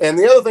 And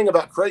the other thing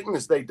about Creighton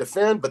is they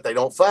defend, but they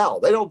don't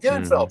foul. They don't get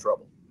in foul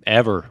trouble.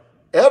 Ever.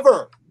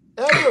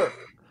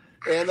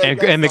 And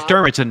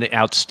McDermott's an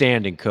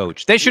outstanding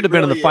coach. They should have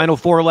been in the Final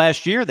Four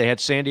last year. They had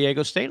San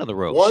Diego State on the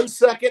ropes. 1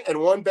 second and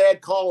 1 bad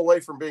call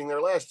away from being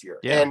there last year.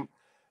 Yeah. And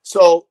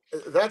so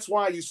that's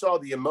why you saw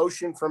the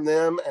emotion from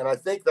them. And I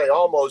think they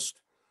almost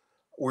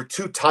were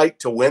too tight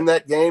to win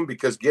that game,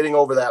 because getting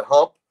over that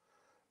hump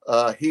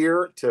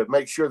here to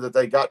make sure that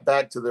they got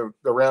back to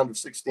the round of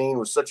 16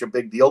 was such a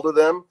big deal to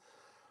them.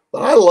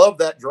 But I love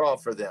that draw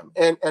for them.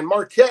 And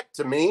Marquette,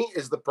 to me,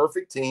 is the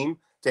perfect team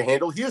to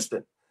handle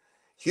Houston.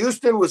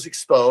 Houston was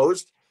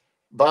exposed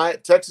by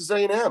Texas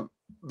A&M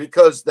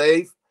because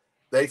they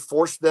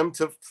forced them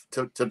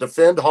to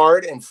defend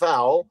hard and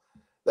foul.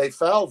 They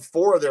fouled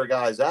 4 of their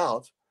guys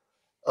out.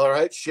 All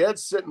right,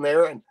 Shed's sitting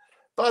there. And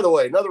by the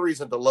way, another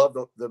reason to love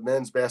the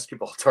men's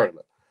basketball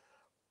tournament.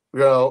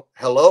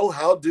 Hello,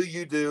 how do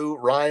you do,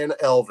 Ryan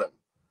Elvin?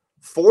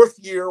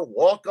 4th year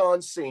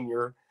walk-on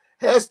senior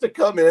has to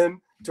come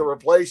in to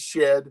replace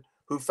Shed,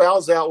 who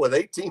fouls out with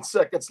 18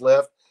 seconds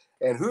left.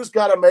 And who's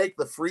got to make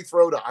the free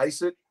throw to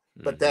ice it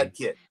but that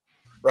kid,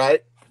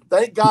 right?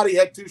 Thank God he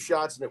had 2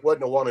 shots and it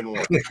wasn't a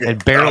 1-and-1.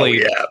 And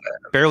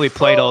barely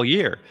played all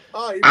year.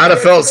 I'd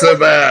have felt so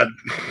bad.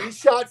 He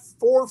shot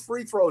 4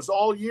 free throws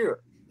all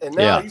year, and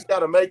now he's got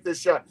to make this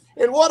shot.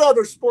 In what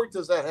other sport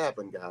does that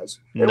happen, guys?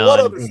 In what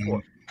other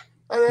sport?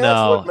 I mean,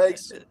 that's what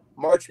makes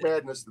March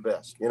Madness the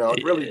best.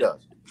 It really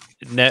does.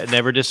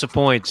 Never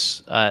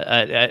disappoints.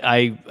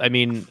 I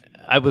mean,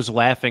 I was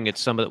laughing at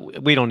some of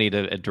we don't need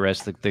to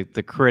address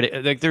the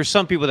critic. Like, there's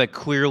some people that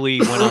clearly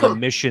went on a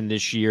mission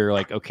this year.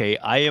 Like, okay,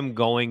 I am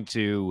going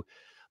to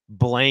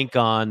blank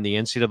on the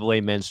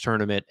NCAA men's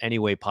tournament any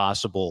way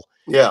possible.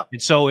 Yeah.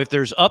 And so if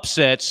there's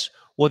upsets,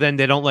 well, then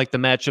they don't like the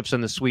matchups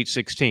in the Sweet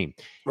 16.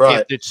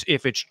 Right.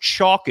 If it's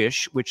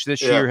chalkish, which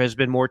this year has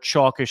been more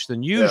chalkish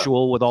than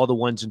usual with all the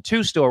 1s and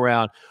 2s still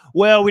around,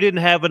 well, we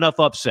didn't have enough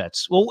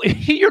upsets. Well,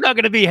 you're not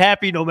going to be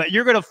happy no matter.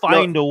 You're going to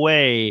find a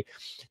way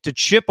to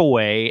chip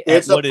away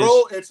at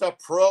it's a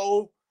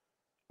pro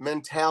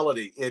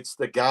mentality. It's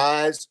the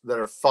guys that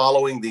are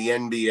following the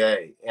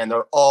NBA, and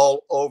they're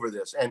all over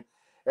this. And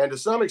to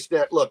some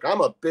extent, look,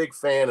 I'm a big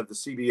fan of the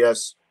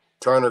CBS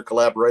Turner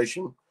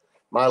collaboration.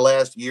 My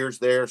last years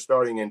there,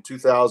 starting in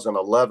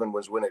 2011,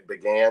 was when it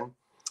began.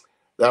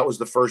 That was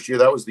the first year.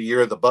 That was the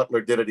year the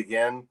Butler did it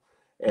again.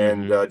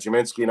 And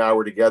Jaminski and I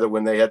were together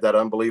when they had that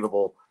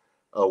unbelievable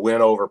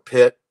win over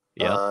Pitt,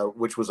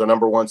 which was a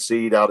 #1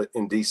 seed out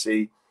in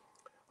D.C.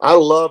 I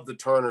love the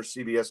Turner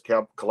CBS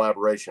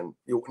collaboration.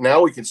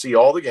 Now we can see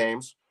all the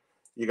games.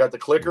 You got the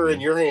clicker in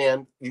your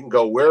hand. You can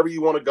go wherever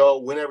you want to go,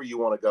 whenever you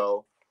want to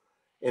go.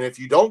 And if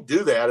you don't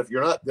do that, if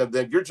you're not,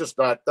 then you're just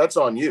not. That's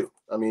on you.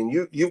 I mean,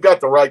 you've got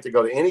the right to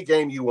go to any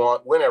game you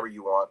want, whenever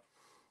you want.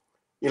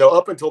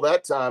 Up until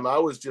that time, I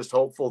was just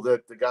hopeful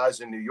that the guys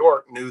in New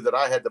York knew that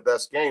I had the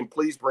best game.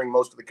 Please bring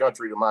most of the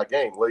country to my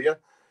game, will you?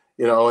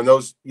 In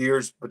those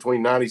years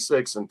between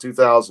 96 and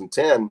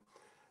 2010,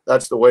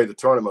 that's the way the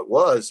tournament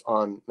was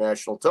on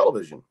national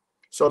television.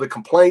 So the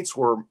complaints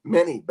were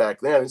many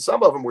back then, and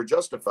some of them were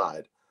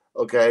justified.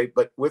 Okay.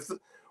 But with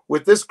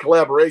this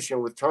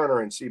collaboration with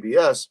Turner and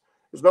CBS,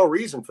 there's no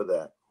reason for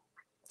that.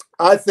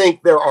 I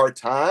think there are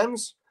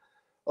times,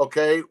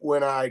 okay,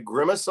 when I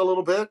grimace a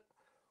little bit,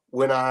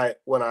 when I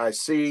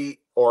see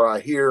or I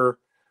hear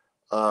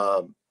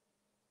some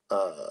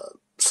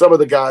of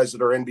the guys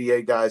that are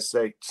NBA guys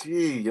say,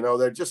 gee,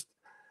 they're just.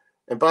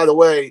 And by the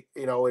way,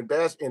 in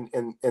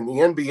the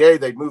NBA,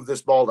 they'd move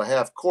this ball to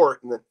half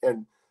court,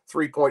 and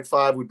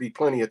 3.5 would be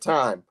plenty of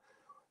time.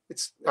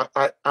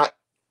 I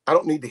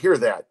don't need to hear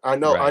that. I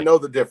know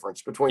the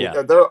difference between.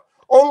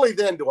 Only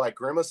then do I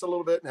grimace a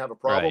little bit and have a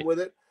problem with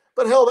it.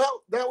 But hell,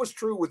 that was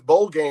true with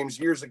bowl games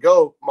years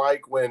ago,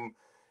 Mike, when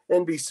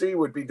NBC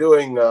would be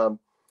doing. And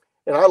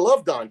I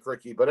love Don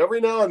Criqui, but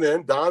every now and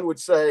then Don would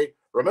say,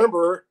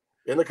 "Remember,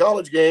 in the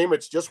college game,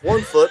 it's just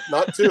 1 foot,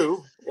 not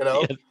 2."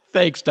 Yeah,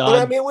 thanks, Don. But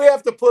I mean, we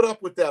have to put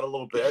up with that a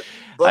little bit.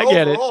 But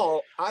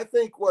overall, I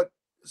think what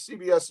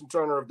CBS and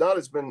Turner have done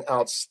has been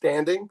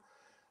outstanding.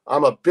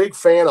 I'm a big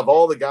fan of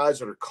all the guys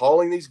that are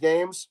calling these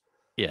games.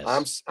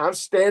 Yes. I'm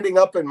standing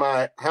up in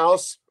my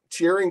house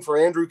cheering for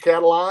Andrew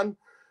Catalan,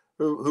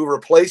 who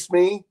replaced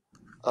me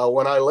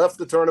when I left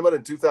the tournament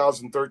in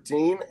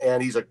 2013.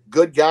 And he's a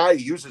good guy.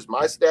 He uses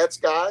my stats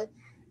guy,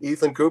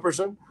 Ethan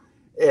Cooperson.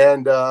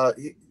 And,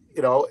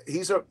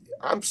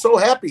 I'm so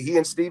happy he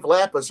and Steve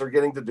Lapis are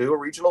getting to do a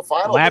regional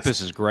final. Lapis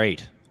is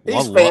great.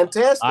 He's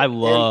fantastic. I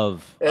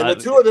love. And the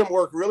two of them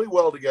work really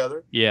well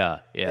together. Yeah.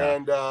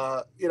 And,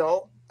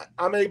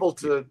 I'm able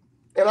to,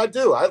 and I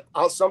do.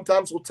 I'll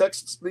sometimes will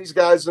text these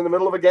guys in the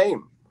middle of a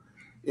game,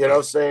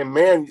 saying,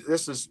 man,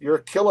 you're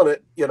killing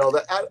it.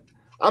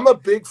 I'm a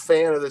big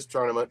fan of this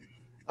tournament.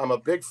 I'm a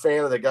big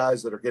fan of the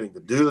guys that are getting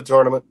to do the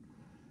tournament.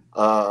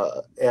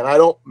 And I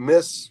don't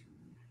miss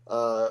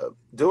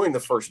doing the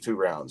first 2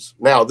 rounds.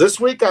 Now, this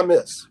week I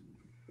miss.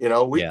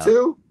 Week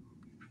 2,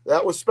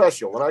 that was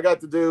special. When I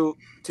got to do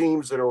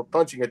teams that are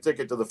punching a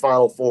ticket to the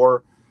Final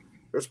Four,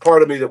 there's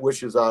part of me that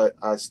wishes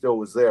I still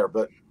was there.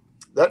 But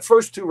that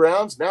first 2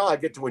 rounds, now I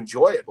get to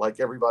enjoy it like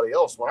everybody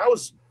else. When I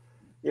was,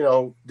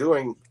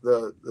 doing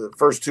the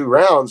first 2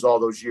 rounds all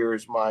those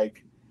years,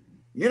 Mike,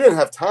 you didn't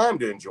have time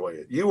to enjoy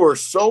it. You were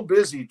so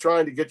busy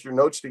trying to get your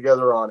notes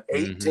together on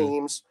 8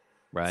 teams,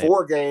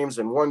 4 games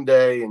in one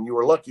day, and you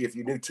were lucky if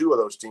you knew 2 of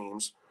those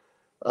teams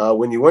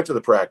when you went to the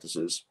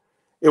practices.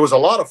 it was a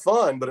lot of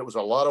fun, but it was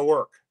a lot of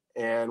work.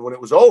 And when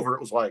it was over,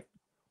 it was like,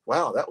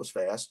 wow, that was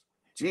fast.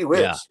 Gee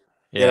whiz.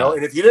 Yeah. You know,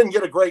 and if you didn't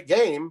get a great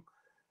game,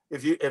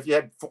 if you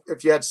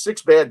had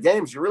 6 bad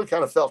games, you really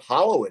kind of felt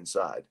hollow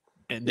inside.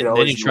 And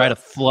then you try to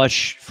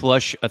flush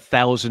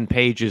 1,000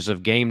 pages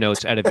of game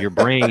notes out of your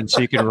brain so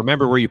you can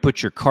remember where you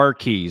put your car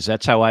keys.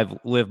 That's how I've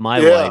lived my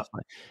life.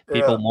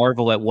 People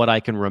marvel at what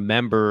I can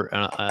remember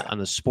on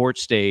the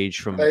sports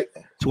stage from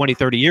 20,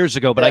 30 years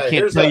ago, but I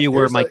can't tell you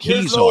where my keys are.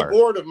 Here's an old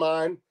board of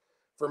mine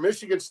for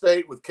Michigan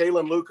State with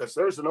Kalen Lucas.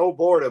 There's an old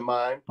board of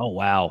mine. Oh,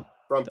 wow.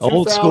 From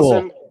old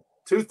school.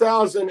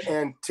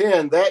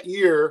 2010, that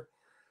year,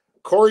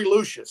 Corey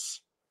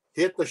Lucius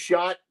hit the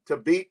shot to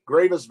beat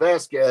Gravis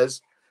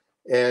Vasquez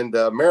and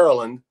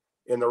Maryland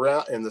in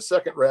the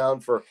second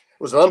round. It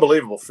was an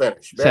unbelievable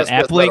finish. Is that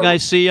Appling I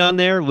see on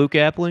there? Luke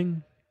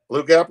Appling?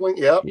 Luke Appling,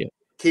 yep.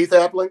 Keith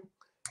Appling.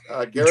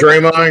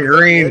 Draymond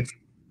Green.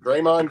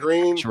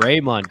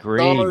 Draymond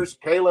Green. Summers,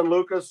 Kalen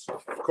Lucas,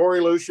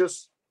 Corey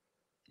Lucius.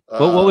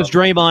 What was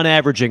Draymond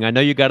averaging? I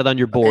know you got it on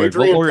your board.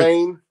 Adrian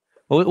Payne.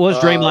 What was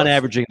Draymond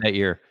averaging that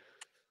year?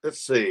 Let's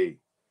see.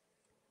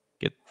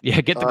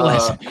 Get the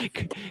glass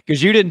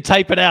because you didn't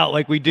type it out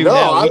like we do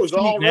now. I was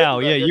all now.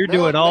 Yeah, you're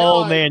doing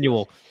all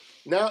manual.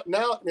 Now,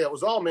 it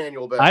was all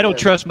manual back I don't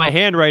trust my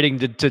handwriting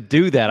to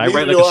do that. I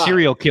write like a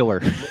serial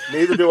killer.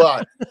 Neither do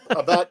I.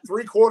 About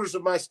 3/4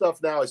 of my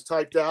stuff now is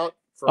typed out.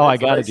 I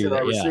got to do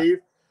that.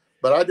 Received,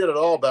 but I did it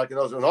all back in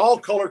those, and all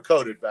color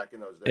coded back in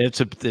those days.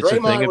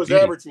 Draymond was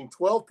averaging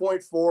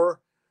 12.4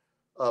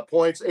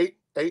 points,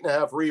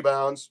 8.5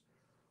 rebounds,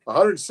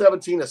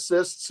 117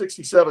 assists,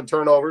 67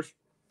 turnovers.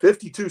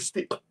 52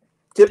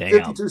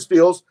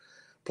 steals,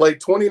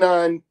 played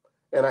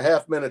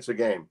 29.5 minutes a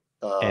game.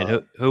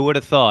 And who would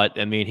have thought?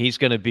 I mean, he's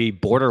going to be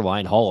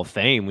borderline Hall of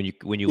Fame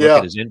when you look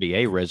at his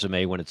NBA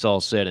resume when it's all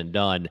said and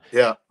done.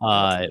 Yeah.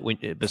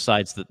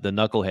 Besides the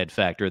knucklehead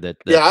factor that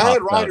I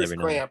had writer's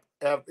cramp.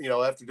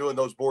 After doing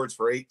those boards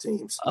for 8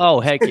 teams. Oh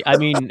heck! I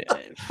mean,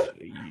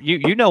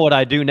 you know what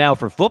I do now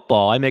for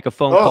football? I make a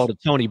phone call to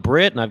Tony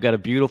Britt, and I've got a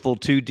beautiful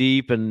 2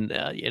 deep, and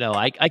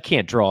I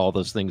can't draw all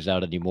those things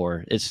out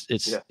anymore. It's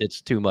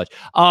too much.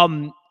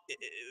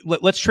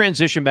 Let's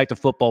transition back to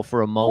football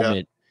for a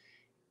moment,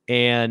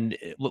 and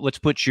let's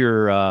put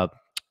your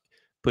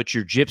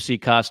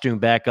gypsy costume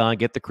back on,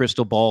 get the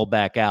crystal ball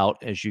back out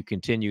as you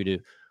continue to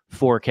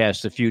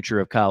forecast the future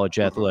of college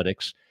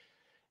athletics.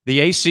 The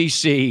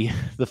ACC,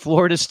 the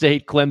Florida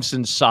State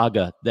Clemson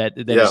saga that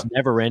is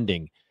never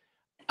ending.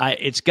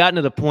 It's gotten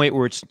to the point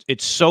where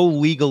it's so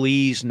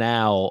legalese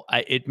now.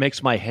 It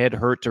makes my head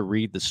hurt to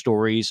read the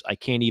stories. I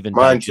can't even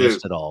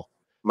digest it all.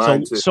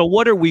 So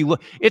what are we?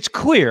 It's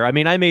clear. I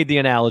mean, I made the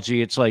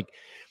analogy. It's like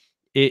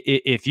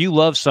if you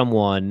love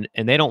someone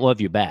and they don't love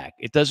you back,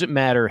 it doesn't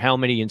matter how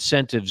many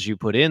incentives you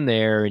put in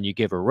there, and you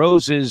give her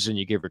roses and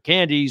you give her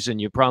candies and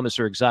you promise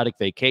her exotic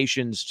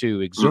vacations to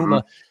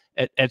Exuma. Mm-hmm.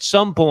 At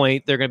some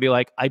point, they're going to be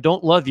like, I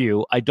don't love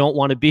you. I don't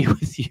want to be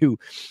with you.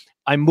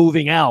 I'm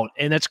moving out.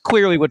 And that's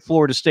clearly what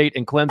Florida State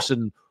and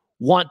Clemson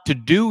want to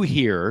do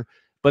here.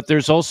 But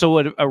there's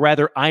also a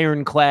rather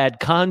ironclad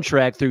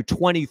contract through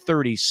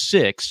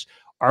 2036.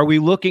 Are we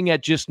looking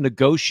at just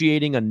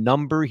negotiating a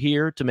number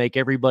here to make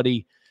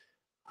everybody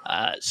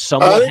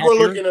somewhat I think happier?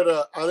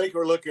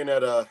 we're looking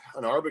at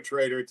an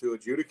arbitrator to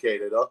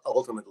adjudicate it.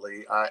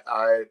 Ultimately,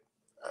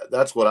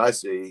 that's what I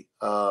see.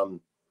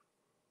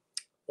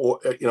 Or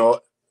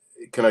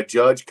can a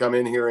judge come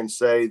in here and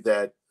say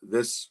that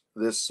this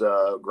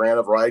grant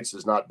of rights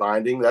is not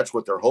binding? That's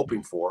what they're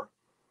hoping for.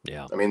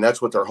 Yeah, I mean,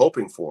 that's what they're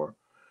hoping for.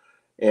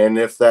 And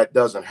if that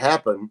doesn't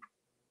happen,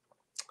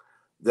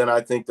 then I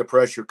think the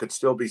pressure could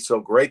still be so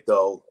great,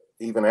 though,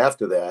 even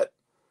after that,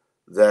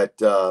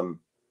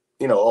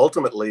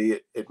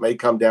 ultimately it may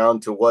come down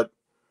to what,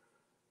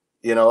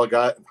 a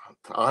guy,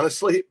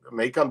 honestly, it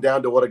may come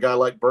down to what a guy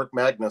like Burke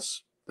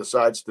Magnus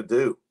decides to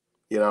do,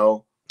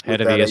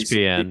 Head of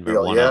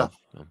ESPN.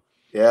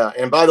 Yeah.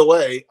 And by the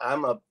way,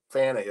 I'm a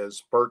fan of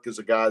his. Burke is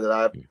a guy that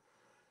I've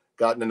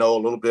gotten to know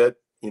a little bit,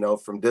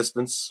 from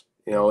distance,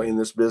 in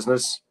this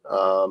business.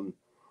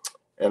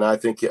 And I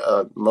think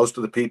most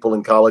of the people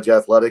in college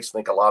athletics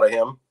think a lot of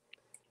him,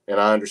 and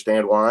I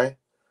understand why.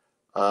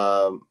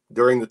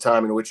 During the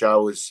time in which I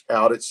was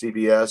out at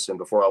CBS and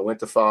before I went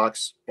to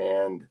Fox,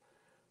 and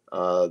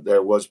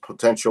there was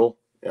potential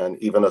and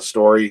even a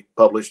story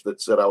published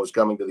that said I was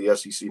coming to the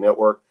SEC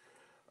network.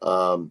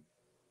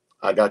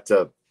 I got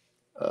to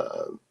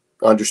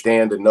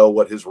understand and know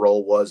what his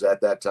role was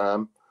at that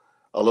time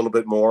a little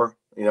bit more,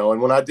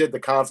 and when I did the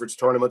conference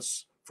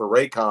tournaments for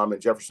Raycom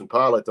and Jefferson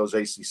Pilot, those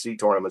ACC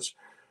tournaments,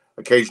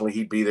 occasionally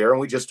he'd be there and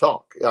we just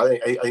talk.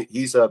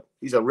 He's a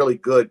really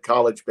good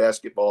college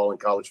basketball and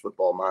college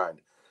football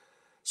mind.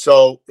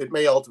 So it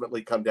may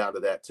ultimately come down to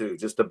that too,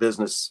 just a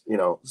business,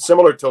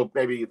 similar to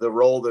maybe the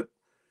role that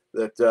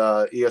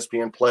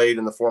ESPN played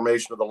in the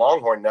formation of the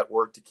Longhorn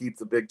Network to keep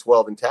the Big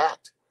 12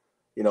 intact,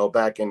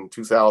 back in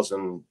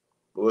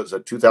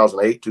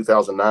 2008,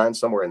 2009,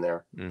 somewhere in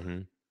there. Mm-hmm.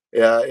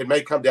 Yeah, it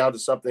may come down to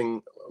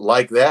something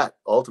like that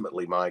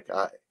ultimately, Mike.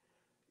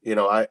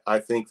 I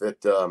think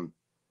that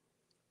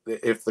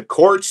if the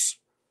courts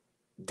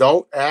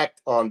don't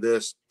act on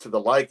this to the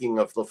liking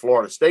of the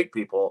Florida State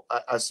people,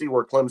 I see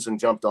where Clemson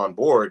jumped on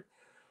board,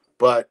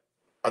 but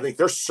I think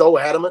they're so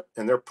adamant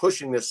and they're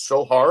pushing this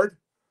so hard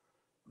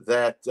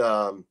that,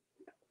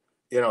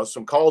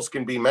 some calls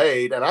can be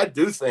made. And I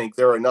do think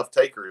there are enough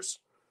takers,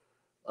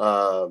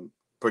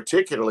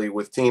 particularly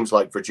with teams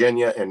like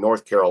Virginia and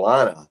North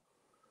Carolina,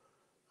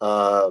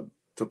 to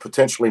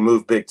potentially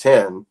move Big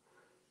Ten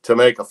to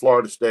make a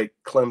Florida State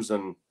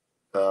Clemson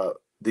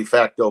de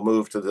facto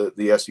move to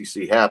the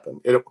SEC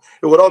happen. It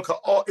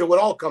would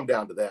all come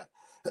down to that.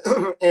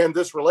 And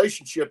this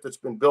relationship that's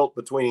been built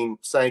between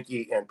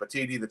Sankey and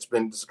Petitti that's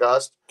been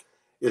discussed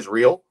is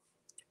real.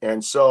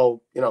 And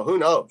so, who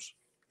knows,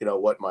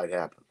 what might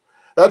happen.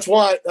 That's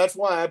why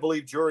I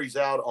believe jury's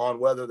out on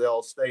whether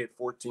they'll stay at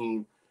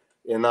 14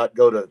 and not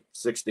go to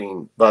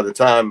 16 by the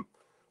time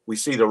we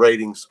see the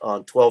ratings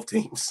on 12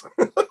 teams.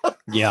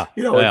 Yeah.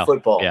 In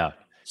football. Yeah.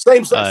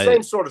 Same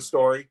sort of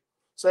story.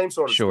 Same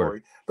sort of Sure.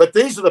 story. But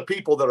these are the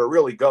people that are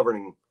really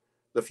governing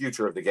the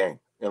future of the game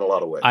in a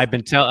lot of ways. I've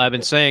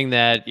been saying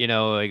that,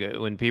 like,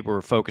 when people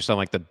were focused on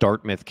like the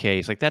Dartmouth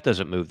case, like that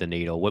doesn't move the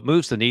needle. What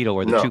moves the needle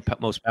are the two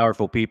most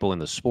powerful people in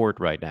the sport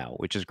right now,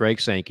 which is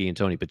Greg Sankey and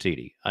Tony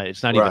Petitti.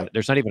 It's not even,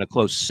 there's not even a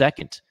close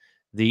second.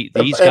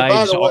 These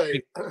guys are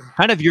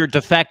kind of your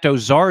de facto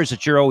czars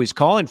that you're always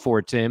calling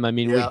for, Tim. I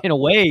mean, in a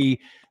way,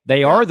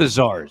 they are the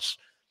czars.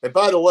 And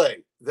by the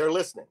way, they're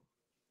listening.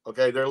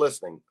 Okay, they're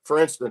listening. For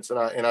instance,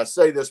 and I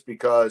say this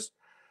because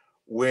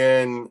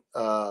when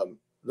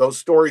those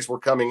stories were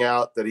coming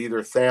out that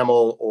either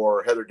Thamel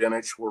or Heather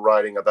Dinich were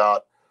writing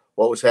about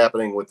what was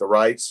happening with the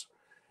rights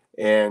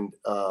and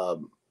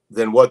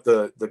then what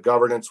the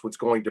governance was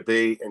going to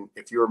be. And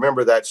if you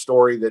remember that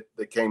story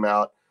that came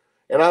out,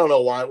 and I don't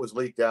know why it was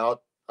leaked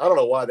out. I don't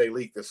know why they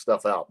leak this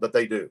stuff out, but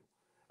they do.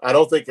 I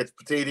don't think it's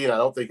Petitti and I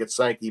don't think it's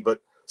Sankey,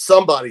 but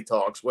somebody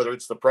talks, whether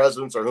it's the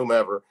presidents or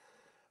whomever.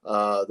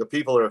 The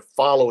people that are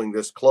following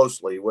this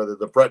closely, whether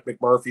the Brett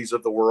McMurphys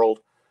of the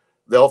world,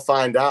 they'll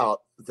find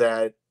out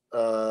that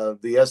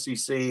the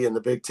SEC and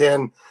the Big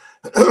Ten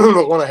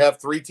want to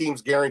have 3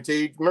 teams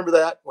guaranteed. Remember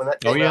that when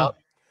that came out?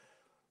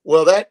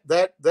 Well, that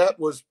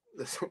was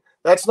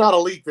that's not a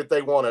leak that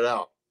they wanted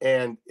out,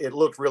 and it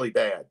looked really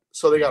bad,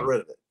 so they got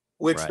rid of it,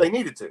 which they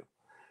needed to,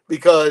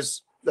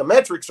 because the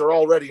metrics are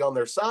already on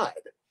their side.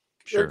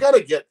 They're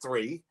gonna get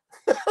 3.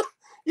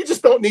 You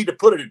just don't need to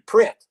put it in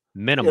print.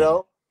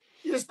 Minimum.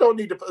 You just don't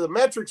need to. The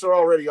metrics are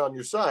already on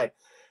your side.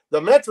 The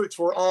metrics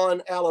were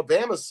on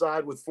Alabama's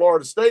side with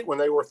Florida State when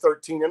they were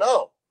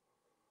 13-0.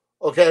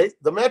 Okay,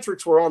 the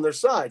metrics were on their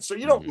side, so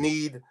you don't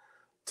need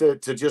to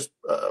just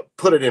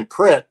put it in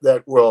print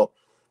that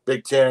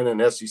Big Ten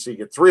and SEC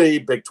get 3,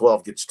 Big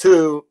 12 gets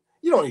 2.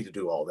 You don't need to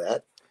do all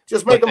that.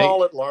 Just make them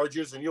all at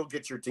larges, and you'll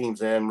get your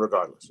teams in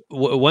regardless.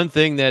 One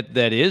thing that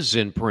is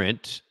in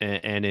print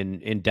and in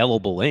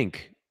indelible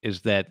ink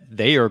is that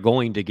they are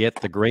going to get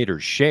the greater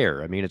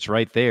share. I mean, it's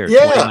right there,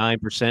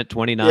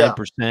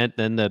 29%,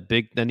 then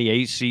the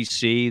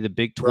ACC, the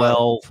Big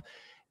 12,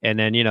 and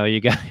then you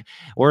got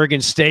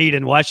Oregon State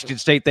and Washington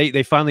State.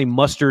 They finally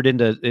mustered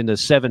into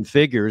 7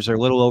 figures, or a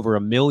little over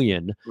 $1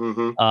 million.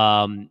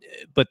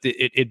 But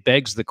it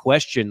begs the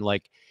question,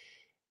 like,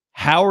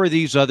 how are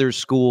these other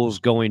schools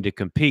going to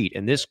compete?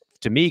 And this,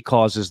 to me,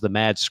 causes the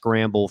mad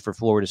scramble for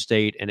Florida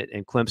State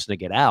and Clemson to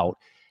get out.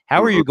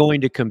 How are you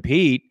going to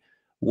compete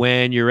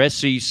when your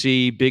SEC,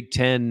 Big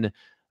Ten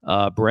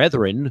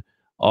brethren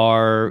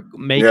are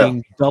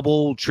making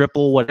double,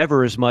 triple,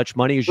 whatever as much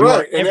money as you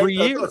are every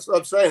year? That's what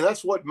I'm saying.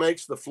 That's what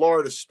makes the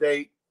Florida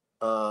State.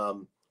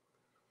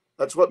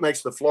 That's what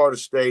makes the Florida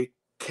State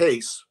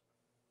case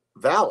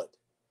valid.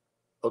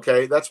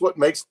 Okay, that's what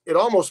makes it.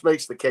 Almost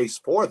makes the case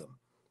for them.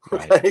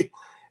 Okay,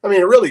 I mean,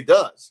 it really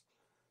does.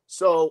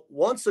 So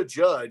once a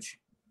judge,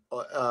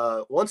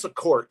 once a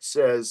court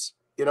says,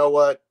 you know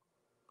what,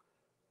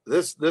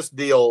 this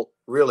deal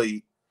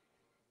really,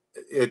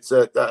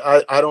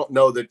 I don't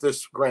know that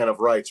this grant of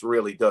rights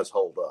really does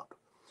hold up,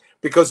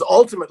 because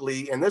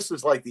ultimately, and this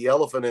is like the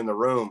elephant in the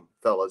room,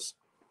 fellas,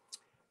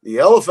 the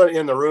elephant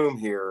in the room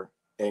here,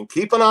 and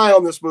keep an eye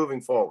on this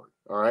moving forward.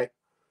 All right.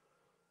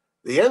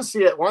 The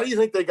NCAA, why do you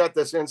think they got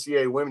this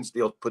NCAA women's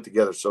deal put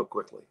together so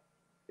quickly?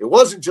 It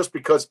wasn't just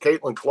because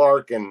Caitlin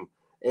Clark and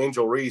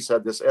Angel Reese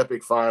had this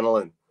epic final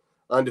and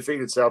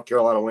undefeated South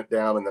Carolina went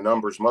down and the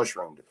numbers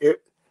mushroomed.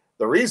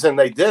 The reason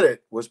they did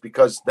it was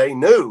because they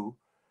knew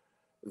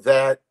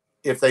that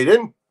if they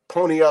didn't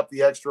pony up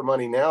the extra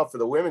money now for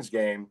the women's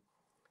game,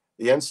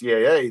 the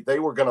NCAA, they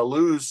were going to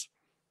lose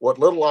what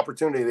little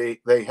opportunity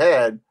they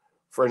had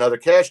for another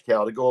cash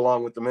cow to go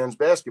along with the men's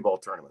basketball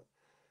tournament.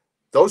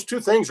 Those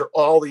two things are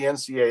all the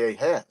NCAA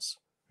has.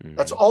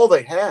 That's all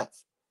they have.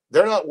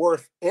 They're not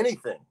worth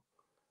anything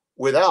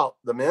without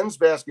the men's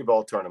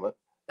basketball tournament,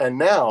 and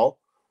now,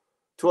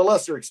 to a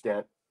lesser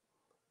extent,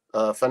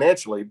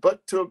 financially,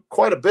 but to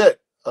quite a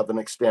bit of an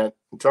extent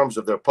in terms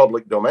of their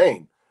public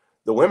domain,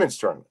 the women's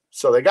tournament.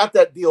 So they got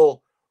that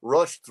deal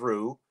rushed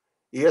through.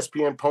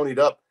 ESPN ponied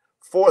up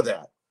for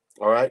that.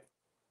 All right.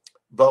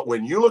 But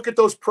when you look at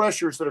those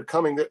pressures that are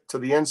coming to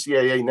the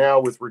NCAA now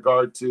with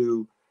regard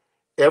to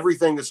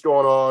everything that's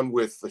going on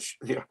with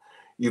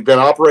you've been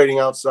operating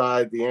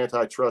outside the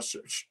Antitrust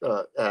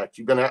Act,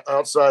 you've been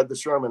outside the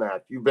Sherman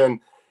Act, the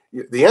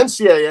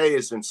NCAA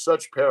is in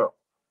such peril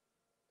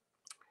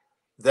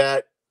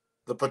that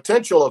the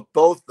potential of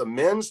both the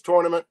men's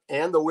tournament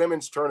and the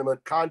women's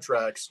tournament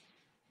contracts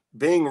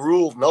being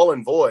ruled null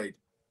and void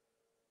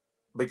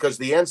because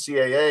the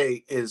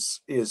NCAA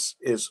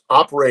is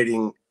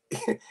operating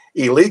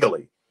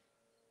illegally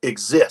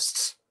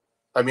exists.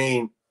 I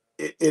mean,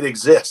 it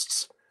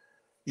exists.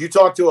 You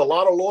talk to a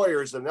lot of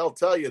lawyers and they'll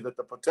tell you that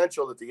the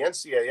potential that the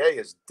NCAA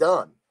is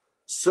done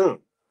soon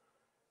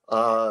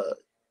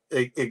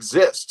it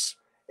exists.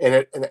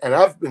 And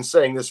I've been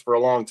saying this for a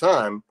long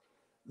time,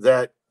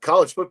 that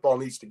college football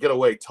needs to get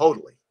away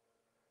totally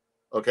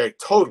from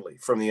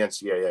the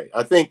NCAA.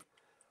 I think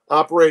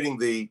operating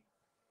the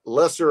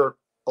lesser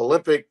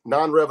Olympic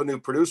non-revenue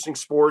producing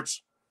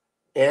sports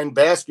and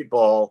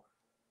basketball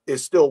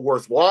is still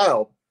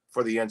worthwhile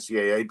for the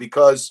NCAA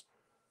because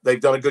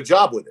they've done a good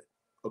job with it.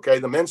 Okay.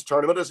 The men's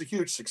tournament is a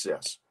huge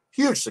success.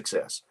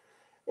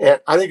 And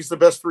I think it's the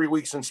best 3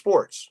 weeks in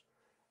sports.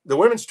 The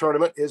women's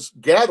tournament is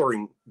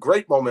gathering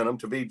great momentum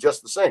to be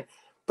just the same,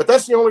 but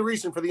that's the only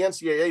reason for the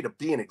NCAA to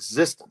be in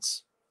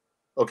existence.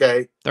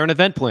 Okay. They're an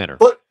event planner.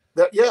 But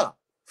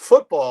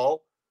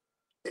football,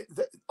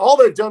 all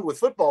they've done with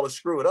football is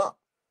screw it up.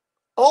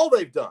 All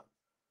they've done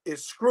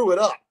is screw it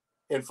up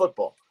in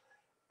football.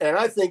 And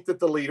I think that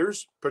the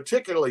leaders,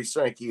 particularly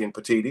Sankey and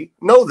Petiti,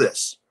 know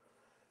this.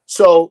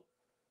 So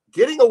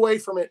getting away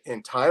from it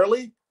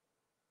entirely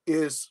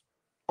is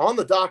on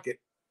the docket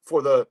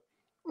for the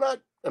not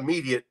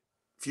immediate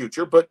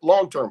future, but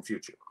long-term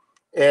future.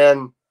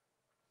 And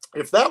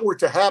if that were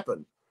to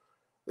happen,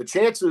 the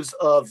chances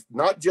of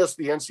not just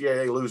the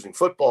NCAA losing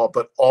football,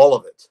 but all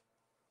of it,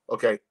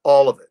 okay,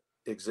 all of it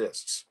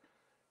exists.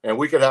 And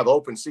we could have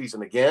open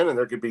season again, and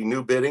there could be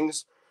new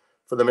biddings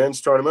for the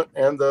men's tournament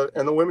and the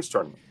women's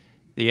tournament.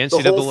 The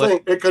NCAA, the whole thing,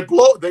 it could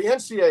blow. The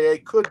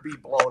NCAA could be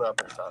blown up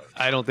entirely.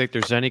 I don't think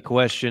there's any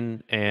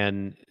question.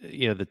 And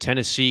the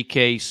Tennessee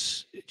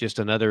case, just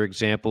another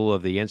example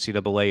of the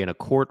NCAA in a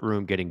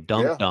courtroom getting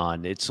dunked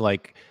on. It's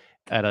like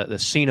at the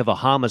scene of a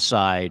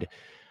homicide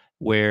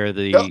where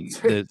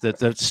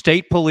the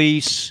state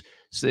police.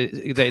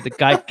 The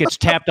guy gets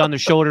tapped on the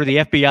shoulder. The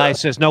FBI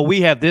says, "No, we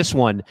have this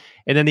one."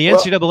 And then the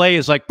NCAA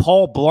is like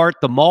Paul Blart,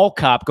 the mall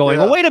cop, going,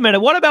 "Oh, wait a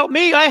minute. What about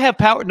me? I have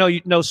power."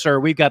 No,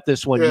 sir. We've got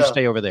this one. You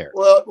stay over there.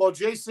 Well,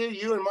 JC,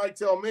 you and Mike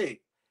tell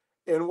me,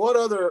 in what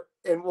other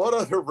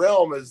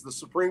realm has the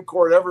Supreme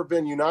Court ever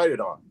been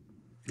united on?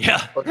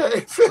 Yeah.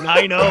 Okay.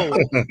 I know.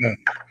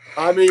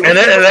 I mean, and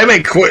they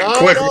make quick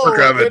work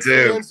of it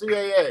too.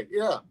 NCAA,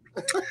 yeah.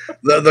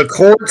 The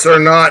courts are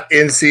not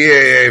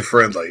NCAA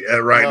friendly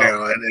right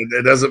now, and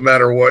it doesn't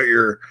matter what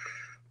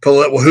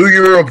who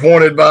you're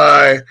appointed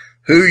by,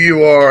 who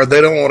you are.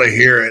 They don't want to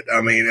hear it. I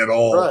mean, at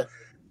all. Right.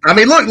 I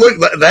mean, look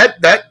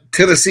that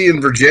Tennessee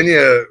and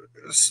Virginia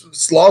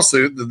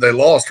lawsuit that they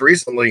lost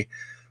recently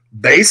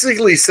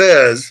basically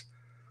says,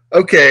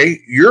 okay,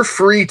 you're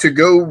free to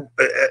go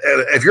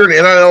if you're an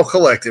NIL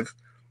collective,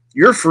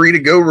 you're free to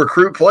go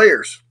recruit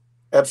players,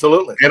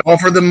 absolutely, and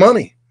offer them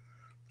money.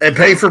 And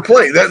pay for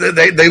play.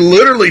 They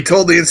literally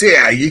told the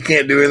NCAA, you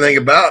can't do anything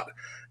about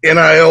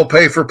NIL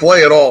pay for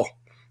play at all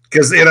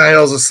because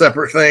NIL is a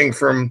separate thing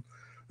from.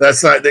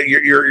 That's not that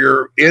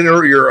you're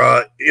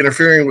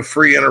interfering with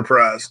free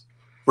enterprise.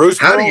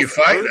 How do you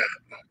fight that?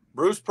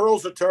 Bruce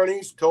Pearl's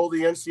attorneys told the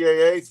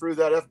NCAA through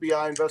that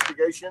FBI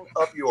investigation,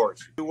 up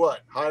yours. Do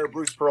what? Hire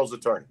Bruce Pearl's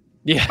attorney.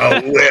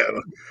 Yeah.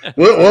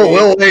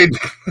 Well,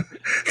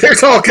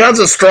 there's all kinds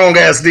of strong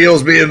ass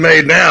deals being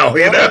made now.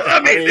 You know, I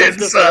mean it's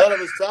just ahead of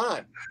his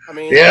time. I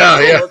mean,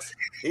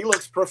 he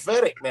looks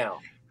prophetic now.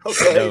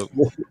 Okay,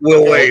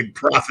 Will Wade,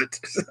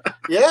 prophet.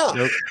 Yeah.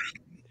 Nope.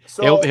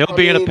 So, he'll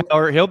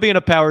be in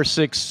a Power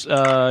 6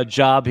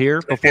 job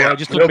here before I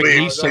just look at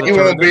McNeese. He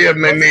won't be at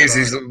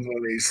McNeese.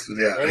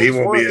 Yeah, he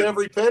won't be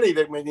every penny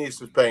that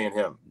McNeese is paying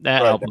him.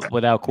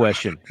 Without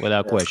question.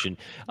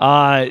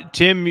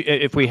 Tim,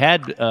 if we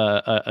had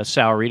a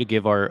salary to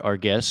give our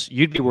guests,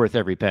 you'd be worth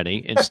every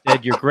penny.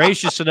 Instead, you're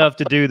gracious enough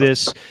to do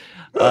this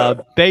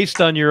based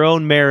on your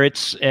own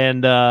merits,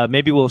 and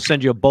maybe we'll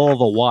send you a bowl of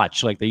a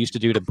watch like they used to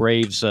do to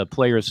Braves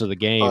players of the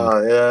game.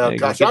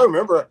 Gosh, I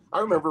remember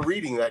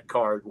reading that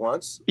card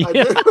once.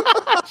 Yeah,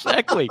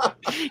 exactly.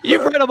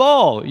 You've read them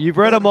all. You've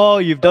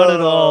done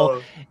it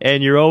all,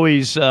 and you're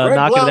always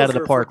knocking it out of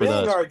the park with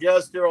us. Our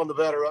guest here on the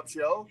Batter Up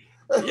Show.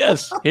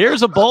 Yes,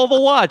 here's a bowl of a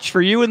watch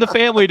for you and the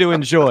family to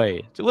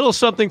enjoy. It's a little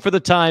something for the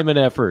time and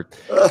effort.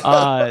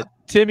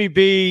 Timmy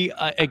B,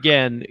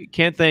 again,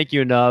 can't thank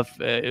you enough.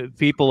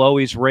 People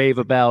always rave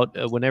about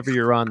whenever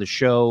you're on the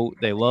show.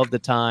 They love the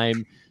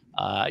time.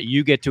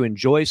 You get to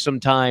enjoy some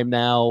time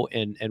now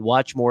and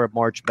watch more of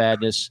March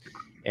Madness.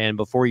 And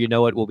before you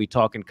know it, we'll be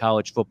talking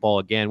college football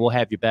again. We'll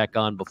have you back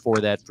on before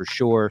that for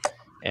sure.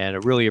 And I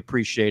really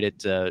appreciate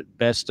it.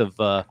 Best of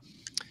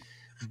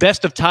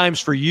best of times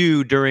for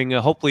you during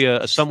hopefully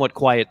a somewhat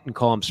quiet and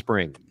calm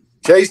spring?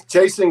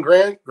 Chasing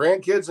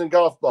grandkids and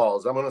golf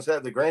balls. I'm going to say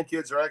the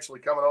grandkids are actually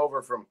coming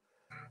over from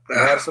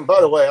Madison.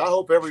 By the way, I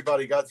hope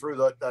everybody got through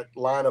that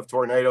line of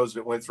tornadoes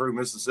that went through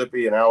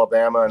Mississippi and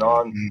Alabama and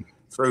on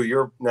through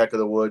your neck of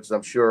the woods,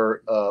 I'm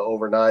sure,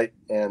 overnight.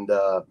 And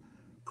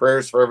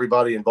prayers for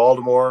everybody in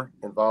Baltimore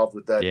involved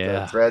with that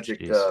tragic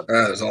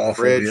that is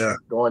awful, bridge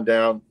going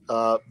down.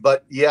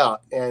 But yeah,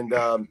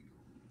 and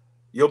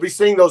you'll be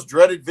seeing those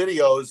dreaded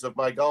videos of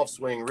my golf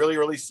swing really,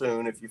 really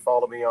soon if you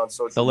follow me on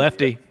social media. The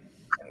lefty.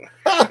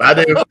 I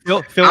do.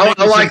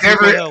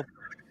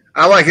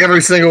 I like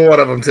every single one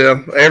of them,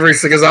 Tim.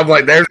 Because I'm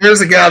like,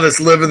 there's a guy that's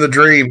living the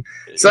dream.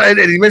 So, and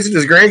he mentioned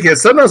his grandkids.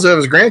 Sometimes he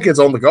has his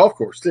grandkids on the golf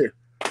course too.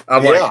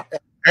 I'm like,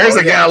 there's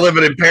a guy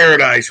living in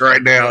paradise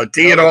right now,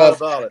 teeing off.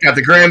 Got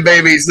the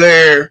grandbabies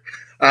there.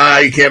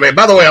 You can't make.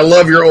 By the way, I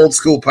love your old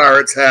school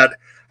Pirates hat.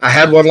 I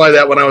had one like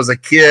that when I was a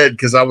kid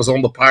because I was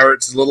on the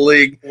Pirates Little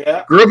League.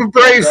 Yeah. Grew up a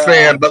Braves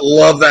fan, but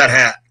love that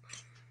hat.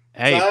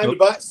 Hey,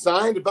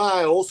 signed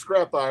by old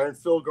scrap iron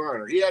Phil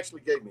Garner. He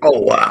actually gave me that. Oh,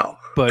 wow.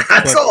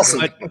 That's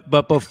awesome.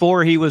 But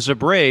before he was a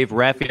Brave,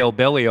 Rafael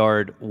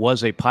Belliard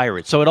was a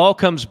Pirate. So it all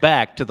comes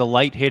back to the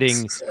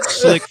light-hitting,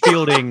 slick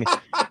fielding,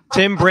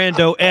 Tim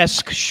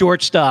Brando-esque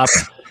shortstop,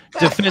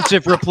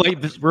 defensive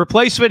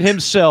replacement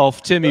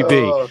himself, Timmy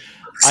B.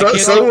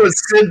 So was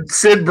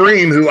Sid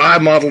Bream, who I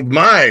modeled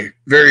my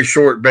very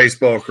short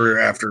baseball career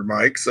after,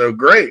 Mike. So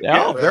great.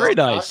 Oh, very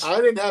nice. I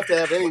didn't have to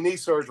have any knee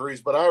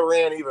surgeries, but I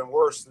ran even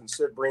worse than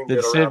Sid Bream did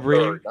around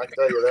third. I can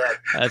tell you that.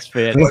 That's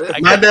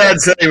fantastic. My dad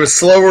said he was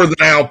slower than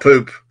owl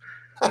poop.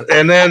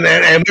 And then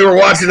we were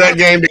watching that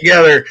game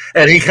together,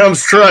 and he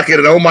comes trucking,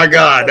 and oh my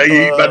God,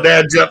 my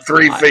dad jumped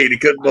 3 feet. He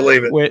couldn't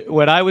believe it.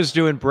 When I was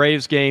doing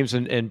Braves games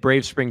and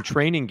Brave spring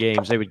training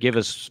games, they would give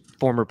us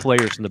former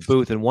players in the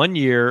booth. And one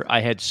year I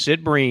had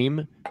Sid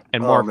Bream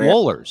and Mark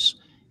Wohlers,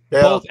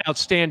 both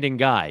outstanding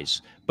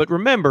guys. But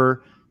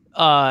remember,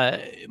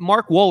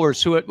 Mark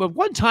Wohlers, who at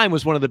one time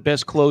was one of the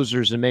best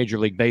closers in Major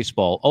League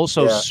Baseball,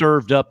 also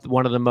served up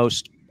one of the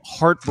most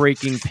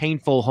heartbreaking,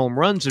 painful home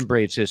runs in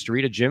Braves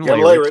history to Jim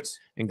Leyritz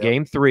in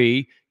Game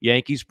 3,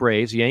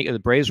 Yankees-Braves. The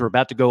Braves were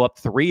about to go up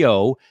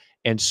 3-0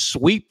 and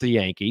sweep the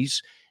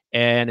Yankees,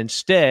 and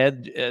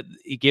instead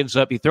he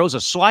throws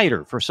a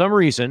slider for some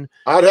reason.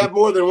 I'd have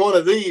more than one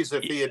of these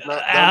if he had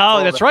not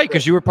done that's right,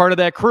 because you were part of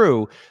that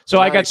crew. So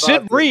I got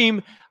Sid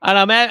Bream, and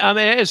I'm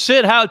at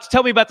Sid,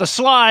 tell me about the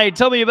slide,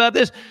 tell me about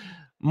this.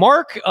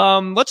 Mark,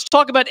 let's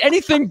talk about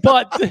anything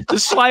but the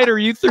slider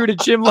you threw to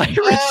Jim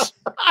Leyritz.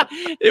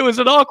 It was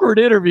an awkward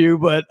interview,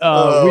 but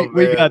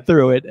we got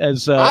through it. I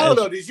don't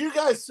know. Did you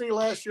guys see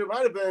last year? It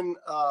might have been,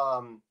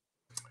 I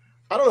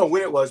don't know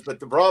when it was, but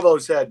the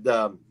Bravos had,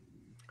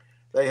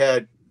 they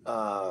had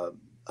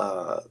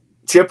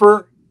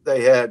Chipper.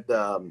 They had.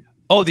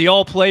 The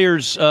All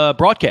Players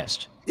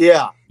broadcast.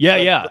 Yeah.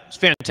 It's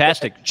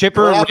fantastic.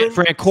 Chipper,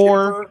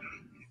 Francoeur.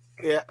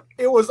 Yeah,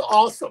 it was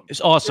awesome.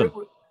 It's awesome.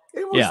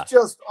 It was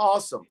just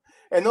awesome.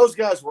 And those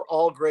guys were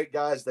all great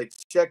guys. They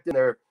checked in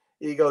their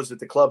egos at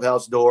the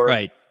clubhouse door.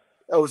 Right.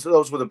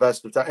 Those were the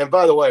best of time. And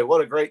by the way,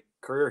 what a great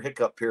career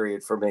hiccup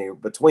period for me.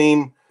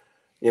 Between,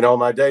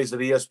 my days at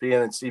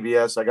ESPN and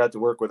CBS, I got to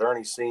work with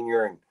Ernie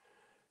Sr. and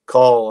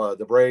call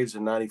the Braves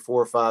in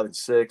 94, 5, and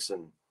 6.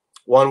 And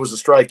 1 was a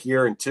strike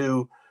year, and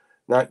 2,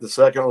 the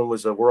second one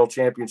was a world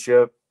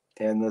championship.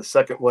 And the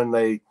second one,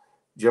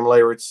 Jim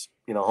Leyritz,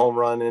 home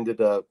run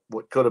ended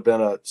what could have been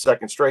a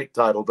second straight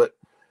title. But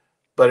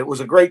it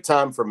was a great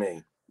time for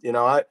me. When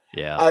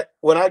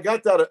I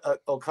got that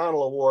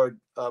O'Connell Award,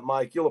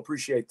 Mike, you'll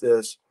appreciate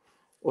this.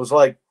 It was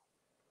like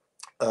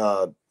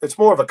it's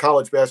more of a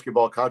college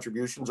basketball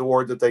contributions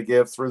award that they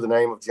give through the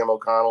name of Jim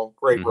O'Connell,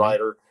 great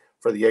writer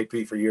for the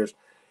AP for years.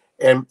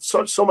 And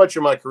so much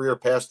of my career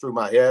passed through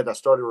my head. I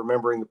started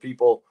remembering the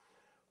people,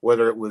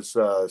 whether it was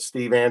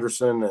Steve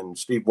Anderson and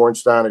Steve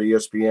Bornstein at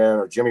ESPN,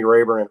 or Jimmy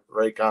Rayburn at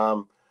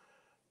Raycom,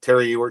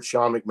 Terry Ewert,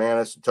 Sean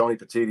McManus, and Tony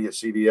Petitti at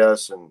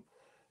CBS, and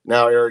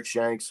now Eric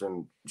Shanks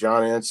and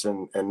John Ince,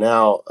 and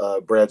now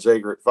Brad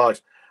Zager at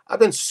Fox. I've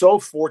been so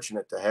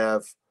fortunate to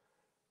have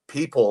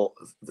people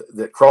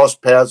that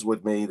crossed paths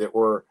with me that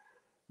were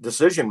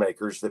decision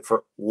makers that,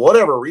 for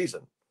whatever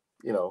reason,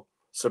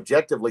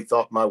 subjectively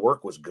thought my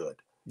work was good.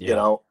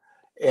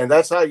 And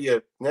that's how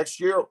next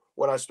year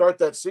when I start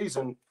that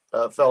season,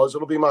 fellas,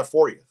 it'll be my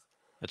 40th.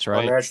 That's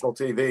right. On national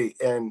TV.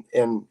 And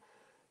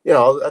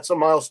that's a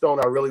milestone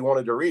I really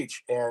wanted to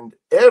reach. And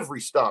every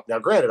stop, now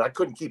granted, I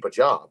couldn't keep a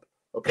job.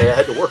 Okay, I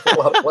had to work in a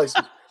lot of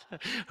places.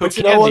 But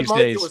you know what,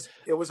 Mike?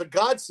 It was a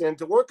godsend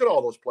to work at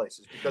all those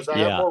places because I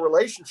have more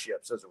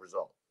relationships as a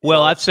result.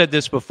 Well, I've said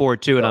this before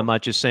too, and I'm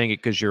not just saying it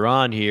because you're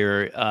on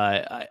here.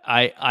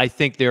 I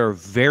think there are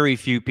very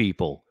few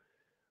people.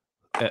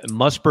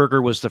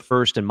 Musburger was the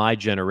first in my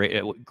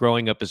generation.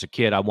 Growing up as a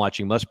kid, I'm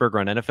watching Musburger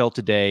on NFL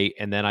Today,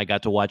 and then I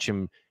got to watch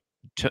him,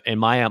 in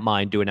my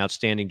mind, do an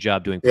outstanding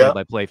job doing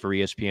play-by-play for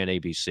ESPN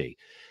ABC.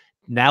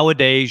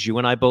 Nowadays, you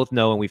and I both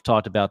know, and we've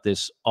talked about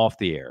this off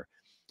the air,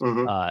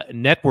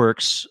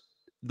 networks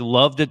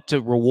loved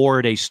to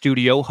reward a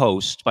studio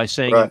host by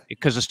saying,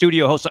 because a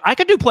studio host, I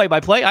could do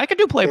play-by-play. I could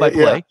do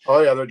play-by-play. Yeah.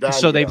 Oh, yeah, they're dying.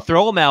 So they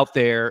throw them out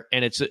there,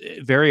 and it's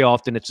very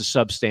often it's a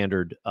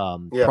substandard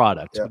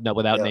product,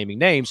 without naming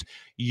names.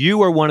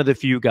 You are one of the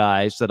few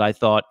guys that I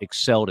thought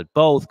excelled at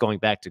both, going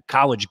back to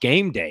College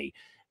Game Day.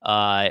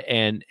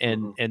 And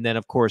then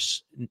of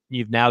course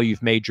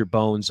you've made your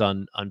bones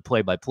on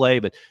play-by-play,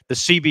 but the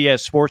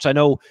CBS Sports, I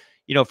know,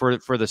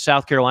 for the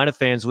South Carolina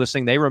fans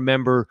listening, they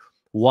remember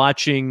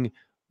watching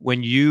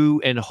when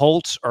you and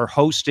Holtz are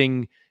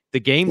hosting the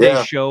game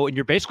day show, and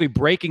you're basically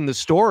breaking the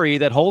story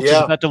that Holtz is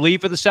about to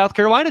leave for the South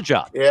Carolina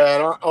job. Yeah.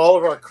 And all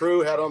of our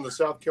crew had on the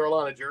South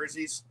Carolina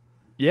jerseys.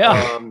 Yeah.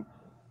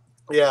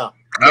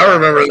 I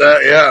remember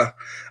that. Yeah.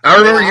 I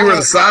remember you were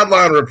the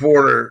sideline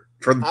reporter.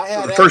 I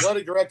had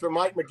athletic director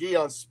Mike McGee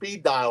on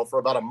speed dial for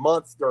about a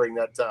month during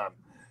that time.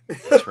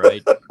 That's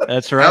right.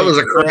 That's right. That was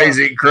a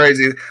crazy.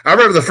 I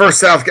remember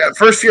the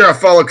first year I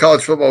followed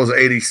college football was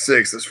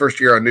 '86. This first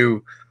year I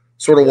knew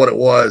sort of what it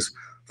was.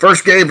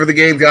 First game for the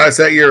game guys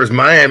that year was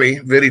Miami.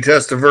 Vinny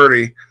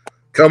Testaverde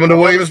coming to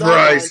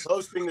Williams-Brice.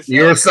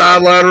 You were a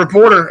sideline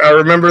reporter. I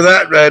remember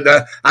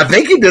that. I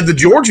think you did the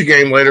Georgia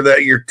game later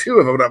that year too,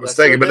 if I'm not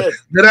mistaken. But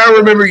then I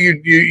remember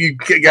you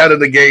got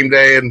into game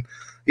day, and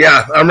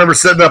yeah, I remember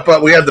setting up.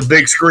 We had the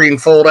big screen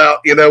fold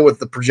out, with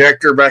the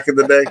projector back in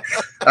the day.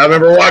 I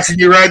remember watching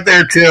you right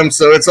there, Tim.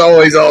 So it's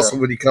always awesome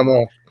when you come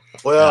on.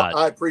 Well,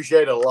 I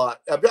appreciate it a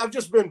lot. I've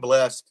just been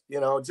blessed,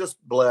 just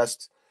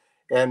blessed,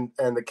 and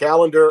the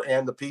calendar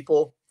and the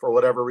people, for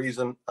whatever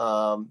reason,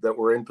 that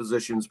were in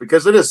positions,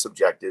 because it is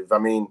subjective. I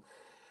mean,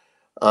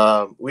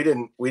 we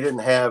didn't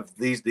have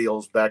these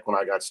deals back when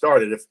I got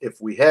started.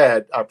 If we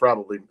had, I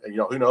probably,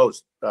 who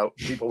knows?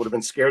 People would have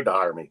been scared to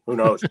hire me. Who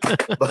knows?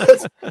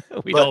 But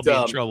we'd all be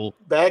in trouble.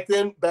 Back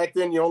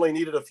then, you only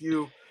needed a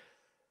few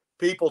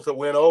people to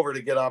win over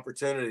to get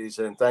opportunities,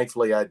 and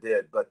thankfully I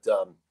did. But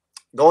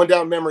going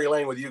down memory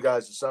lane with you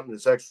guys is something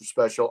that's extra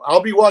special.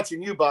 I'll be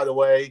watching you, by the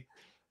way,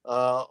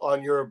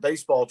 on your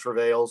baseball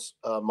travails,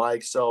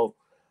 Mike. So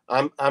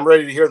I'm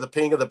ready to hear the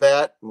ping of the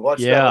bat and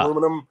watch that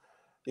aluminum,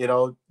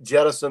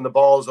 jettison the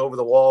balls over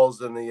the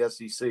walls in the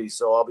SEC.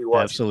 So I'll be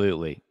watching.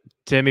 Absolutely.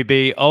 Timmy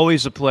B,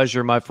 always a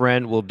pleasure, my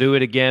friend. We'll do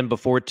it again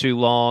before too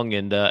long.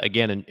 And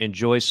again,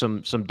 enjoy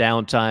some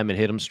downtime and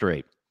hit them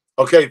straight.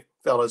 Okay,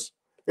 fellas.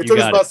 It took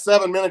us about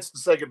 7 minutes to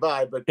say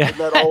goodbye, but isn't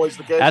that always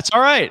the case? That's all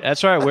right.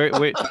 That's all right.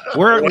 We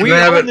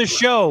run the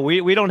show.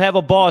 We don't have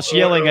a boss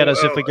yelling at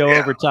us if we go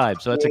over time.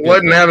 So that's a good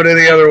Wouldn't have it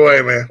any other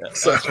way, man.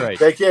 That's right.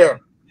 Take care.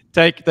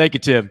 Thank you,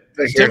 Tim.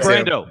 Tim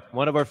Brando,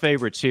 one of our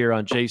favorites here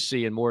on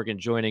JC and Morgan,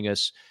 joining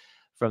us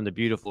from the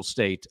beautiful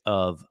state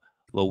of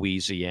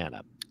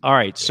Louisiana. All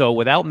right. So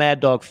without Mad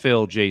Dog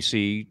Phil,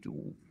 JC,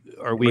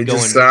 are we going?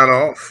 Just sign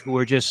off.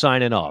 We're just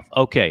signing off.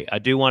 Okay. I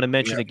do want to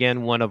mention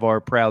again one of our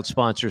proud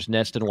sponsors,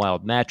 Nest and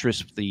Wild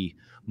Mattress, the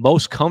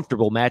most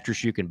comfortable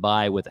mattress you can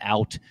buy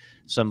without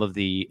some of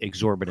the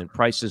exorbitant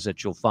prices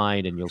that you'll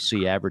find and you'll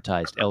see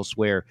advertised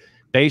elsewhere.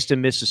 Based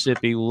in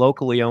Mississippi,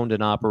 locally owned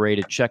and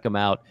operated. Check them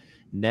out.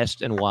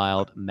 Nest and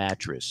Wild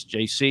Mattress.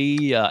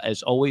 JC,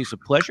 as always, a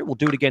pleasure. We'll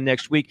do it again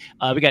next week.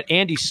 We got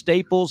Andy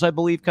Staples, I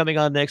believe, coming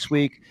on next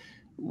week.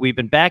 We've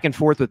been back and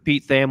forth with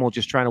Pete Thamel,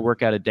 just trying to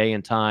work out a day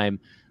and time.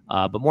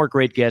 But more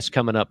great guests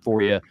coming up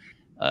for you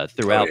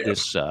throughout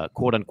this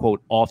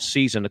quote-unquote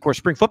off-season. Of course,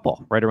 spring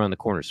football right around the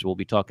corner, so we'll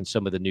be talking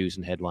some of the news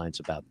and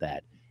headlines about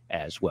that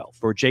as well.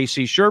 For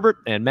JC Shurburtt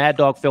and Mad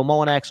Dog Phil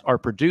Molinax, our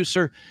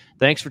producer,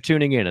 thanks for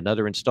tuning in.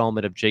 Another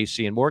installment of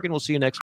JC and Morgan. We'll see you next